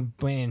sound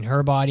in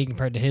her body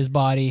compared to his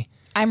body.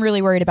 I'm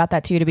really worried about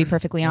that too, to be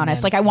perfectly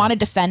honest. Like, I want to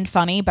defend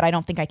Funny, but I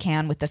don't think I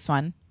can with this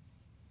one.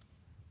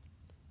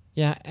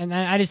 Yeah, and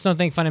I just don't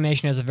think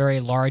Funimation has a very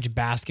large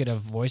basket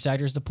of voice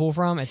actors to pull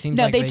from. It seems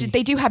No, like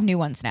they do have new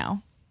ones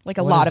now, like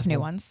a What lot is- of new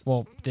ones.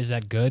 Well, is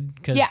that good?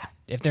 Because Yeah.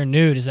 if they're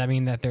new, does that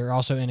mean that they're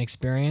also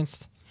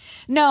inexperienced?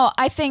 No,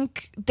 I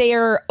think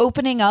they're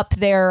opening up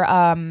their.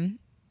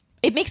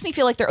 It makes me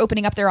feel like they're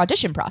opening up their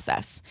audition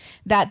process.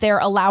 That they're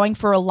allowing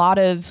for a lot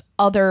of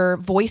other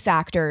voice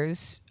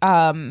actors,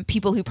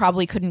 people who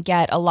probably couldn't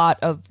get a lot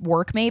of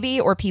work,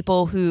 maybe, or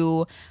people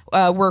who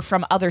were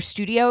from other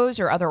studios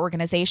or other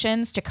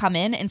organizations to come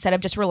in instead of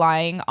just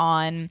relying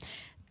on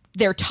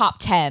their top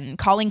 10,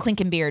 Colleen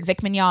Clinkenbeard, Vic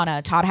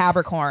Mignogna, Todd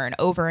Haberkorn,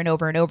 over and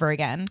over and over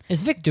again.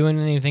 Is Vic doing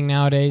anything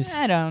nowadays?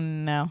 I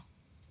don't know.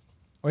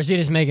 Or is he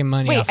just making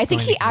money? Wait, off I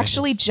think going he to conventions?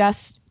 actually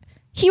just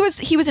he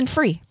was in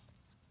Free.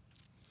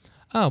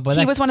 Oh, but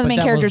he was one of the main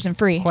that characters was in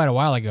Free. Quite a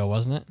while ago,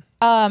 wasn't it?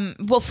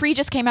 Well, Free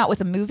just came out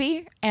with a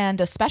movie and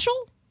a special,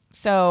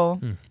 so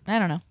I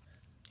don't know.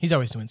 He's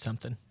always doing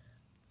something.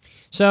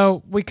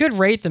 So we could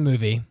rate the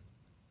movie.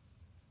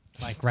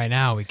 Like right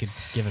now, we could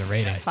give it a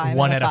rating. 5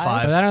 1 out of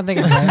 5. But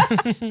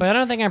I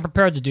don't think I'm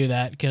prepared to do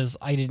that because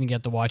I didn't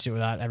get to watch it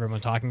without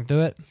everyone talking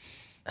through it.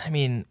 I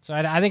mean, So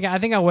I think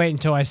I'll wait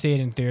until I see it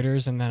in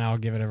theaters and then I'll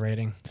give it a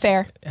rating.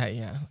 Fair.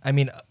 yeah. I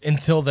mean,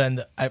 until then,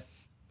 at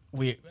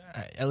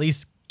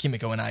least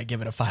Kimiko and I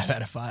give it a 5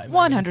 out of 5.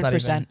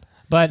 100%.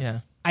 But Yeah.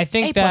 I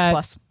think A++.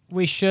 that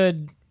we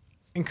should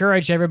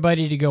encourage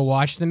everybody to go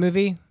watch the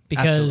movie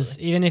because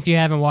Absolutely. even if you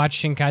haven't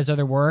watched Shinkai's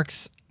other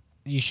works,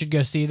 you should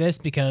go see this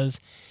because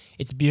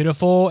it's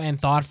beautiful and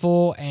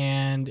thoughtful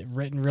and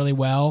written really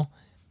well.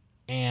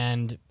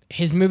 And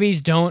his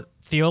movies don't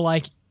feel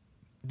like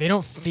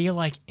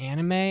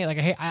anime. Like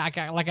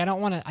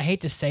I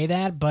hate to say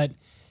that, but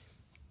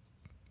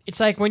it's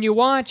like when you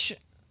watch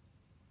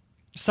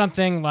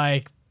something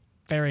like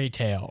Fairy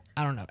Tale,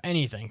 I don't know,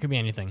 anything, could be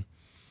anything.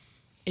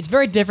 It's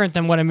very different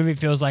than what a movie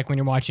feels like when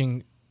you're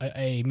watching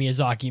a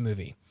Miyazaki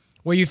movie,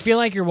 where you feel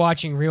like you're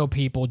watching real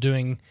people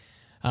doing,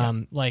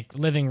 like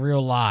living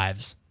real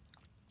lives.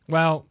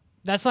 Well,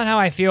 that's not how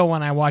I feel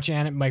when I watch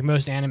like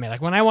most anime.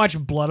 Like when I watch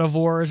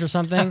Bloodivores or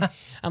something,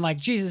 I'm like,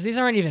 Jesus, these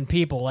aren't even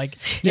people. Like,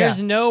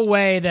 there's no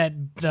way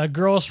that the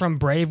girls from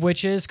Brave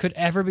Witches could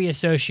ever be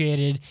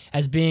associated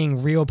as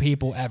being real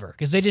people ever,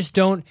 because they just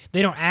don't.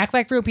 They don't act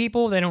like real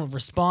people. They don't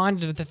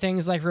respond to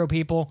things like real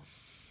people.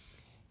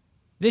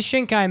 This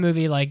Shinkai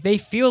movie, like, they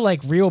feel like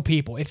real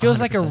people. It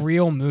feels like a 100%.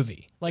 real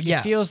movie. Like,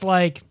 it feels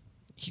like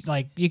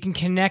you can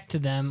connect to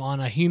them on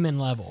a human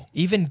level.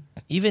 Even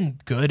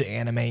good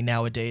anime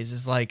nowadays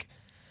is like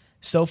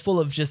so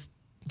full of just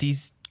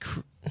these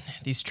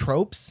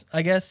tropes.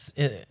 I guess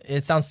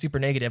it sounds super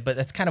negative, but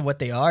that's kind of what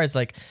they are. It's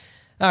like,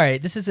 all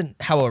right, this isn't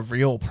how a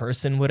real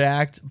person would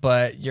act,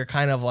 but you're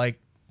kind of like,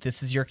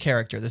 this is your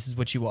character. This is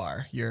what you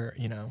are. You're,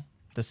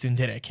 the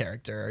tsundere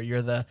character, or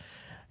you're the,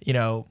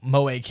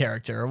 moe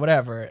character, or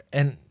whatever.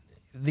 And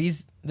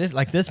this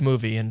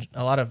movie and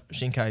a lot of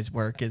Shinkai's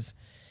work is,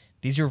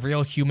 these are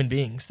real human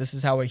beings. This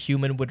is how a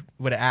human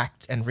would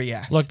act and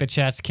react. Look, the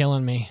chat's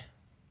killing me.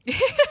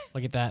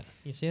 Look at that.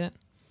 You see that?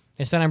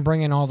 They said I'm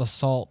bringing all the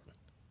salt.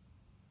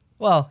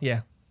 Well,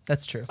 yeah,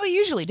 that's true. Well, you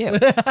usually do.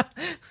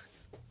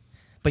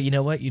 But you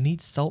know what? You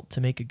need salt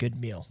to make a good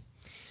meal.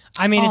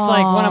 I mean, it's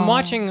like when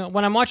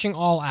I'm watching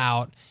All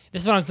Out.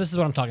 This is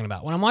what I'm talking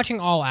about. When I'm watching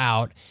All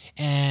Out,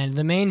 and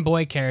the main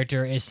boy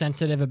character is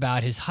sensitive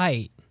about his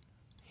height,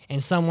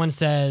 and someone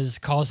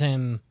calls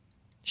him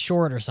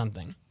short or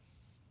something.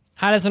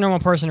 How does a normal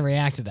person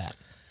react to that?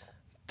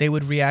 They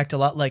would react a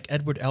lot like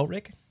Edward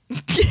Elric.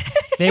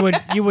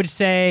 You would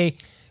say,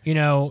 Come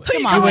on,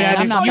 you would man,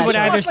 I'm not either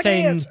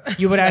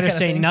that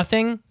say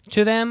nothing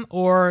to them,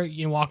 or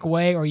you walk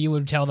away, or you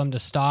would tell them to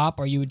stop,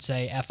 or you would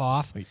say F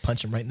off. Or you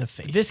punch him right in the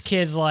face. This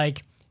kid's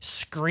like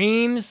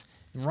screams,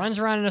 runs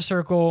around in a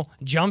circle,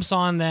 jumps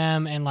on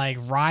them, and like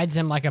rides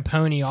him like a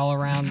pony all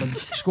around the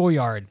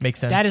schoolyard. Makes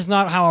sense. That is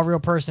not how a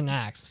real person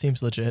acts.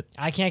 Seems legit.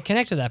 I can't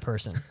connect to that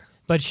person.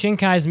 But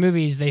Shinkai's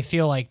movies, they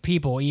feel like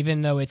people,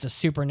 even though it's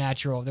there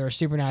are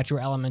supernatural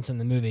elements in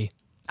the movie.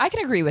 I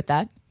can agree with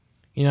that.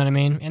 You know what I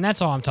mean? And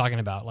that's all I'm talking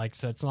about. Like,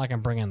 so it's not like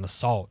I'm bringing the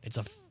salt. It's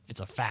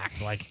a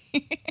fact. Like,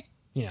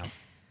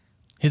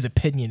 His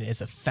opinion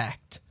is a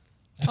fact.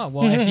 Oh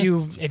well,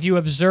 if you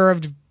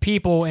observed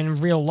people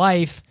in real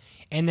life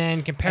and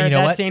then compared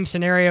that same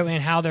scenario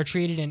and how they're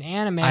treated in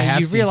anime,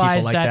 you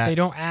realize that they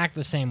don't act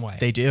the same way.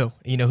 They do.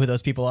 You know who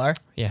those people are?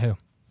 Yeah, who?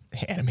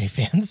 Anime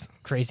fans.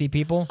 Crazy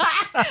people.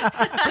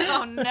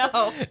 Oh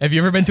no! Have you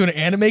ever been to an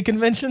anime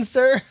convention,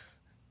 sir?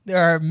 There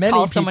are many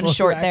Call people someone who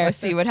short act there, like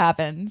see what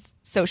happens.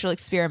 Social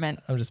experiment.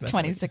 I'm just messing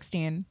with you.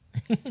 2016.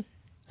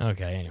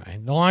 Okay. Anyway,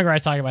 the longer I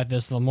talk about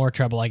this, the more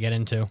trouble I get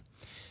into.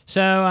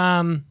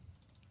 So,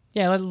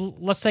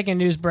 let's take a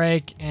news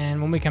break,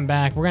 and when we come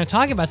back, we're going to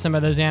talk about some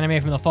of those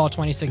anime from the fall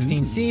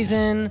 2016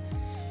 season.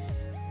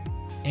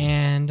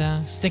 And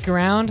stick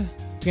around;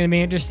 it's going to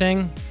be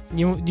interesting.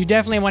 You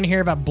definitely want to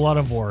hear about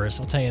Bloodivores.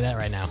 I'll tell you that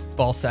right now.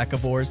 Ball sack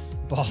of wars.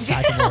 Ball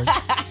sack of wars.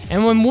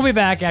 And we'll be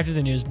back after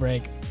the news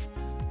break.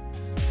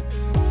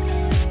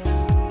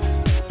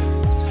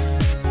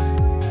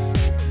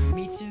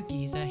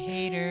 Mitsuki's a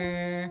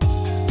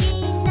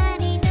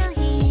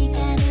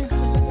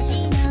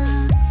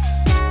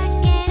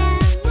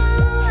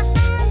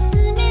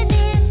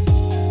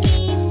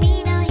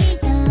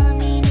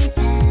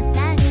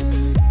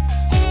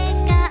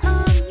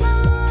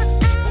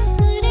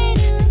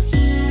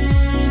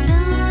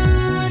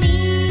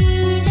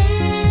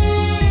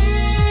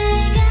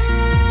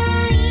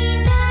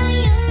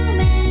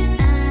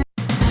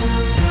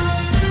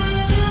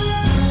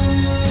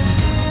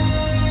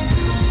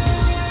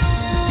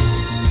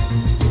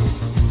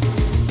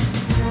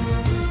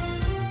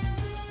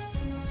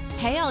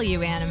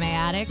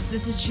Addicts.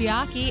 This is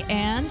Chiaki,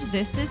 and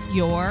this is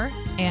your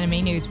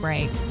Anime News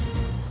Break.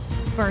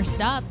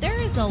 First up,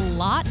 there is a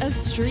lot of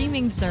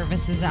streaming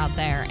services out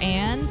there,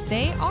 and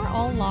they are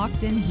all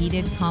locked in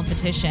heated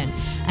competition.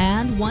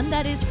 And one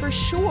that is for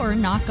sure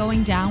not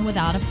going down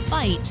without a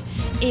fight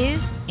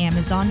is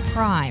Amazon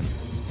Prime.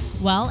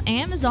 Well,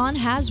 Amazon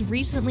has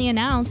recently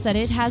announced that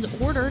it has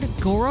ordered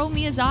Goro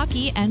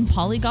Miyazaki and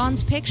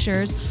Polygon's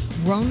Pictures'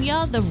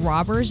 Ronya the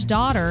Robber's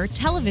Daughter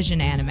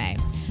television anime.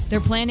 They're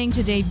planning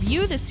to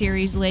debut the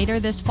series later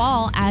this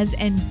fall as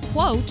an,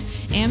 quote,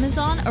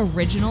 Amazon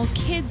Original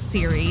Kids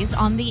series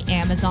on the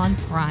Amazon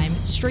Prime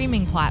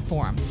streaming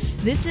platform.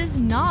 This is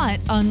not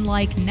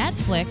unlike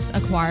Netflix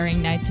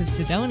acquiring Knights of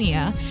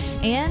Sidonia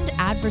and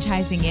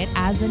advertising it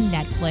as a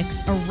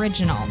Netflix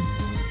original.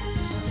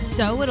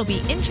 So it'll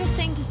be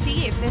interesting to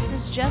see if this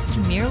is just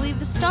merely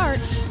the start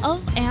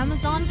of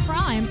Amazon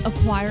Prime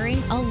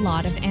acquiring a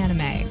lot of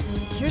anime.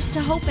 Here's to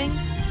hoping.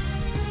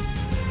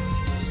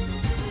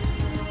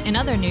 In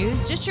other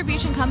news,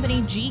 distribution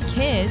company G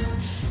Kids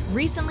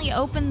recently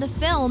opened the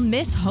film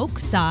Miss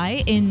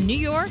Hokusai in New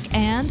York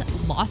and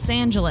Los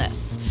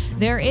Angeles.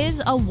 There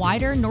is a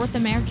wider North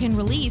American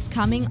release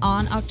coming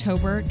on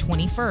October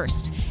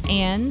 21st.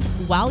 And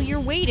while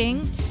you're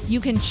waiting, you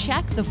can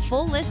check the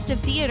full list of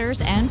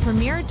theaters and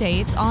premiere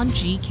dates on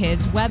G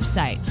Kids'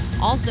 website.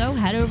 Also,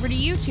 head over to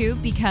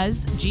YouTube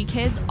because G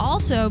Kids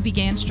also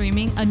began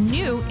streaming a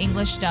new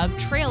English dub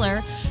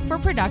trailer for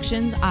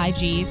Productions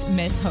IG's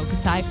Miss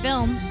Hokusai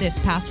film this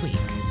past week.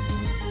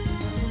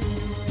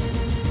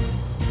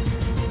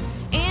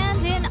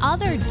 In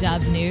other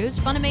dub news,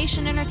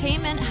 Funimation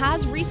Entertainment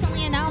has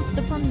recently announced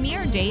the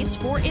premiere dates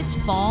for its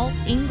fall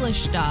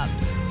English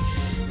dubs.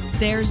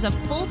 There's a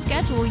full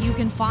schedule you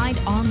can find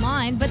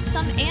online, but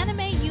some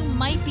anime you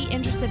might be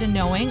interested in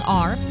knowing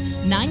are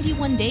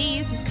 91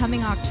 Days is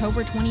coming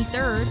October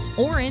 23rd,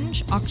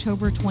 Orange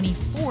October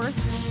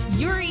 24th,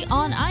 Yuri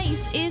on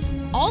Ice is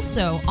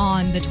also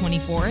on the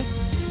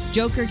 24th,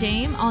 Joker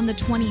Game on the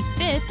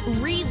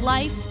 25th,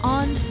 Re-Life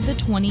on the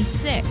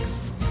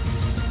 26th.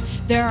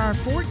 There are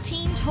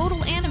 14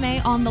 total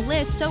anime on the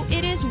list, so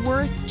it is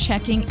worth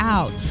checking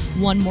out.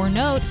 One more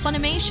note,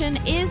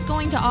 Funimation is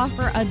going to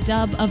offer a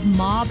dub of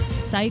Mob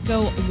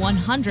Psycho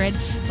 100,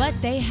 but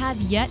they have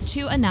yet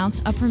to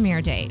announce a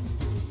premiere date.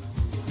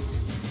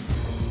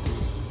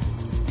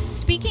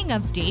 Speaking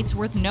of dates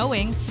worth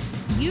knowing,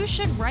 you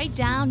should write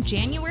down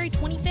January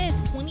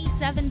 25th,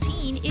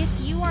 2017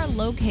 if you are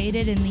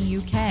located in the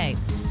UK.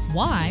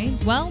 Why?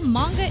 Well,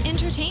 Manga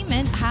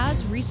Entertainment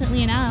has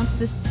recently announced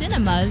the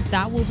cinemas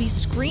that will be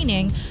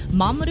screening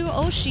Mamoru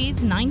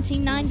Oshii's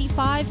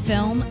 1995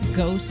 film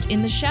Ghost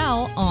in the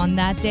Shell on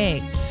that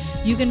day.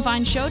 You can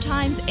find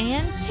showtimes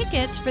and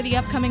tickets for the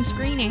upcoming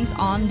screenings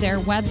on their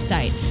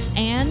website.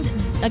 And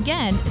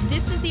again,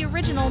 this is the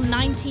original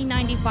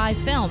 1995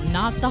 film,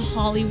 not the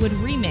Hollywood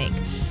remake.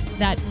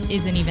 That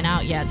isn't even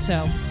out yet,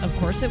 so of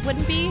course it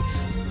wouldn't be.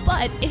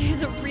 But it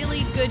is a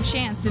really good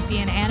chance to see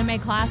an anime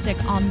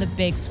classic on the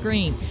big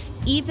screen.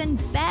 Even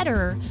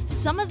better,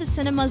 some of the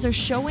cinemas are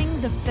showing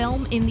the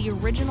film in the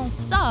original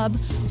sub,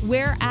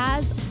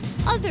 whereas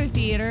other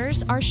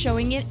theaters are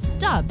showing it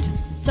dubbed.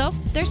 So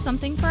there's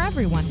something for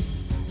everyone.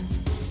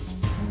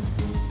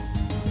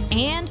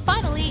 And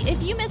finally,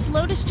 if you missed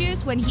Lotus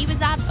Juice when he was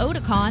at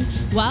Otakon,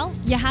 well,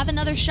 you have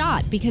another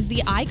shot because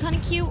the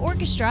Iconic Q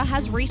Orchestra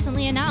has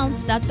recently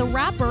announced that the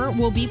rapper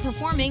will be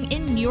performing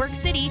in New York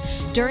City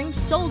during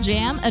Soul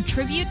Jam, a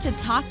tribute to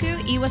Taku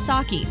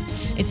Iwasaki.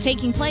 It's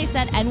taking place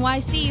at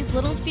NYC's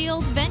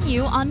Littlefield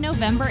venue on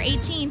November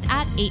 18th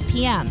at 8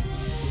 p.m.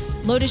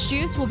 Lotus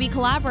Juice will be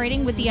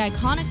collaborating with the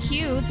Iconic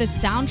Q, the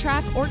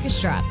Soundtrack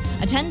Orchestra.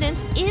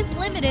 Attendance is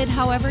limited,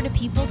 however, to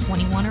people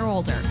 21 or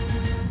older.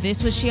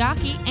 This was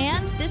Chiaki,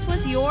 and this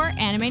was your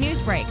Anime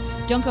News Break.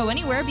 Don't go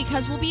anywhere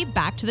because we'll be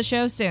back to the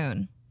show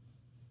soon.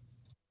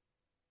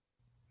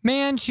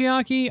 Man,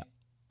 Chiaki,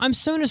 I'm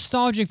so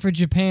nostalgic for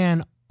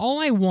Japan. All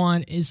I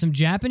want is some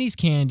Japanese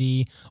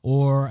candy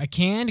or a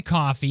canned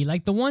coffee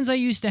like the ones I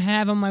used to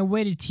have on my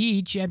way to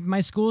teach at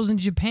my schools in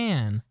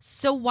Japan.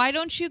 So why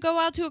don't you go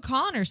out to a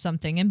con or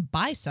something and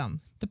buy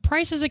some? The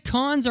prices at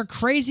cons are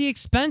crazy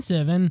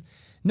expensive, and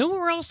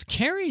nowhere else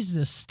carries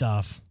this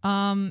stuff.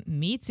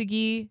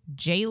 Mitsugi,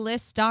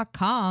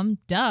 JList.com,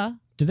 duh.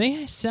 Do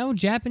they sell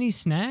Japanese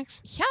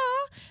snacks? Yeah,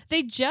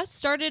 they just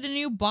started a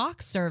new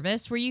box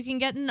service where you can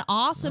get an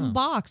awesome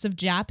box of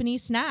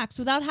Japanese snacks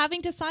without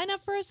having to sign up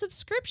for a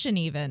subscription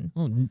even.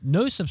 Oh,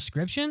 no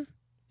subscription?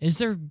 Is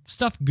their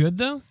stuff good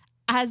though?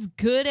 As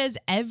good as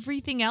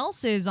everything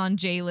else is on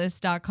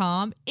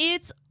JList.com,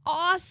 it's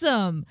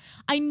awesome.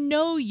 I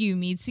know you,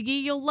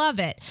 Mitsugi, you'll love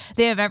it.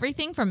 They have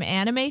everything from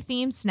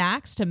anime-themed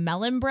snacks to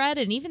melon bread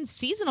and even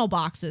seasonal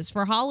boxes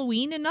for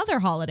Halloween and other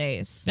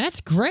holidays.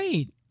 That's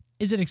great.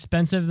 Is it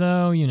expensive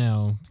though? You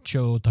know,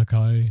 cho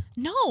takai.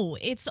 No,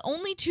 it's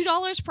only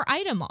 $2 per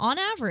item on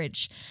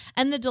average.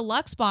 And the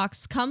deluxe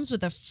box comes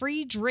with a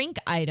free drink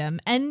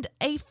item and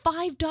a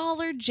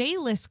 $5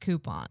 J-List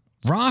coupon.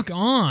 Rock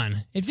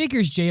on. It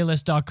figures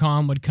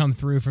JList.com would come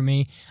through for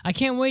me. I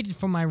can't wait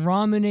for my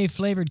Ramune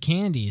flavored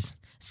candies.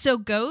 So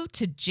go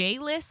to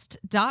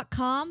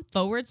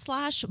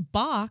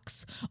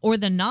jlist.com/box or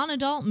the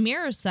non-adult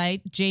mirror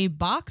site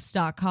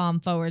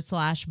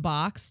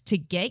jbox.com/box to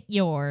get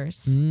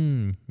yours.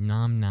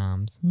 Nom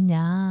noms.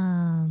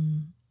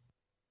 Nom.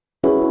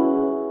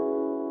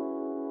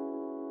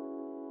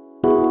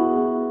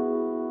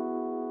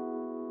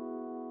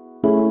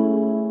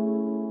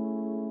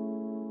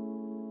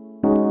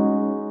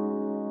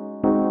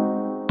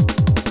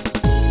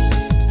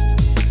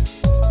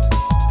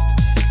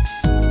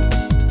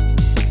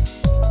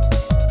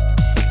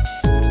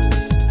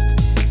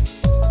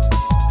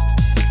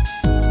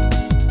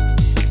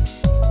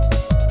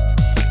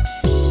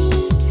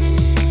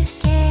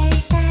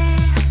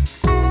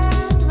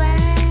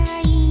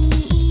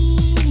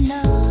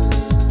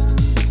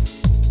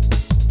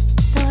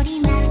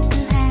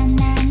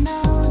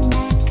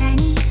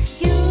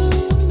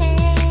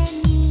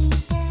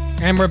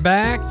 And we're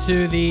back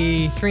to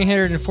the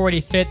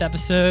 345th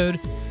episode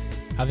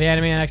of the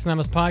Anime Addicts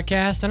Anonymous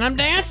podcast, and I'm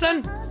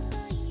dancing.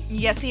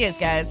 Yes, he is,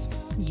 guys.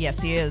 Yes,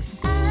 he is.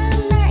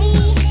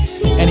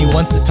 And he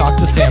wants to talk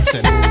to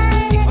Samson.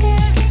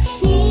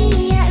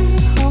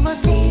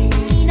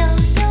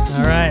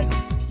 All right.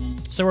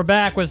 So we're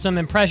back with some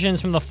impressions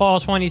from the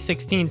fall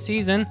 2016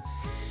 season.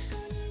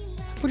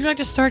 Would you like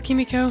to start,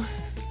 Kimiko?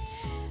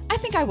 I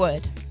think I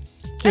would.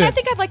 And I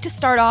think I'd like to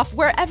start off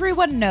where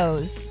everyone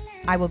knows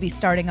I will be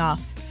starting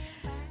off,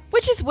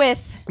 which is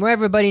with... Where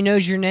everybody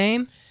knows your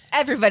name.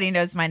 Everybody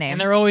knows my name.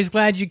 And they're always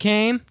glad you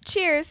came.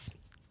 Cheers.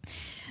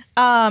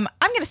 I'm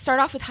going to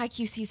start off with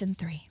Haikyuu Season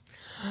 3.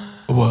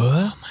 What?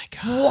 Oh my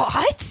god.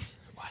 What?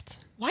 What?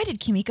 Why did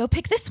Kimiko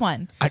pick this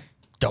one? I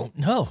don't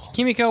know.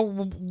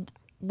 Kimiko,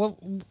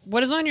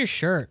 what is on your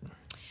shirt?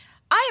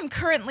 I am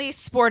currently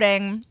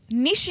sporting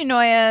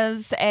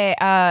Nishinoya's,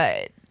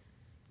 I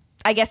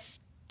guess,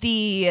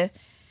 the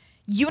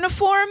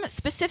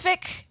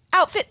uniform-specific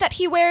outfit that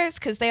he wears,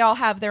 because they all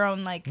have their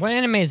own, like... What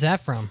anime is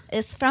that from?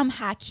 It's from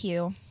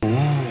Haikyuu. Oh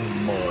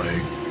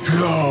my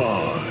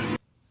god.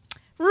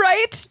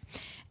 Right?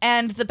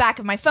 And the back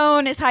of my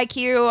phone is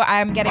Haikyuu.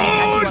 I'm getting a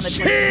tattoo on the...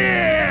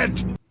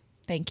 Shit!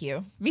 Thank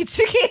you,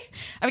 Mitsuki.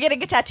 I'm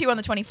getting a tattoo on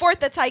the 24th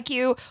that's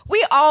Haikyuu.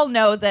 We all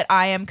know that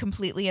I am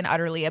completely and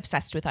utterly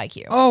obsessed with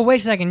Haikyuu. Oh,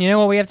 wait a second. You know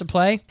what we have to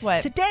play?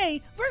 What?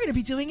 Today, we're going to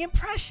be doing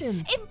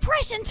impressions.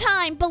 Impression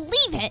time,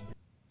 believe it.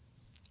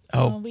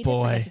 Oh, we did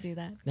boy. forget to do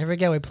that. Never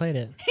forget we played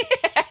it.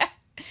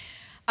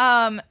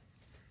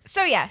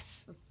 So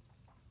yes,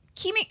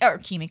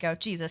 Kimiko,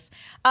 Jesus.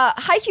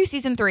 Haikyuu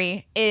Season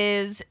 3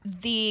 is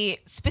the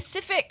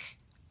specific,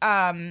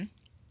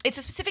 it's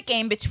a specific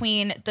game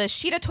between the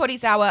Shida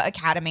Torizawa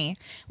Academy,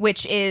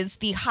 which is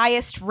the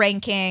highest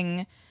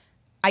ranking,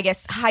 I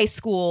guess, high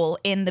school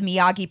in the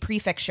Miyagi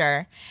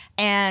Prefecture,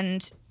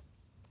 and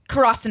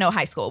Karasuno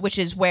High School, which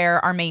is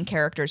where our main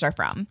characters are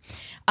from.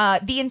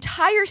 The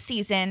entire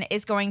season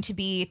is going to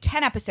be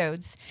 10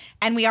 episodes,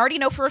 and we already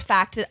know for a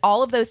fact that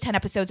all of those 10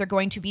 episodes are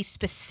going to be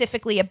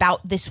specifically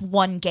about this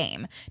one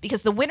game,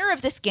 because the winner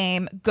of this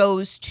game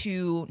goes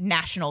to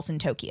Nationals in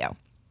Tokyo.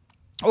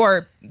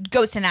 Or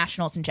goes to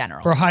Nationals in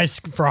general. For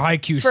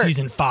Haikyuu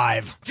Season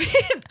 5.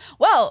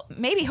 Well,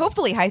 maybe,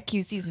 hopefully,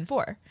 Haikyuu Season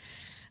 4.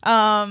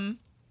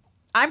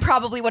 I'm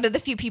probably one of the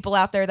few people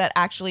out there that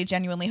actually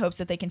genuinely hopes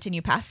that they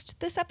continue past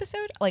this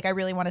episode. Like, I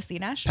really want to see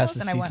Nationals.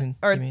 Past the season,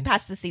 Or you mean?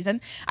 past the season.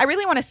 I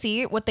really want to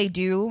see what they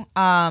do,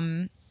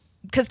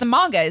 because the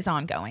manga is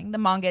ongoing. The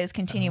manga is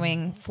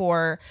continuing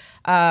for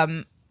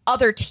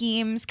other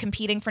teams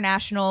competing for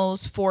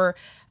Nationals, for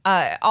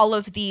all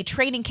of the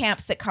training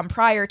camps that come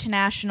prior to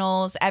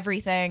Nationals,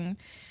 everything.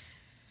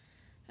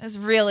 It's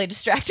really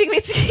distracting me.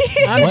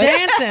 I'm What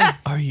dancing.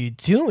 are you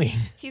doing?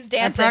 He's I'm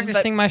dancing.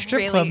 practicing but my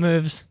strip club really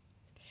moves.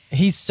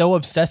 He's so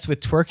obsessed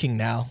with twerking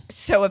now.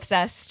 So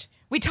obsessed.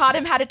 We taught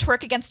him how to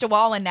twerk against a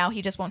wall, and now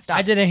he just won't stop.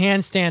 I did a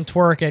handstand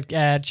twerk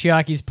at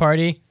Chiaki's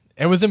party.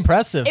 It was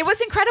impressive. It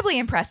was incredibly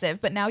impressive,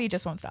 but now he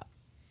just won't stop.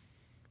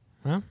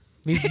 Well,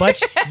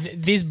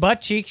 these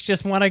butt cheeks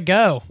just want to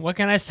go. What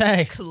can I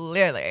say?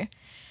 Clearly.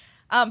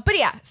 But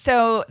yeah,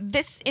 so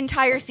this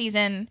entire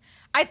season,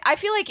 I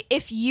feel like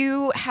if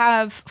you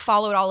have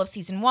followed all of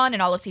season 1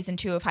 and all of season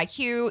 2 of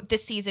Haikyuu,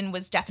 this season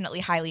was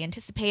definitely highly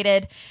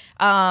anticipated.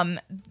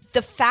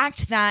 The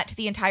fact that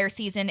the entire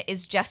season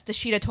is just the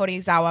Shida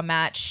Torizawa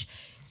match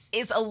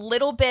is a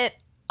little bit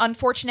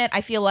unfortunate.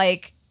 I feel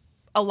like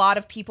a lot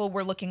of people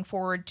were looking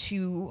forward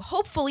to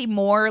hopefully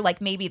more,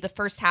 like maybe the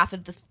first half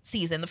of the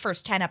season, the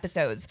first 10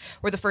 episodes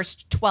or the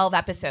first 12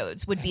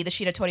 episodes would be the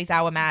Shida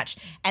Torizawa match,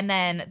 and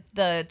then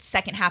the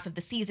second half of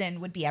the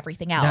season would be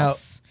everything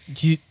else.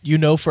 Now, you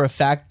know for a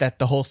fact that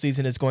the whole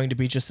season is going to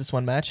be just this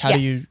one match? How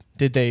Yes.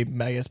 did they,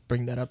 I guess,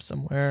 bring that up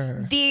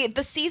somewhere? Or?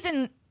 The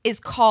season is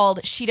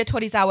called Shida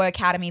Torizawa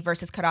Academy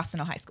versus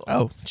Karasuno High School.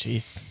 Oh,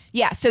 jeez.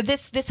 Yeah, so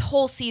this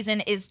whole season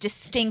is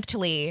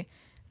distinctly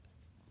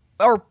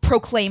or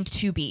proclaimed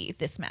to be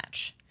this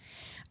match.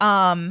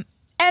 And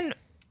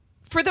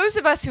for those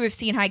of us who have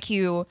seen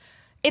Haikyuu,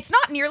 it's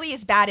not nearly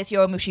as bad as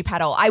Yowamushi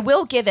Pedal. I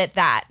will give it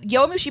that.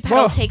 Yowamushi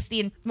Pedal takes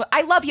the...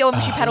 I love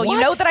Yowamushi Pedal. You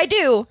know that I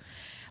do.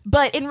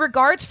 But in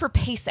regards for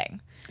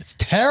pacing, It's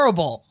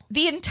terrible.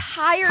 the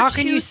entire How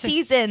can 2 you say-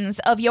 seasons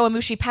of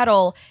Yowamushi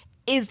Pedal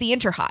is the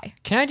Inter-High.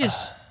 Can I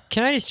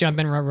just jump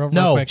in real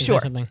No, quick and sure.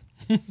 say something?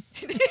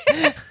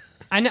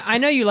 I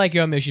know you like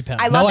Yowamushi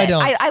Pedal. I love I it.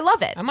 don't. I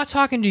love it. I'm not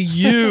talking to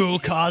you,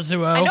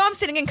 Kazuo. I know I'm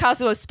sitting in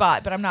Kazuo's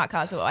spot, but I'm not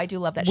Kazuo. I do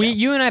love that show.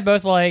 You and I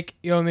both like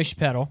Yowamushi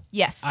Pedal.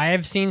 Yes. I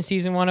have seen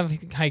season 1 of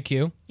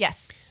Haikyuu,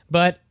 Yes.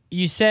 but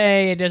you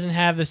say it doesn't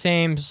have the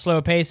same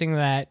slow pacing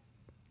that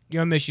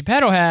Yowamushi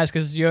Pedal has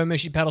because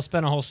Yowamushi Pedal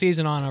spent a whole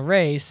season on a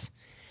race.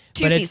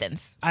 2 But it's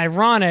seasons.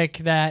 ironic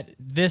that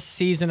this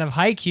season of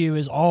Haikyuu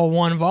is all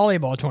one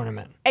volleyball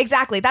tournament.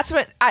 Exactly. That's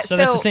what. So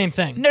that's the same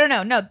thing. No.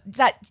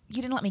 That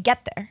you didn't let me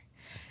get there.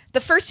 The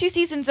first 2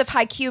 seasons of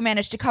Haikyuu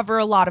managed to cover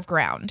a lot of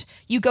ground.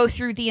 You go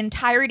through the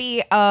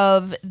entirety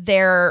of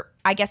their,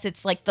 I guess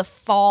it's like the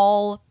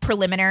fall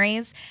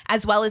preliminaries,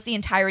 as well as the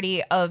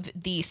entirety of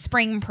the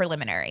spring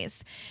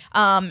preliminaries.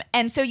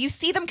 And so you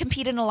see them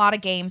compete in a lot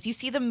of games. You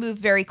see them move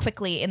very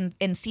quickly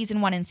in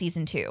season 1 and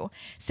season 2.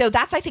 So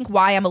that's, I think,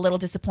 why I'm a little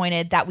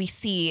disappointed that we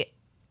see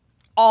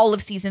all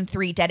of season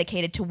 3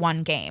 dedicated to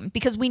one game,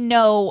 because we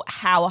know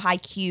how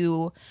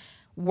Haikyuu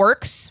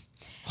works.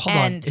 Hold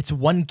on. It's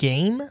one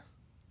game?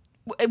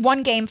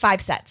 One game, 5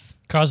 sets.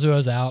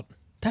 Kazuo's out.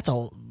 That's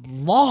a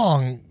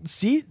long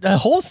the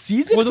whole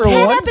season Well, for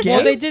 10 one episodes. game?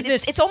 Well, they did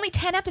this- It's only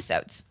 10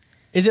 episodes.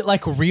 Is it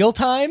like real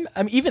time?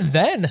 I mean, even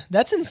then,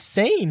 that's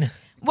insane.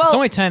 Well, It's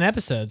only 10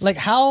 episodes. Like,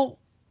 how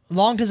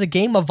long does a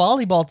game of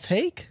volleyball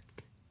take?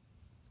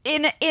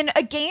 in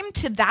a game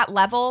to that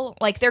level,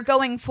 like they're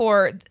going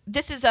for,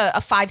 this is a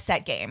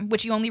 5-set game,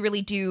 which you only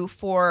really do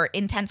for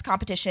intense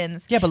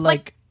competitions. Yeah,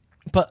 but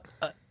but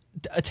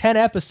 10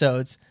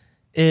 episodes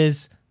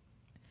is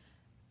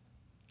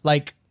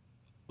like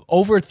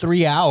over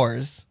 3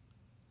 hours.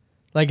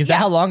 Like, is that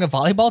how long a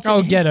volleyball team?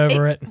 Oh, get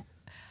over it.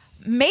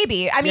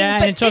 Maybe. I mean, Yeah,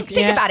 but and it took-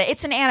 think yeah. about it.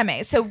 It's an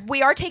anime. So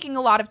we are taking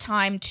a lot of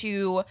time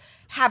to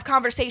have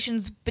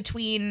conversations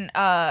between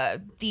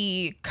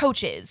the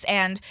coaches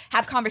and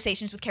have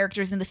conversations with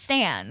characters in the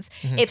stands.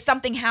 If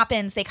something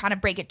happens, they kind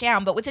of break it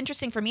down. But what's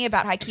interesting for me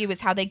about Haikyuu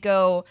is how they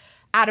go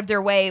out of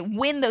their way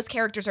when those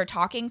characters are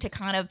talking to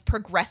kind of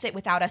progress it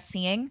without us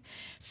seeing.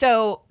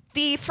 So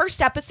the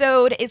first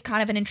episode is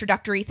kind of an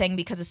introductory thing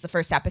because it's the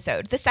first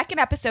episode. The second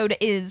episode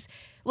is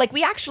like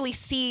we actually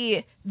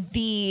see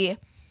them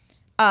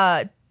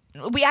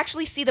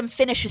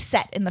finish a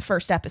set in the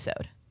first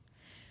episode.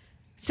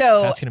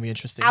 So That's going to be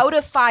interesting. out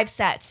of 5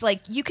 sets,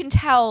 like you can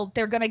tell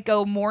they're going to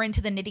go more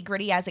into the nitty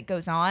gritty as it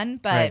goes on.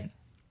 But Right.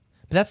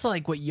 But that's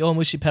like what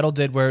Yowamushi Pedal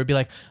did, where it would be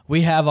like,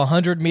 we have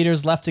 100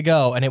 meters left to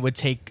go, and it would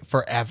take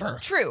forever.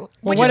 true, Well,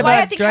 which what is why I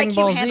about think Dragon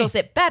Ball Haikyuu Z? handles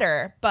it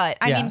better. But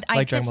I Yeah, mean,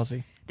 like Dragon Ball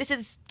Z. This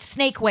is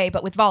Snake Way,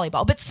 but with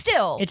volleyball. But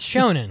still, It's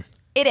shonen.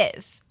 it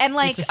is. And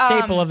like It's a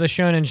staple of the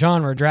shonen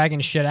genre, dragging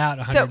shit out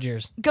 100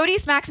 years.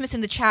 Godis Maximus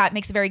in the chat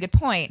makes a very good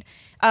point.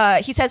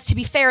 He says, to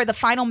be fair, the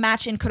final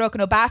match in Kuroko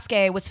no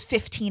Basket was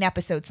 15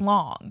 episodes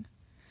long.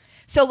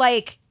 So,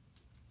 like,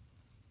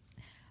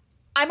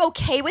 I'm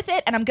okay with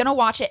it, and I'm going to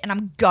watch it, and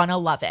I'm going to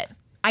love it.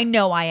 I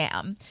know I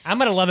am. I'm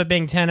going to love it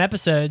being 10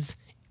 episodes.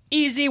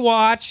 Easy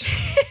watch.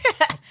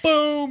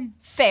 Boom.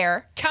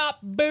 Fair. Cop.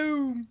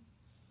 Boom.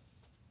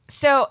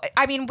 So,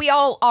 I mean, we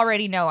all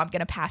already know I'm going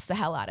to pass the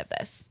hell out of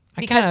this.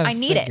 I Because kinda I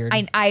need figured.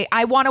 it.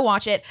 I want to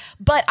watch it,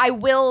 but I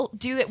will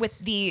do it with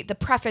the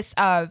preface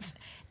of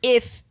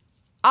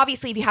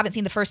obviously if you haven't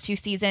seen the first 2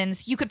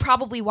 seasons, you could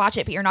probably watch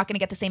it, but you're not going to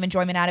get the same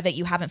enjoyment out of it.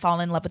 You haven't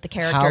fallen in love with the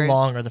characters. How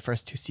long are the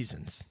first 2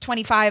 seasons?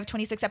 25,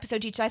 26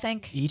 episodes each, I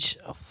think. Each?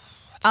 Oh,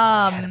 that's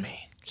anime.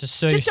 Just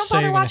Just don't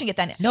bother watching it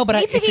then. No, but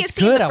Mitsuki if it's has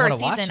seen good, the I wanna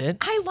first watch season. it.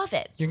 I love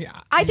it.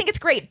 I think it's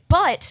great,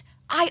 but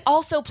I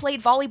also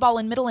played volleyball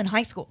in middle and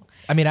high school.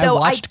 I mean, I So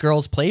watched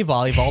girls play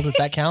volleyball. Does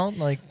that count?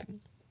 Like,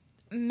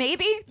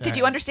 Maybe. Did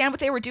you understand what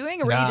they were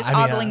doing, or were Nah, you just I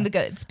mean, ogling the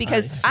goods?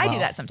 Because I do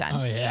that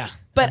sometimes. Oh, yeah.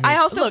 But I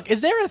also look,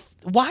 is there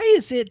why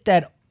is it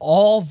that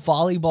all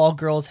volleyball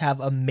girls have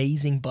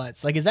amazing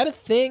butts? Like, is that a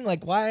thing?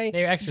 Like, why?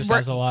 They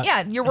exercise a lot.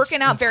 Yeah, you're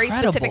working out very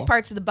incredible. specific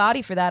parts of the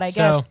body for that, I So,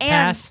 guess.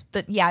 pass?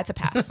 And it's a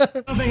pass. I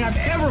don't think I've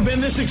ever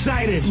been this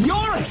excited.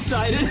 You're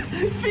excited?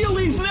 Feel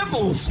these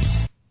nipples.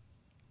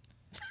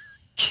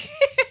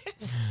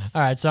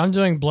 All right, so I'm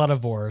doing Blood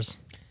of Wars.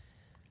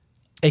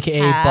 AKA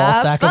Have ball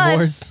sack fun. of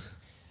wars.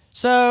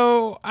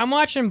 So I'm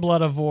watching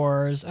Blood of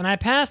Wars, and I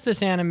passed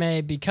this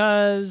anime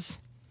because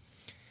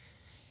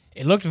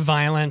it looked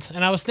violent,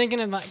 and I was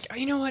thinking, like,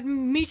 you know what,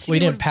 Mitsuki We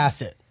didn't would-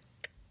 pass it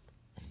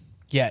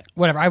yet.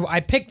 Whatever,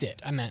 I picked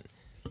it. I meant.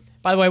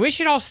 By the way, we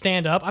should all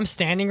stand up. I'm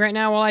standing right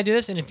now while I do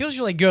this, and it feels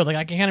really good. Like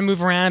I can kind of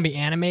move around and be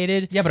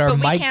animated. Yeah, but our But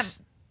we mics can't,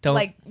 don't.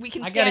 like, we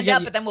can I gotta stand get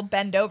up, you- but then we'll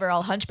bend over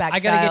all hunchback I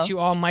gotta style. get you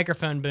all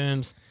microphone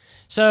booms.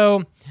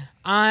 So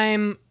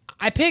I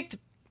picked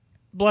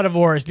Blood of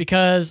Wars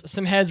because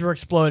some heads were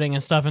exploding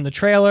and stuff in the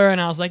trailer,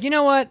 and I was like, you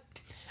know what?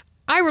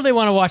 I really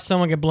want to watch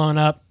someone get blown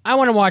up. I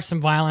want to watch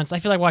some violence. I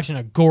feel like watching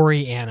a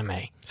gory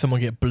anime. Someone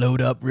get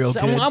blowed up real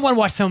So good. I want to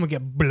watch someone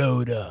get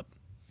blowed up.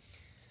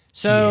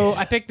 So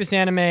I picked this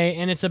anime,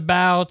 and it's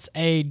about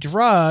a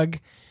drug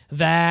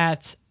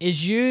that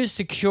is used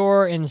to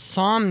cure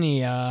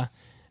insomnia,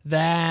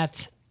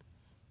 that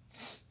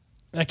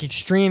like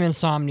extreme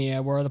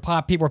insomnia, where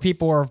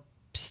people are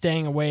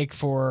staying awake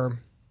for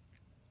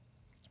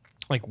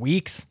like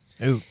weeks.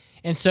 Ooh.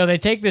 And so they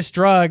take this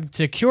drug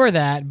to cure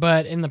that,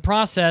 but in the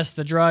process,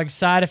 the drug's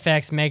side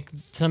effects make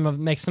some of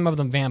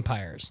them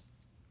vampires.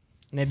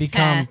 And they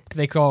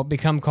they're called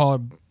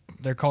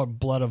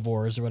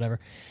bloodivores or whatever.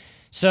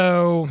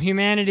 So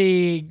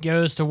humanity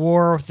goes to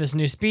war with this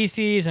new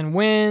species and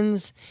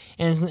wins,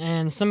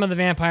 and some of the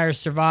vampires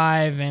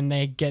survive, and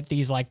they get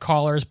these like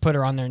collars put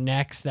on their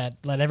necks that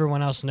let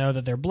everyone else know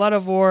that they're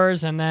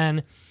bloodivores, and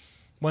then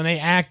when they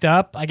act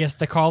up, I guess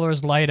the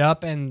collars light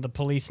up and the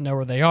police know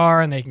where they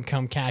are and they can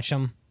come catch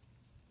them.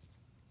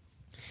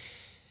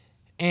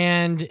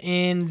 And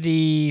in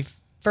the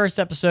first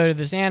episode of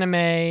this anime,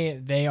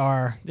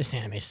 this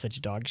anime is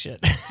such dog shit.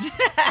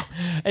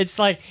 It's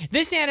like,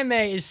 this anime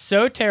is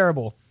so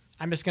terrible.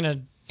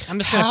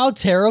 How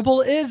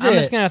terrible is it? I'm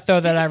just going to throw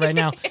that out right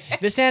now.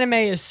 This anime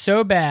is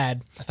so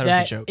bad thought it was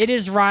a joke. It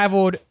is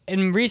rivaled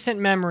in recent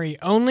memory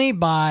only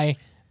by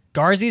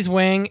Garzy's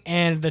Wing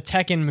and the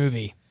Tekken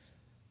movie.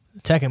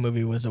 The Tekken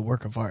movie was a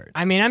work of art.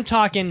 I mean, I'm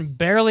talking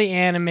barely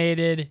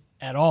animated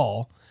at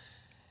all.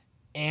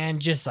 And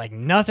just like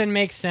nothing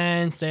makes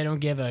sense. They don't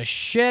give a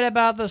shit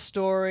about the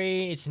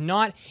story. It's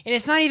not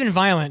even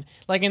violent.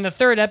 Like in the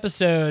third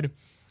episode,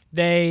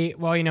 you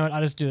know what?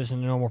 I'll just do this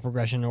in a normal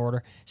progression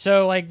order.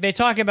 So like they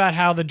talk about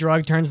how the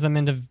drug turns them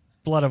into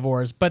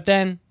bloodivores, but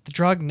then the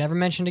drug never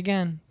mentioned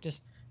again.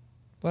 Just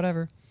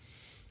whatever.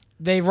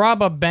 They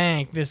rob a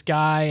bank, this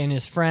guy and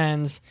his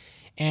friends,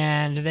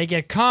 and they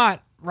get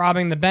caught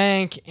robbing the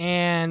bank,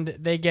 and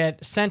they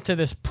get sent to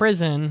this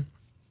prison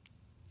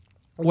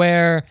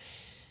where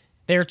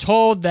they're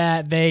told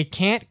that they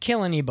can't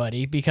kill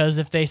anybody because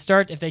if they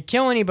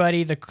kill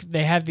anybody,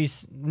 they have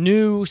these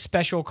new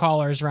special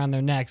collars around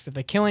their necks. If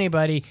they kill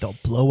anybody, they'll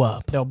blow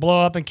up. They'll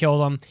blow up and kill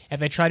them. If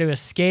they try to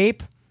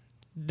escape,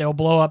 they'll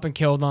blow up and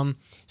kill them.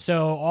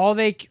 So all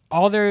they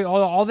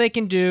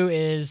can do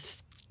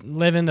is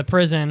live in the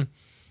prison.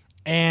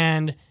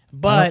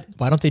 But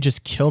why don't they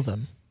just kill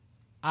them?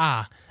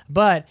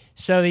 But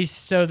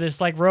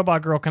this like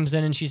robot girl comes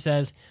in and she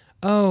says,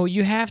 "Oh,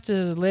 you have to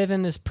live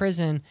in this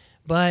prison,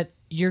 but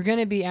you're going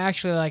to be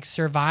actually like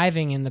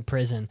surviving in the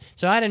prison."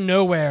 So out of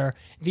nowhere,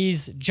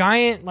 these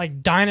giant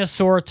like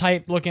dinosaur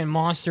type looking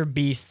monster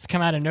beasts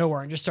come out of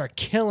nowhere and just start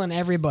killing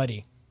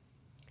everybody.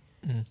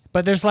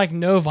 But there's like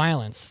no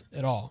violence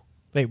at all.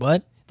 Wait,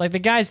 what? Like the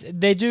guys,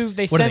 they What,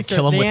 censor. do they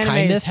kill them the with anime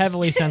kindness? is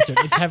heavily censored.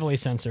 It's heavily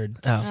censored.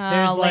 Oh.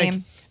 There's like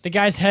lame.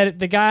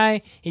 the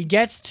guy, he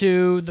gets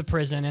to the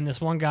prison and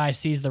this one guy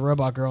sees the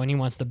robot girl and he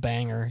wants to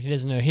bang her. He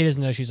doesn't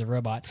know she's a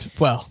robot.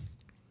 Well,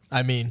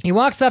 I mean, he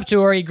walks up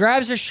to her, he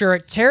grabs her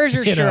shirt, tears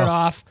her You shirt know.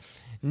 off,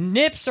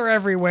 nips are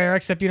everywhere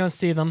except you don't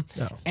see them.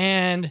 Oh.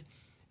 And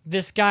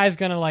this guy's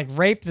gonna like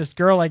rape this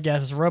girl, I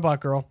guess, this robot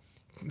girl.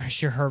 I'm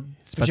sure her about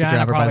to vagina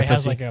grab her by probably the has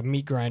pussy. like a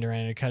meat grinder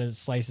in it. It kind of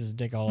slices his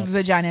dick all up.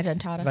 Vagina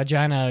dentata.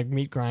 Vagina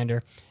meat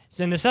grinder.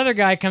 So then this other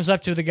guy comes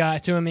up to him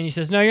and he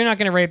says, "No, you're not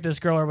going to rape this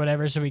girl or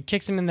whatever." So he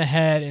kicks him in the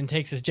head and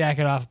takes his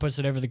jacket off and puts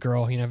it over the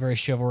girl. You know, very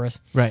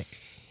chivalrous. right.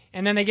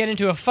 And then they get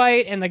into a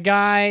fight, and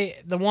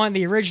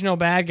the original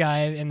bad guy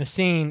in the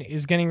scene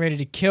is getting ready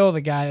to kill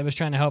the guy that was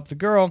trying to help the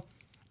girl,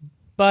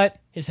 but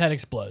his head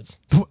explodes.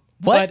 What?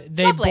 But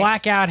they Lovely.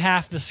 black out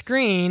half the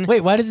screen. Wait,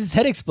 why does his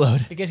head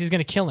explode? Because he's going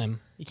to kill him.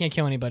 You can't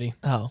kill anybody.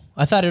 Oh,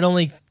 I thought it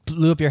only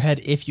blew up your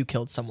head if you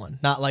killed someone,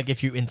 not like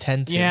if you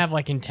intend to. You have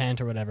like intent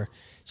or whatever.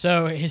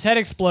 So his head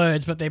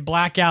explodes, but they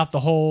black out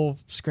the whole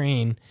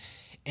screen.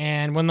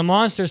 And when the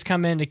monsters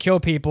come in to kill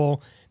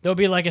people, there'll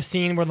be like a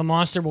scene where the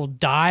monster will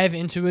dive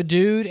into a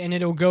dude and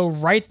it'll go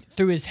right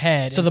through his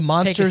head. So the and take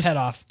monsters his head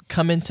off.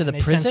 come into the And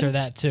they prison? censor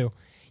that too.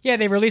 Yeah,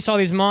 they release all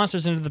these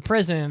monsters into the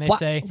prison and they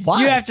say,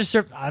 Why? "You have to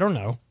serve." I don't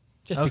know.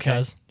 Just Okay.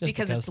 because.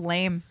 Because it's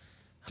lame.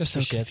 just So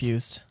for shits.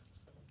 confused.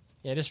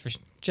 Yeah, just for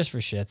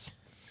shits.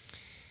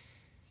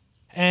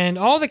 And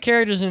all the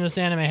characters in this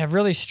anime have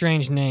really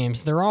strange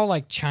names. They're all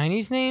like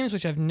Chinese names,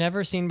 which I've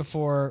never seen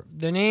before.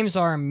 Their names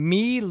are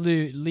Mi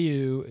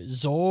Liu,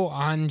 Zhou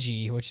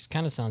Anji, which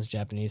kind of sounds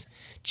Japanese,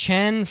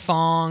 Chen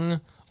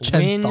Fong,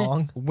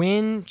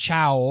 Win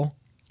Chao,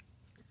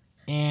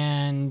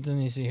 and let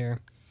me see here.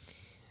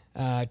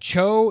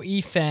 Cho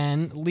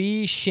Yifen,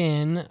 Li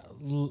Xin,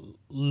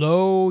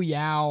 Lo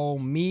Yao,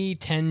 Mi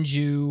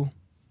Tenju.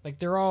 Like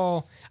they're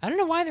all, I don't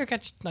know why they've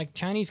got like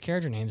Chinese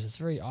character names. It's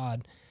very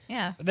odd.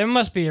 Yeah. There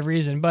must be a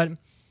reason, but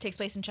Takes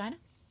place in China?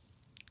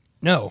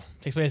 no,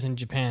 it takes place in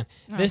Japan.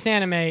 This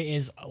anime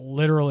is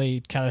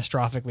literally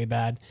catastrophically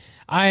bad.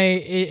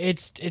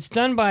 It's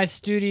done by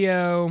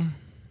Studio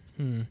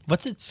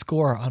What's its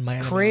score on my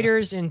anime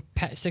Creators list? in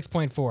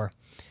 6.4.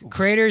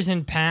 Creators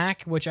in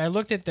Pack, which I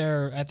looked at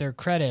their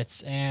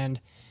credits and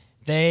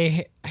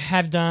they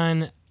have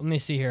done. Let me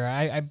see here.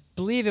 I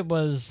believe it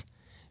was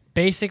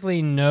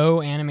basically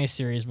no anime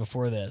series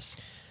before this.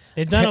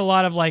 They've done a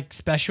lot of like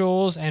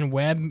specials and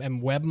web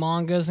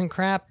mangas and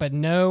crap, but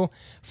no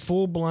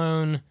full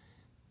blown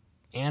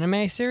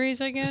anime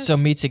series, I guess. So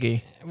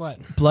Mitsugi,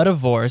 What? Blood of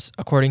Vors,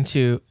 according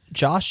to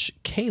Josh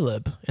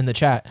Caleb in the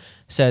chat,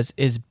 says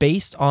is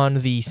based on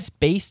the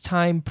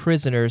Space-Time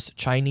Prisoners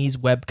Chinese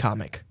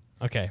webcomic.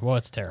 Okay, well,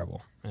 it's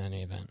terrible in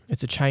any event.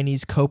 It's a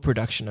Chinese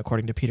co-production,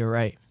 according to Peter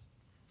Wright.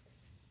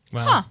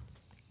 Well,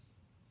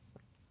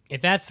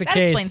 if that's the That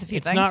case, explains a few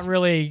it's things. not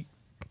really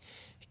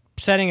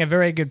setting a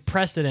very good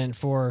precedent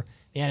for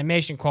the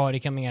animation quality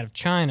coming out of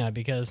China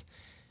because,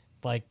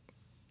 like,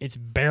 it's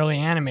barely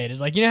animated.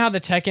 Like, you know how the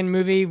Tekken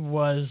movie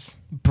was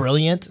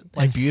Brilliant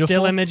like and beautiful.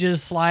 still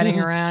images sliding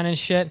around and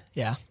shit?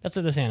 Yeah. That's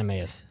what this anime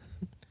is.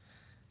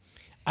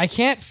 I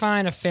can't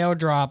find a fail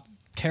drop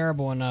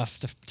terrible enough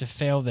to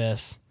fail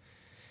this.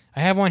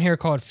 I have one here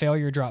called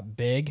Failure Drop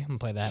Big. I'm going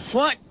to play that.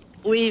 What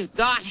we've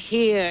got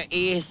here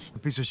is A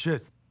piece of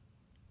shit.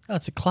 Oh,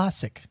 it's a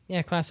classic.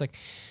 Yeah, classic.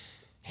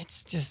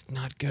 It's just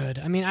not good.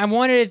 I mean, I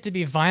wanted it to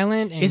be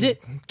violent and Is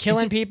it-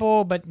 killing is it-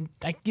 people, but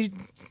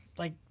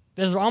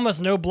there's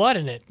almost no blood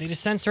in it. They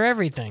just censor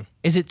everything.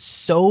 Is it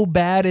so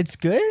bad it's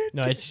good?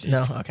 No, it's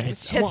no. Okay.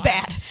 It's Just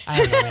bad. I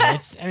don't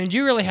know, man. Do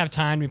you really have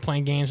time to be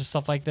playing games and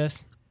stuff like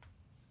this?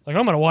 Like,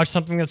 I'm gonna watch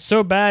something that's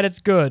so bad it's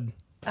good.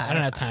 I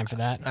don't have time for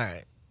that. All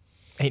right.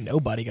 Ain't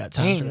nobody got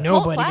time Ain't for that.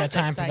 nobody got classics,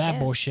 time for I that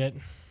guess. bullshit.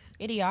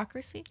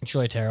 Idiocracy. It's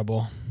really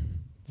terrible.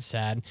 It's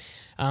sad.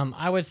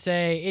 I would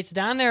say it's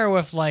down there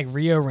with like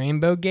Rio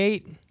Rainbow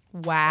Gate.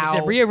 Wow.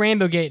 Except Rio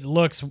Rainbow Gate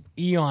looks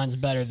eons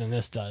better than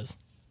this does.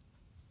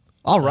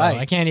 All So right.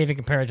 I can't even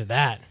compare it to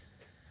that.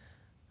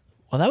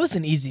 Well, that was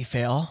an easy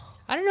fail.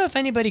 I don't know if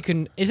anybody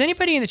can. Is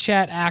anybody in the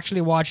chat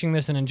actually watching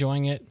this and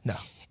enjoying it? No.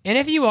 And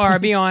if you are,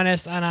 be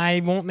honest, and I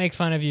won't make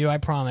fun of you, I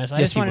promise. I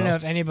Yes, just you want to will. know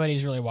if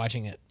anybody's really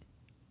watching it.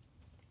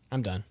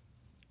 I'm done.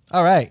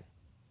 All right.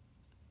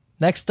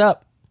 Next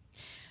up,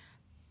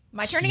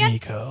 My turn again?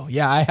 Nico.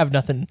 Yeah, I have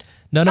nothing.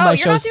 None of Oh, my you're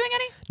shows. not doing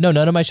any? No,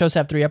 none of my shows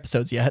have 3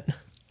 episodes yet.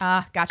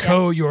 Gotcha.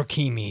 Ko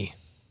Yorkimi.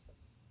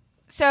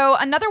 So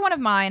another one of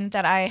mine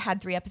that I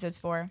had 3 episodes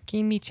for.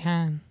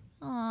 Kimi-chan.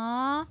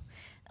 Aww.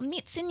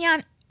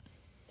 Mitsunyan.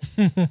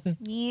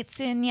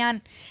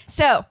 Mitsunyan.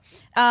 So,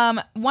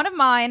 one of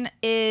mine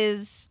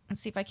is,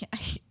 let's see if I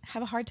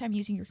have a hard time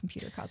using your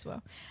computer,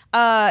 Kazuo.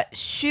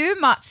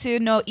 Shumatsu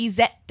no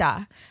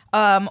Izetta.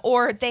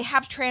 Or they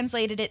have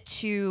translated it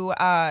to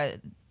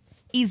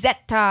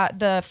Izetta,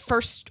 the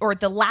first or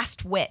the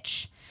last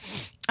witch.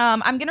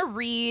 I'm going to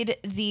read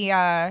the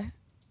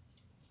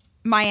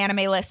My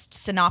Anime List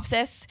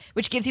synopsis,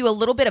 which gives you a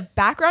little bit of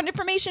background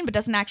information, but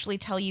doesn't actually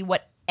tell you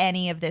what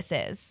any of this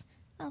is.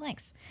 Oh,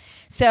 thanks.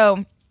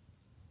 So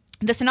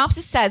the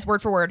synopsis says,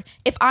 word for word,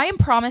 if I am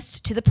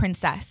promised to the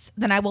princess,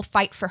 then I will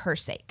fight for her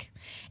sake.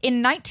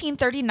 In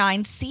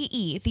 1939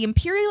 CE, the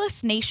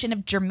imperialist nation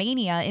of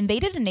Germania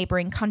invaded a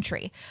neighboring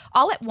country.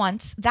 All at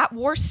once, that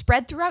war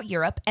spread throughout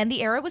Europe, and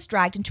the era was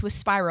dragged into a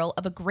spiral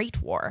of a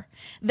great war.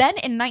 Then,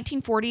 in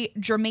 1940,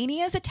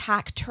 Germania's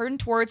attack turned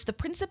towards the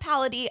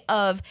Principality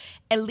of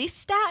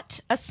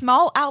Elistät, a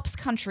small Alps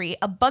country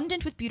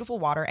abundant with beautiful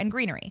water and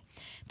greenery.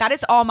 That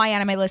is all My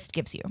Anime List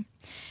gives you.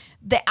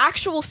 The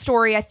actual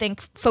story, I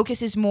think,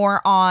 focuses more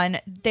on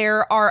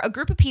there are a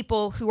group of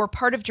people who are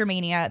part of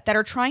Germania that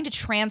are trying to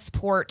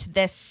transport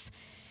this.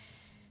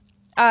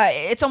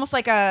 It's almost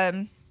like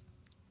a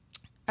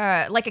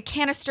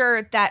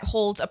canister that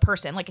holds a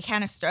person, like a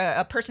canister,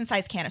 a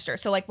person-sized canister.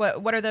 So, like,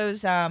 what are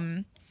those?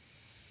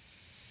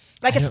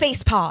 Like a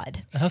space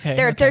pod. Okay.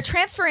 They're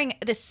transferring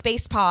this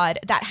space pod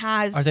that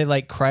has. Are they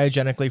like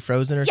cryogenically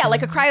frozen or Yeah,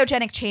 something? like a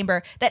cryogenic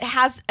chamber that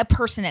has a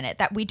person in it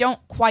that we don't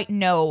quite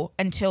know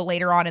until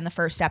later on in the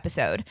first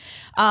episode.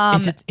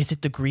 Is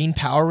it the Green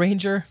Power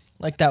Ranger?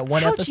 Like that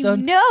one How'd episode?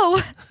 you know?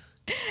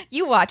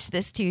 You watched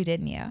this too,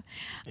 didn't you?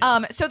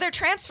 So they're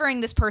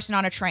transferring this person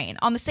on a train.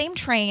 On the same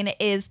train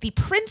is the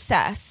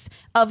princess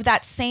of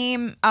that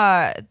same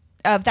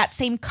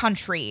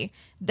country.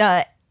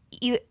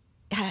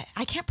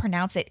 I can't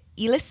pronounce it.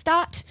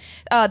 Elistät,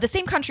 the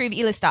same country of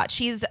Elistät.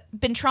 She's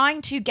been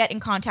trying to get in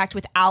contact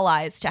with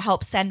allies to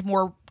help send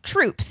more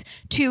troops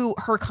to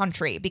her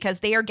country because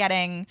they are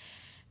getting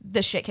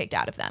the shit kicked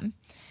out of them.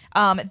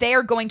 They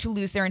are going to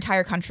lose their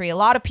entire country. A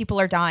lot of people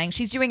are dying.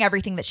 She's doing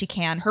everything that she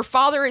can. Her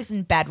father is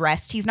in bed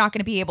rest. He's not going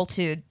to be able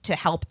to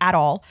help at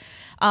all.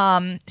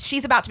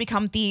 She's about to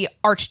become the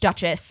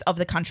archduchess of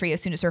the country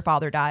as soon as her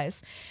father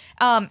dies.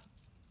 And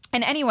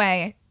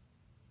anyway,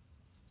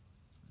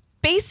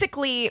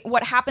 basically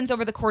what happens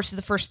over the course of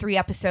the first 3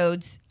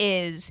 episodes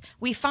is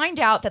we find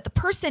out that the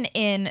person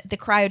in the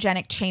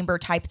cryogenic chamber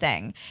type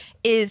thing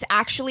is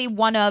actually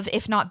one of,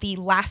 if not the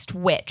last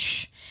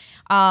witch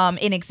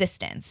in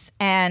existence.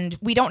 And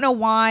we don't know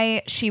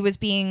why she was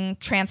being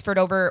transferred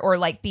over or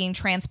like being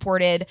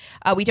transported.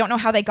 We don't know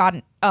how they got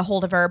a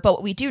hold of her, but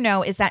what we do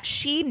know is that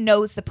she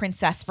knows the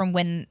princess from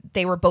when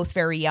they were both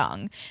very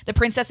young. The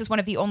princess is one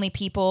of the only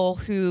people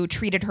who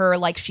treated her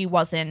like she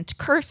wasn't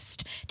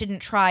cursed, didn't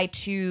try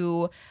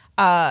to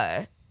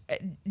hurt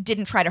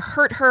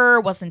her,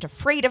 wasn't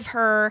afraid of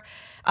her.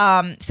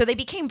 So they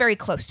became very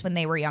close when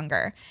they were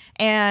younger.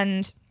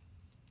 And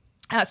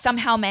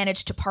somehow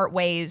managed to part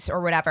ways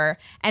or whatever.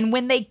 And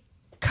when they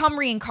come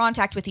in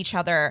contact with each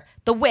other,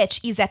 the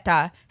witch,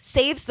 Izetta,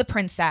 saves the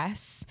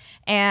princess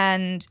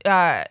and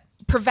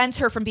prevents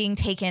her from being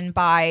taken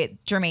by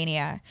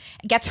Germania,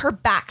 gets her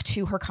back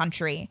to her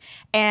country,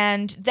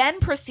 and then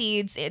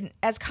proceeds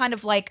as kind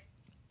of like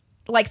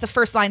the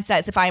first line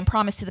says, if I am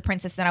promised to the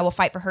princess, then I will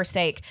fight for her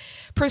sake,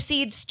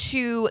 proceeds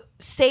to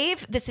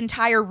save this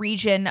entire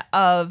region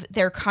of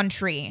their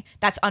country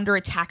that's under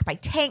attack by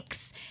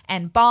tanks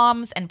and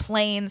bombs and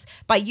planes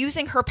by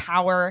using her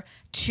power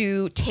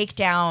to take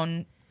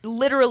down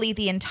literally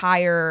the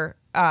entire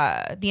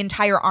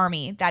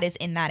army that is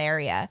in that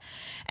area.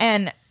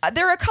 And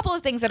there are a couple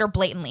of things that are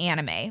blatantly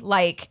anime,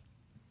 like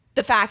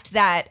the fact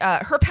that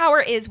her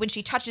power is when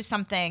she touches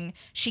something,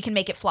 she can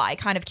make it fly,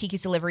 kind of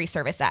Kiki's Delivery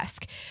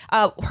Service-esque.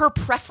 Her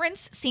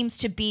preference seems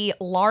to be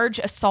large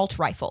assault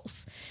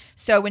rifles.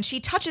 So when she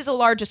touches a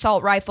large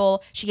assault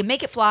rifle, she can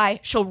make it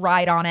fly, she'll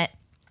ride on it.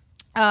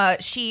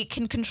 She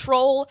can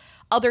control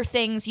other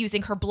things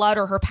using her blood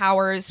or her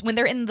powers. When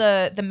they're in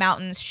the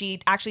mountains,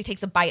 she actually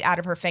takes a bite out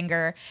of her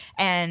finger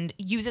and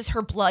uses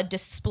her blood to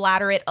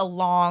splatter it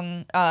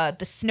along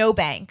the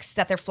snowbanks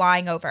that they're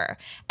flying over.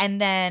 And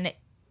then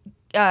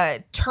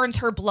turns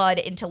her blood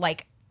into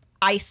like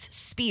ice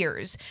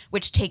spears,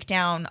 which take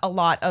down a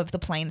lot of the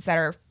planes that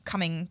are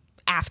coming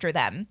after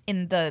them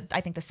in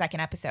I think the second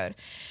episode.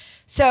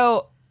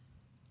 So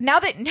now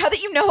that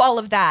you know all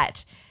of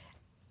that,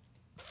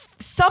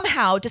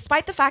 somehow,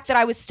 despite the fact that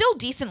I was still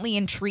decently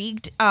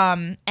intrigued,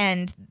 and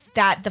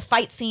that the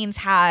fight scenes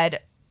had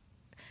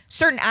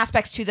certain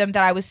aspects to them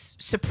that I was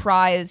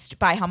surprised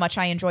by how much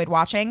I enjoyed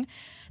watching,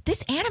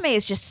 this anime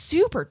is just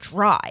super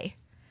dry.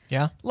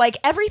 Yeah. Like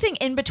everything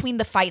in between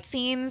the fight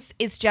scenes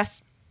is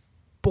just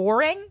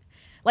boring.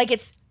 Like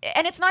it's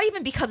not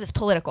even because it's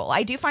political.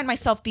 I do find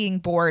myself being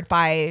bored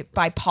by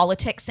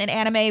politics in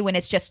anime when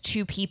it's just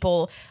two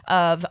people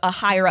of a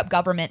higher up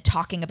government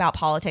talking about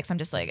politics. I'm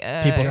just like,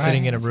 people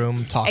sitting in a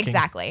room talking.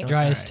 Exactly.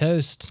 Dry as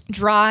toast.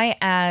 Dry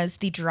as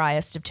the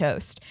driest of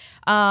toast.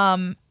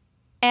 And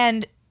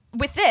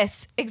with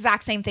this,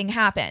 exact same thing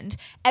happened.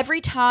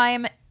 Every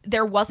time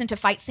there wasn't a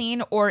fight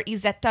scene or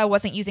Izetta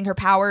wasn't using her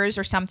powers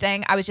or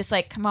something, I was just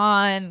like, come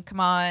on.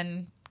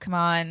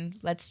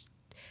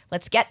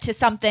 Let's get to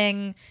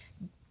something.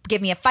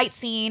 Give me a fight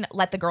scene.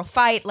 Let the girl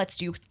fight. Let's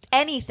do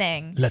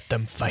anything. Let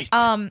them fight.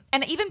 And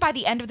even by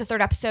the end of the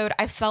third episode,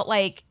 I felt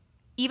like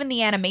even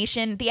the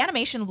animation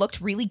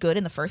looked really good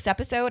in the first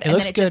episode. It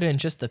looks good in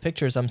just the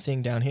pictures I'm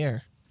seeing down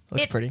here.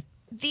 Looks pretty.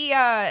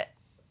 I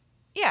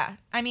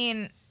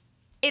mean,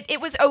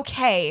 it was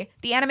okay.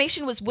 The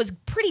animation was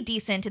pretty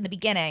decent in the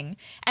beginning,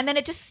 and then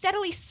it just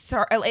steadily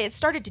it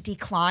started to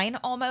decline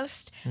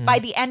almost. By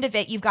the end of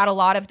it, you've got a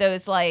lot of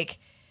those like.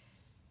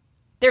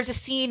 There's a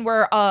scene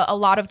where a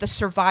lot of the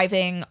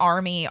surviving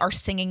army are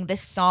singing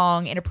this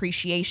song in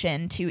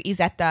appreciation to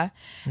Izetta,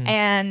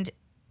 and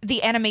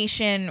the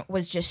animation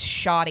was just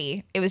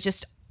shoddy. It was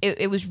just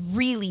it was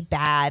really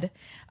bad.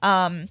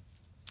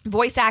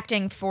 Voice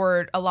acting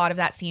for a lot of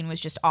that scene was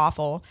just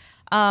awful.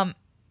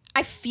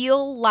 I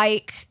feel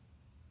like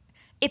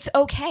it's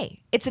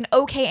okay. It's an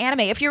okay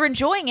anime. If you're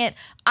enjoying it,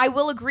 I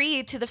will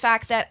agree to the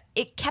fact that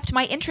it kept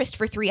my interest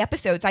for 3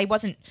 episodes. I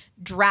wasn't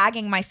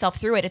dragging myself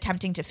through it,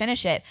 attempting to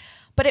finish it,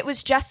 but it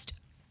was just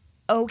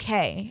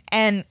okay.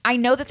 And I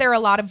know that there are a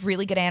lot of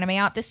really good anime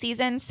out this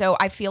season, so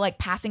I feel like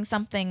passing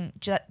something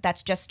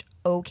that's just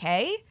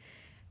okay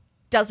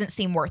doesn't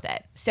seem worth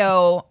it.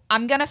 So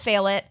I'm going to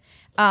fail it.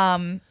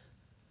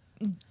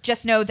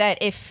 Just know that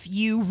if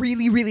you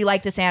really, really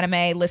like this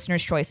anime,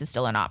 listener's choice is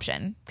still an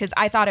option. Because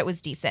I thought it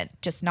was decent,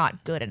 just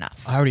not good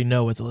enough. I already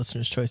know what the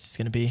listener's choice is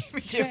going to be.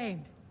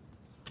 Shame.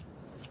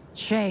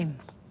 Shame.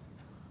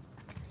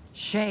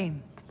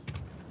 Shame.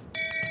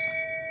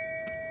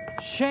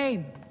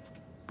 Shame.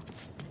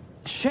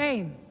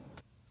 Shame.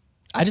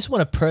 I just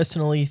want to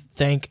personally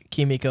thank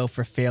Kimiko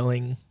for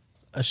failing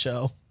a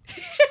show.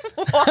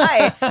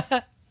 Why?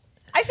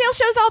 I fail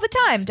shows all the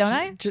time, don't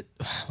I?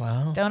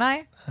 Well, don't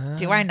I?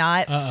 Do I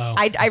not? Uh-oh.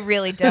 I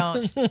really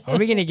don't. Are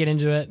we gonna get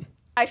into it?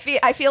 I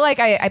feel like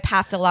I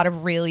passed a lot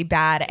of really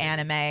bad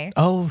anime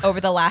over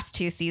the last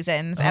 2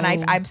 seasons, and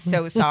I'm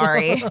so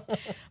sorry.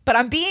 But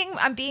I'm being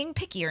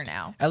pickier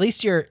now. At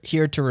least you're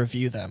here to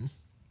review them.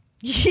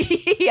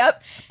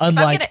 Yep.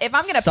 Unlike if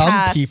I'm gonna some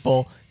pass,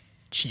 people,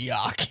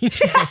 Chiaki.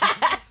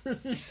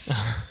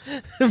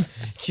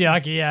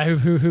 Chiaki, yeah,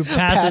 who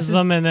passes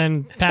them and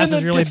then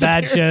passes really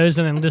bad shows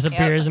and then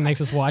disappears and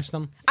makes us watch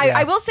them.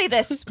 I will say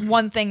this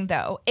one thing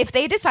though: if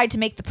they decide to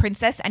make the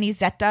princess and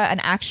Izetta an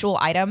actual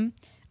item,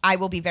 I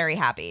will be very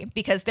happy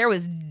because there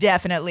was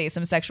definitely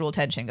some sexual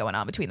tension going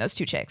on between those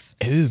 2 chicks.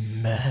 Oh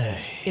my!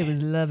 It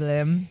was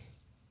lovely.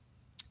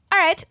 All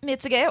right,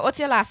 Mitsuge, what's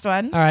your last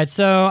one? All right,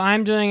 so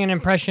I'm doing an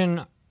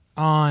impression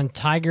on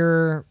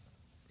Tiger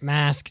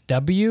Mask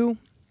W,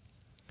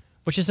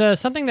 which is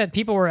something that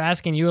people were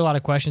asking you a lot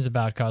of questions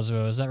about,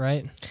 Kazuo. Is that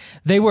right?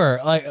 They were.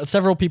 Like,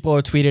 several people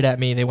tweeted at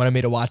me. They wanted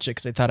me to watch it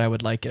because they thought I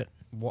would like it.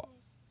 What,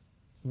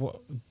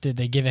 did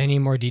they give any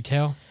more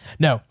detail?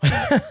 No.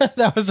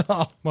 That was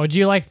all. Well, do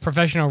you like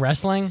professional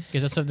wrestling?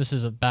 Because that's what this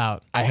is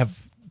about. I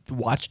have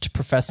watched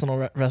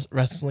professional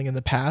wrestling in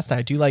the past.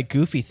 I do like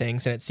goofy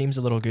things, and it seems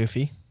a little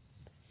goofy.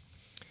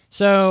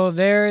 So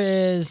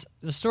the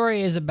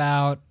story is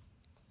about.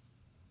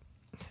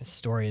 The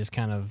story is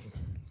kind of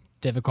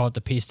difficult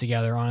to piece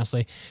together,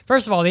 honestly.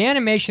 First of all, the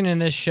animation in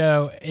this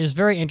show is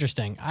very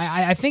interesting.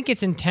 I think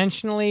it's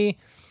intentionally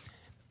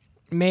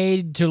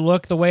made to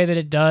look the way that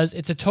it does.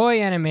 It's a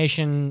toy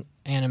animation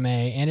anime,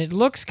 and it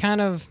looks kind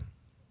of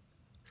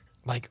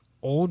like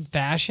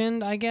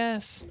old-fashioned, I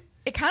guess.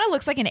 It kind of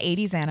looks like an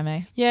 80s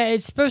anime. Yeah,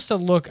 it's supposed to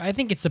look... I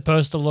think it's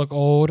supposed to look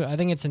old. I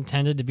think it's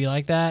intended to be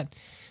like that.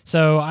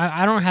 So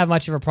I don't have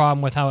much of a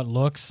problem with how it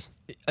looks.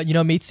 You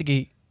know,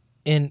 Mitsuki,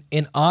 in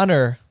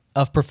honor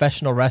of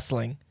professional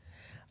wrestling,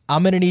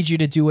 I'm going to need you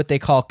to do what they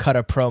call cut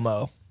a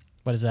promo.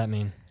 What does that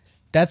mean?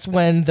 That's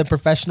when the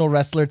professional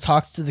wrestler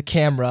talks to the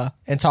camera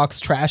and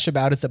talks trash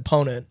about his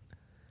opponent.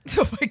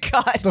 Oh my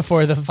God.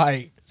 Before the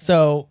fight.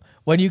 So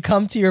when you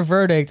come to your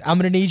verdict, I'm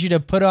going to need you to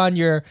put on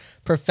your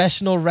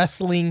professional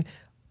wrestling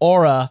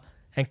aura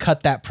and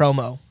cut that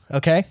promo.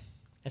 Okay?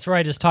 That's where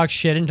I just talk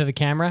shit into the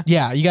camera?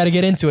 Yeah, you got to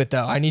get into it,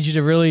 though. I need you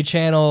to really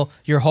channel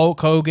your Hulk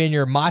Hogan,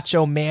 your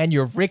Macho Man,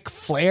 your Ric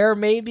Flair,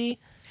 maybe.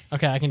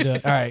 Okay, I can do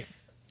it. All right.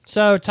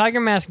 So,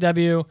 Tiger Mask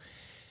W,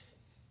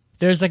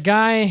 there's a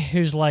guy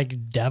who's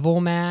like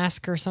Devil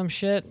Mask or some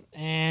shit,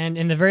 and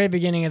in the very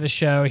beginning of the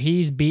show,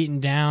 he's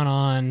beaten down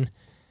on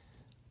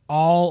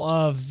all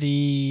of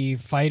the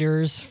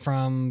fighters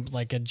from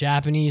like a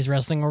Japanese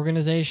wrestling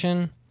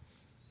organization,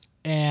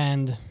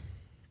 and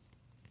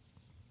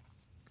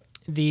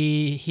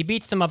he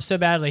beats them up so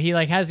badly, he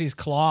like has these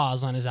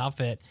claws on his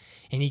outfit,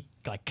 and he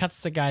like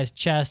cuts the guy's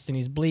chest, and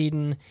he's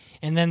bleeding,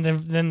 and then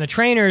the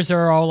trainers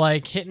are all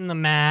like hitting the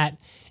mat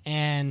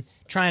and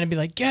trying to be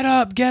like, get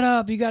up,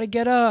 you gotta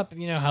get up,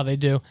 you know how they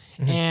do.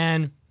 Mm-hmm.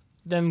 And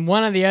then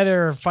one of the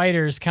other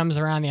fighters comes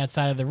around the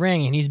outside of the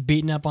ring, and he's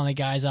beating up on the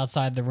guys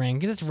outside the ring,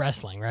 because it's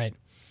wrestling, right?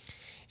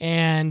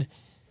 And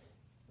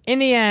in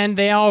the end,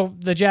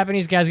 the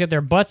Japanese guys get their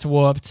butts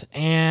whooped,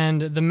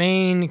 and the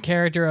main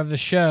character of the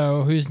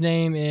show, whose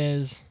name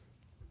is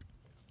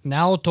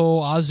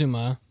Naoto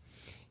Azuma,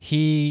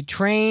 he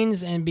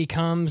trains and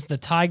becomes the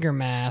Tiger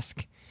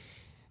Mask.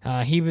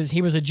 He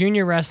was a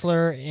junior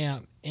wrestler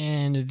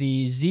in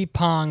the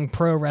Zepong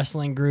Pro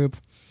Wrestling Group.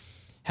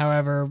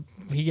 However,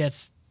 he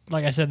gets,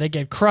 like I said, they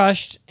get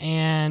crushed,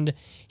 and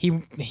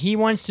he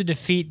wants to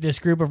defeat this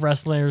group of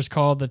wrestlers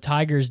called the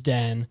Tiger's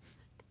Den.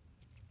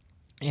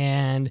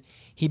 And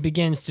he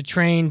begins to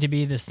train to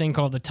be this thing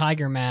called the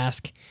Tiger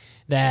Mask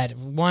that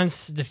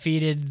once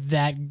defeated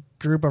that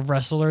group of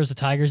wrestlers, the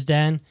Tiger's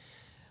Den,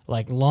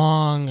 like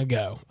long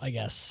ago, I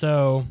guess.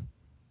 So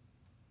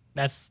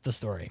that's the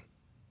story.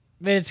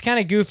 But it's kind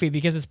of goofy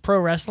because it's pro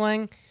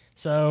wrestling.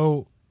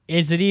 So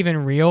is it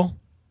even real?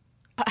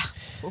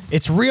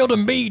 It's real to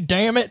me,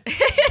 damn it.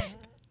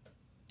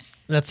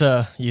 That's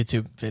a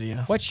YouTube video.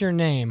 What's your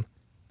name?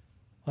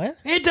 What?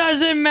 It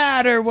doesn't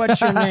matter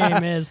what your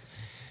name is.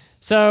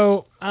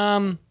 So,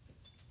 I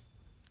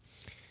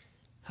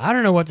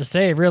don't know what to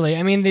say, really.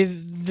 I mean,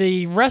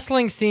 the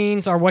wrestling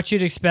scenes are what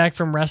you'd expect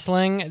from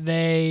wrestling.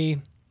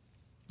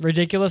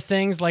 Ridiculous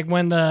things, like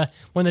when the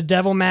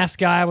Devil Mask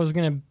guy was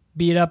going to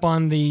beat up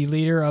on the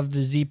leader of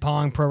the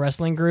Zepong Pro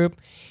Wrestling Group,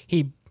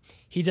 he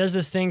does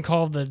this thing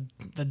called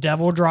the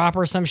Devil Drop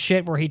or some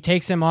shit, where he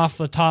takes him off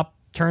the top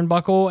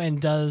turnbuckle and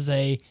does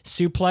a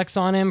suplex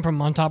on him from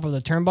on top of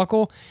the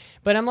turnbuckle.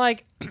 But I'm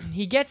like,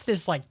 he gets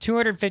this like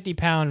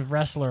 250-pound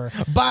wrestler.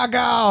 By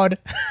God,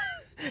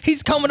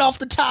 he's coming off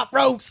the top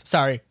ropes.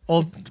 Sorry,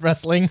 old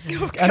wrestling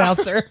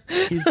announcer.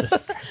 Jesus.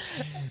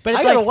 But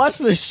I gotta watch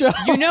this show.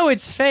 You know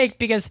it's fake,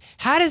 because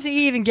how does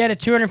he even get a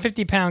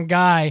 250-pound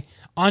guy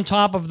on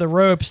top of the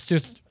ropes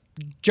to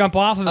jump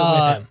off of it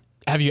with him?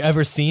 Have you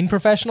ever seen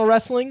professional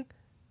wrestling?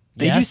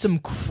 They do Yes. some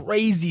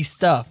crazy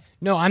stuff.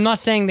 No, I'm not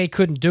saying they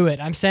couldn't do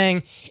it. I'm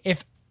saying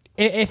if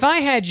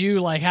I had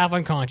you like half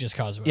unconscious,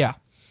 Cosmo. Yeah.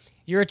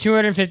 You're a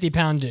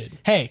 250-pound dude.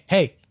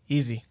 Hey,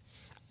 easy.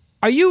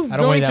 Are you I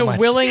don't weigh going that to much.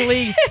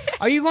 willingly?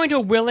 Are you going to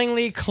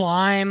willingly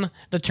climb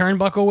the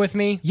turnbuckle with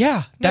me?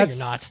 Yeah, No, that's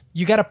you're not.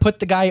 You got to put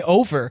the guy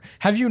over.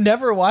 Have you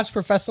never watched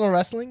professional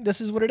wrestling?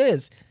 This is what it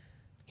is.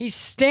 He's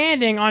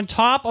standing on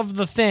top of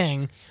the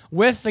thing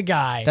with the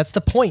guy. That's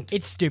the point.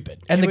 It's stupid.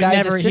 And He the would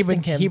guy's never- he assisting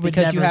would- him he would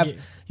because never get-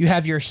 you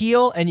have your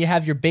heel and you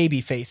have your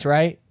baby face,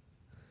 right?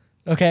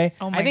 Okay.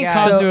 Oh my I think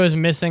God. Kazuo is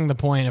missing the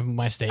point of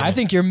my statement. I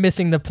think you're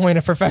missing the point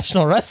of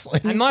professional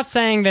wrestling. I'm not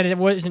saying that it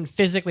wasn't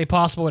physically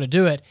possible to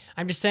do it.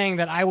 I'm just saying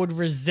that I would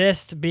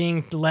resist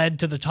being led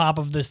to the top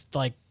of this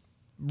like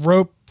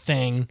rope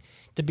thing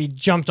to be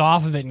jumped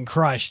off of it and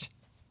crushed.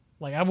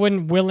 Like I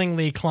wouldn't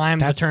willingly climb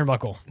the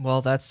turnbuckle.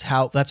 Well, that's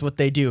what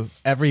they do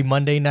every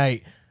Monday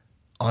night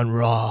on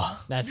Raw.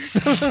 That's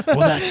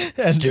that's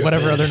and stupid.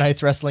 whatever other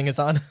nights wrestling is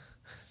on.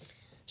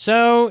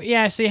 So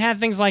yeah, so you have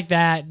things like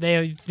that. They,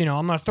 I'm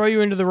gonna throw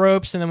you into the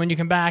ropes, and then when you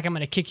come back, I'm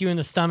gonna kick you in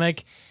the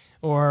stomach,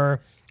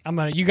 or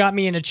you got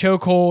me in a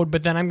chokehold,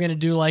 but then I'm gonna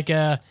do like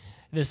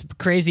this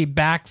crazy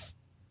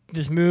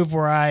this move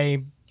where I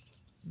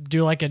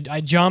do like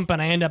I jump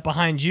and I end up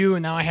behind you,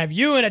 and now I have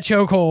you in a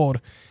chokehold.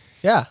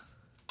 Yeah.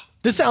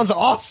 This sounds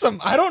awesome.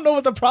 I don't know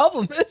what the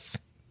problem is.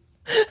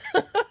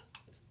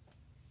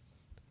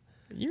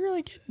 You're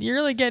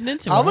really getting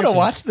into it. I'm gonna aren't you?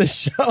 watch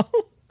this show.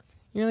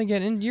 You're really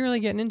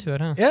getting into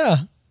it, huh? Yeah.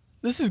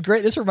 This is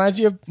great. This reminds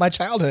me of my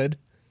childhood.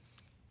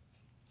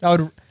 I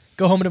would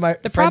go home to my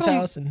friend's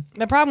house and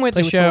the problem with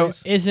play the with show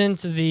toys.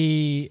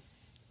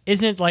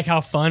 isn't like how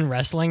fun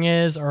wrestling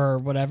is or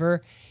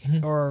whatever,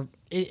 or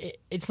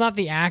it's not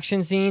the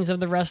action scenes of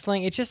the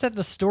wrestling. It's just that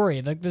the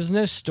story, like there's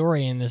no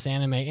story in this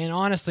anime, and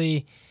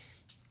honestly,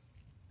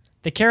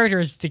 the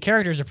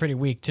characters are pretty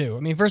weak too.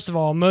 I mean, first of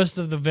all, most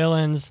of the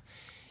villains,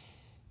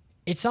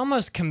 it's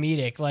almost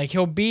comedic. Like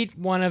he'll beat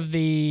one of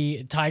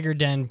the Tiger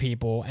Den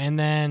people, and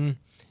then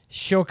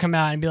she'll come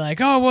out and be like,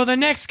 "Oh, well, the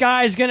next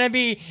guy is gonna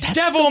be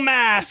Devil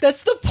Mask."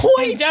 That's the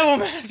point. Devil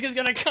Mask is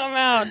gonna come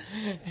out.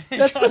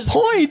 That's the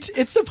point.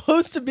 It's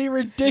supposed to be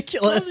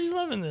ridiculous. I'm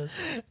loving this.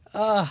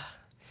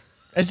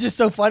 It's just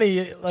so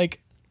funny.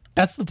 Like,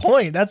 that's the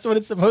point. That's what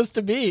it's supposed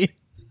to be.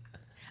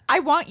 I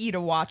want you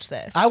to watch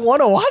this. I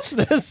want to watch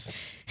this.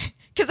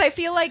 Because I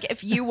feel like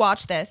if you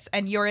watch this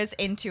and you're as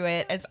into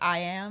it as I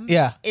am,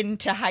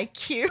 into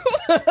Haikyuu,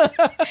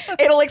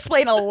 it'll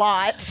explain a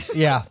lot.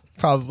 Yeah,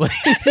 probably.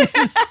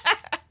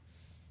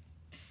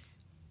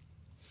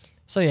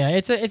 So yeah,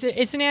 it's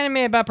an anime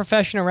about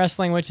professional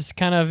wrestling, which is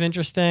kind of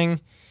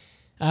interesting,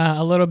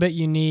 a little bit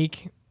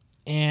unique,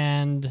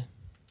 and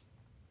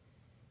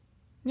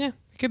yeah,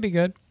 it could be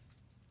good.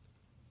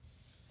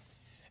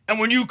 And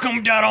when you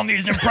come down on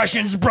these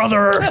impressions,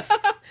 brother,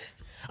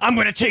 I'm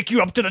gonna take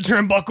you up to the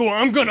turnbuckle.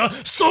 I'm gonna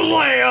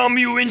slam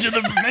you into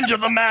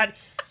the mat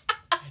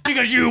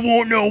because you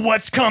won't know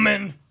what's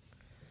coming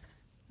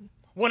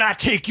when I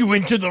take you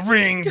into the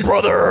ring,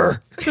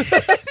 brother.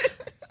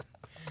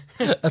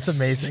 That's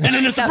amazing. And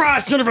in a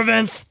surprise turn of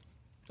events,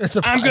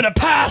 I'm gonna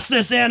pass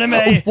this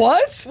anime.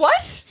 What?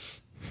 What?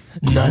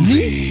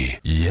 Nani?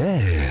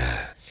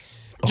 Yeah.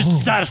 Just to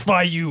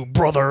satisfy you,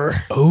 brother.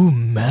 Oh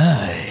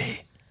my.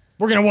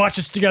 We're gonna watch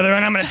this together,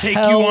 and I'm gonna take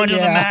Hell you onto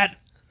the yeah. mat.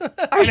 Are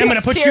And I'm you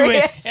gonna put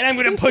serious? you in, and I'm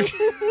gonna put.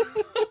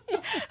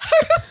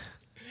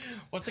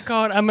 What's it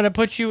called? I'm gonna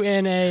put you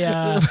in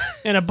a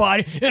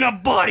body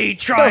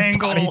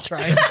triangle. Body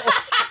triangle.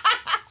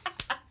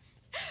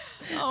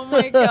 Oh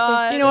my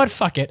god. You know what?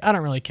 Fuck it. I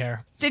don't really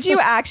care. Did you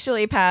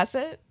actually pass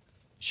it?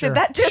 Sure. Did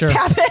that just sure.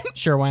 happen?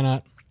 Sure. Why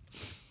not?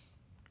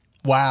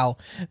 Wow.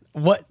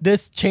 What?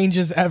 This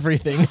changes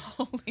everything.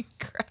 Holy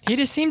crap. He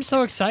just seemed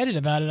so excited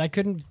about it. I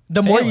couldn't.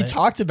 The more you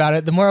talked about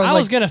it, the more I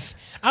was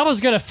I was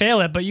gonna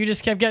fail it, but you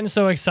just kept getting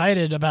so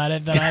excited about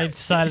it that I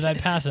decided I'd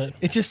pass it.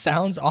 it just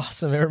sounds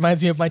awesome. It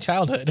reminds me of my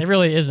childhood. It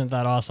really isn't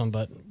that awesome,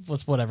 but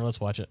let's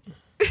watch it.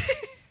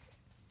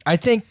 I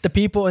think the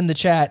people in the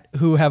chat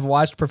who have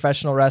watched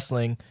professional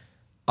wrestling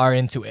are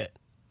into it.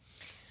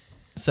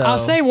 So I'll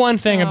say one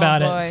thing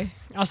about boy.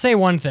 it. I'll say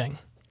one thing,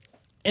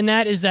 and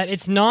that is that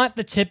it's not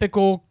the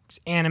typical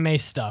anime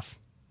stuff.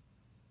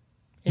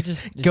 It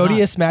just it's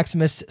Godius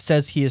Maximus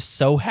says he is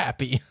so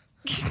happy.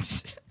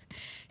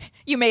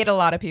 You made a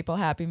lot of people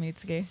happy,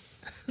 Mitsuki.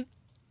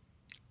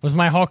 Was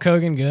my Hulk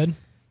Hogan good?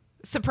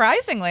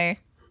 Surprisingly.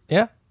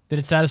 Yeah. Did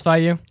it satisfy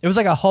you? It was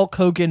like a Hulk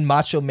Hogan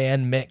Macho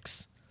Man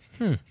mix.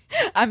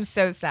 I'm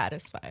so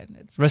satisfied.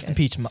 It's Rest in good.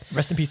 peace,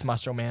 rest in peace,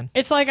 Macho Man.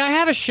 It's like I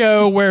have a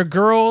show where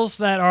girls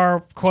that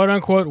are quote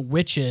unquote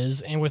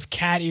witches and with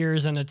cat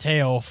ears and a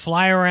tail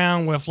fly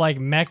around with like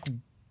mech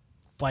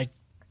like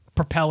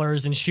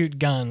propellers and shoot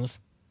guns.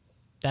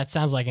 That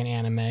sounds like an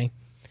anime.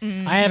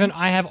 Mm-hmm.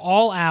 I have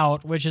All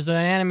Out, which is an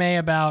anime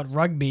about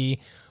rugby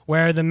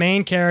where the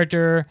main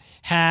character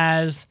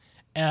has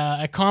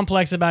a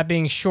complex about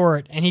being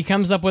short, and he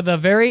comes up with a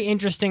very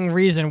interesting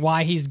reason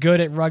why he's good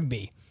at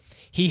rugby.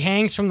 He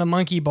hangs from the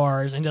monkey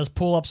bars and does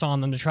pull-ups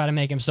on them to try to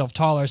make himself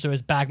taller so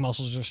his back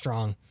muscles are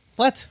strong.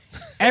 What?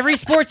 Every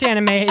sports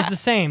anime is the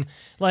same.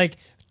 Like,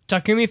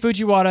 Takumi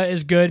Fujiwara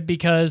is good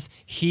because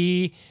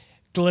he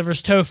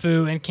delivers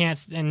tofu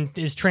and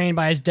is trained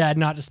by his dad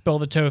not to spill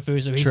the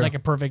tofu, so he's True. like a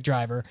perfect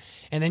driver.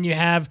 And then you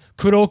have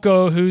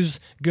Kuroko, who's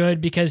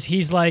good because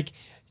he's like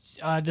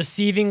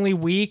deceivingly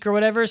weak or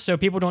whatever, so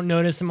people don't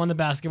notice him on the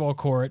basketball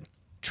court.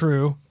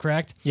 True,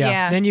 correct?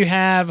 Yeah. Then you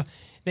have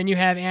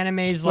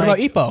animes What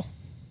like about Ippo?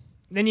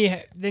 Then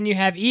you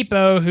have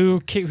Ippo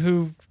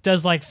who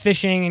does like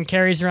fishing and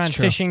carries around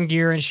true. fishing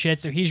gear and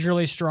shit, so he's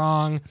really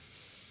strong.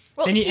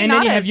 Well, Then you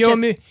Hinata have is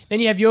just-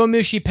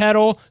 Yomushi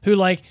Pedal, who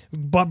like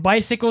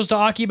bicycles to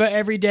Akiba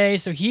every day,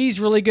 so he's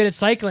really good at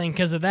cycling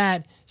because of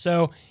that.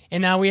 So,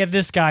 and now we have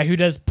this guy who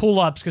does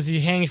pull-ups because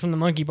he hangs from the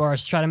monkey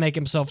bars to try to make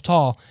himself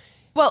tall,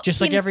 well, just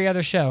like every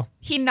other show.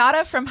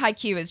 Hinata from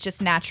Haikyuu is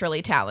just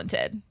naturally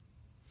talented.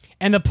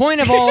 And the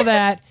point of all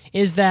that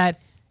is that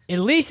at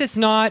least it's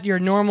not your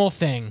normal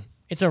thing.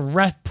 It's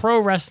a pro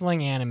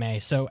wrestling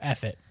anime, so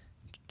F it.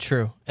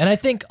 True. And I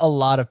think a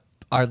lot of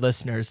our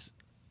listeners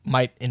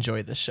might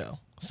enjoy this show.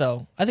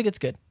 So I think it's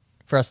good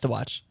for us to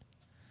watch.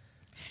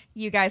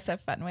 You guys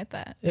have fun with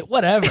that.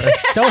 Whatever.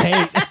 Don't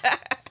hate.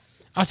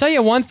 I'll tell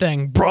you one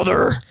thing,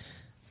 brother.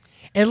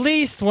 at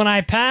least when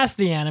I pass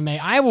the anime,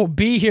 I will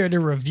be here to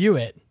review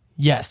it.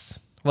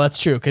 Yes. Well, that's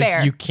true because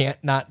Fair. you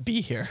can't not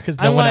be here because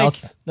no one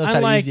else knows how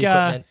to use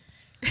the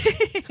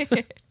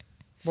equipment.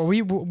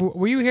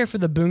 Were you here for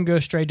the Bungo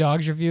Stray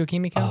Dogs review,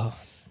 Kimiko? Oh,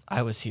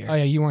 I was here. Oh,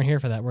 yeah, you weren't here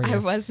for that, were you? I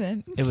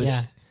wasn't. It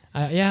was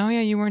Yeah.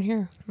 You weren't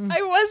here.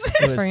 I wasn't.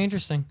 it was Very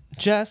interesting.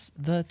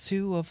 just the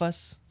two of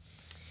us.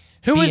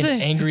 Who was being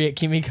it? angry at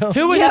Kimiko.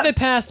 Who was it that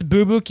passed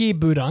Bubuki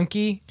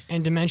Budanki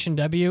and Dimension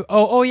W?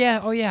 Oh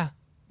yeah.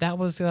 That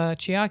was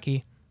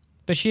Chiaki.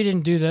 But she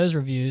didn't do those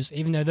reviews,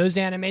 even though those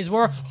animes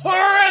were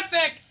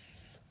horrific.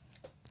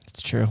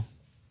 It's true.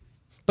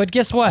 But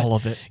guess what? All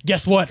of it.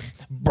 Guess what,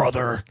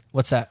 brother?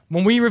 What's that?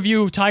 When we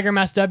review Tiger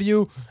Mask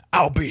W,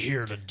 I'll be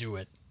here to do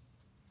it.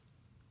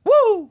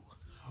 Woo!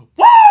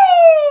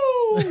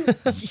 Woo!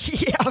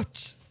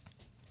 Ouch.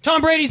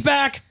 Tom Brady's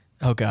back.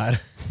 Oh God.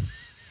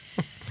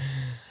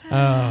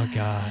 Oh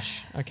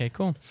gosh. Okay,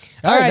 cool.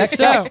 All right, next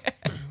so up.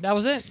 that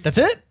was it. That's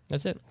it.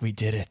 That's it. We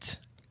did it.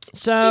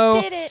 So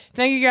We did it.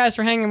 thank you guys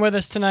for hanging with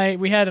us tanight.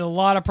 We had a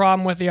lot of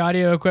problem with the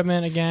audio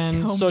equipment again.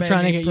 So Still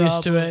trying to many get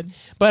used to it.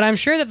 problems. But I'm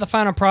sure that the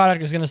final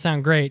product is going to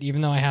sound great,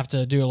 even though I have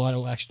to do a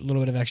little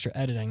bit of extra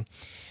editing.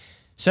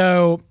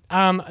 So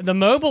the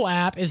mobile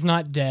app is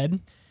not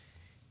dead.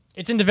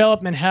 It's in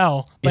development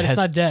hell, but it's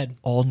not dead.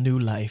 All new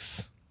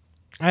life.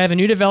 I have a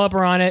new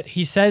developer on it.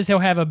 He says he'll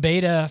have a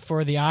beta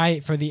for the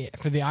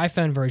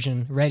iPhone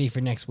version ready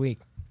for next week.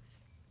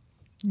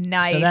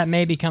 Nice. So that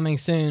may be coming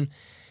soon.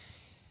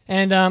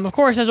 And of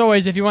course, as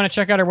always, if you want to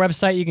check out our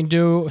website, you can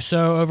do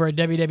so over at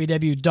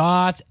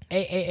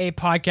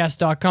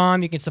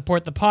www.aaapodcast.com. You can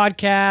support the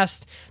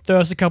podcast, throw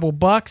us a couple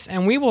bucks,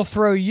 and we will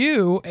throw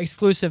you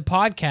exclusive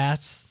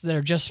podcasts that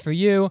are just for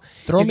you.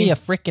 Throw me a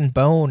freaking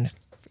bone.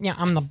 Yeah,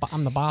 I'm the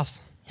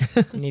boss.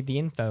 I need the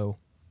info.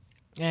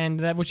 And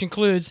that which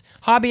includes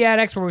Hobby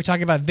Addicts, where we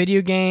talk about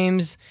video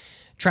games,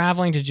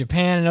 traveling to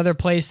Japan and other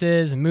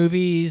places,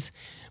 movies.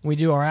 We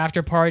do our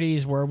after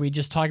parties where we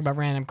just talk about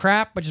random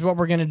crap, which is what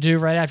we're going to do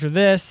right after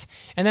this.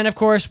 And then, of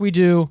course, we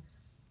do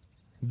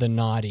the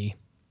naughty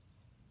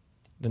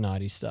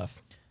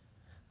stuff.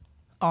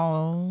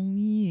 Oh,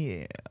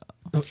 yeah.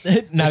 Now We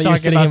that you're talk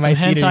sitting about in my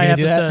some seat, are hentai you gonna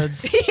do that?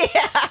 episodes.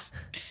 Yeah.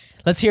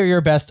 Let's hear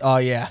your best. Oh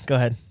yeah, go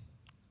ahead.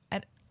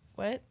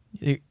 What?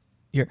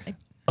 You're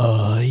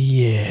oh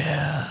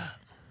yeah.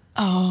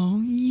 Oh,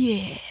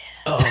 yeah.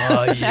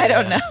 Oh yeah. I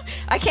don't know.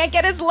 I can't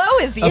get as low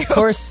as you. Of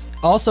course,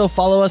 also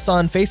follow us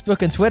on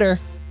Facebook and Twitter.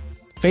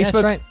 That's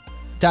right.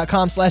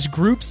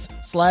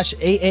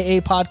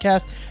 Facebook.com/groups/AAA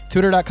podcast,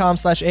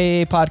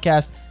 Twitter.com/AAA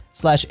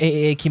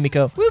podcast/AAA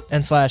Kimiko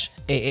and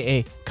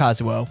 /AAA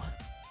Kazuo.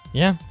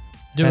 Yeah,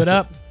 do That's it it.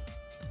 up.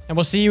 And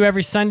we'll see you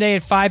every Sunday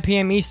at 5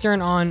 p.m.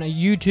 Eastern on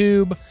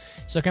YouTube.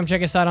 So come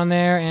check us out on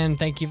there, and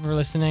thank you for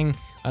listening.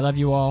 I love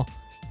you all.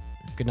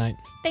 Good night.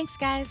 Thanks,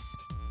 guys.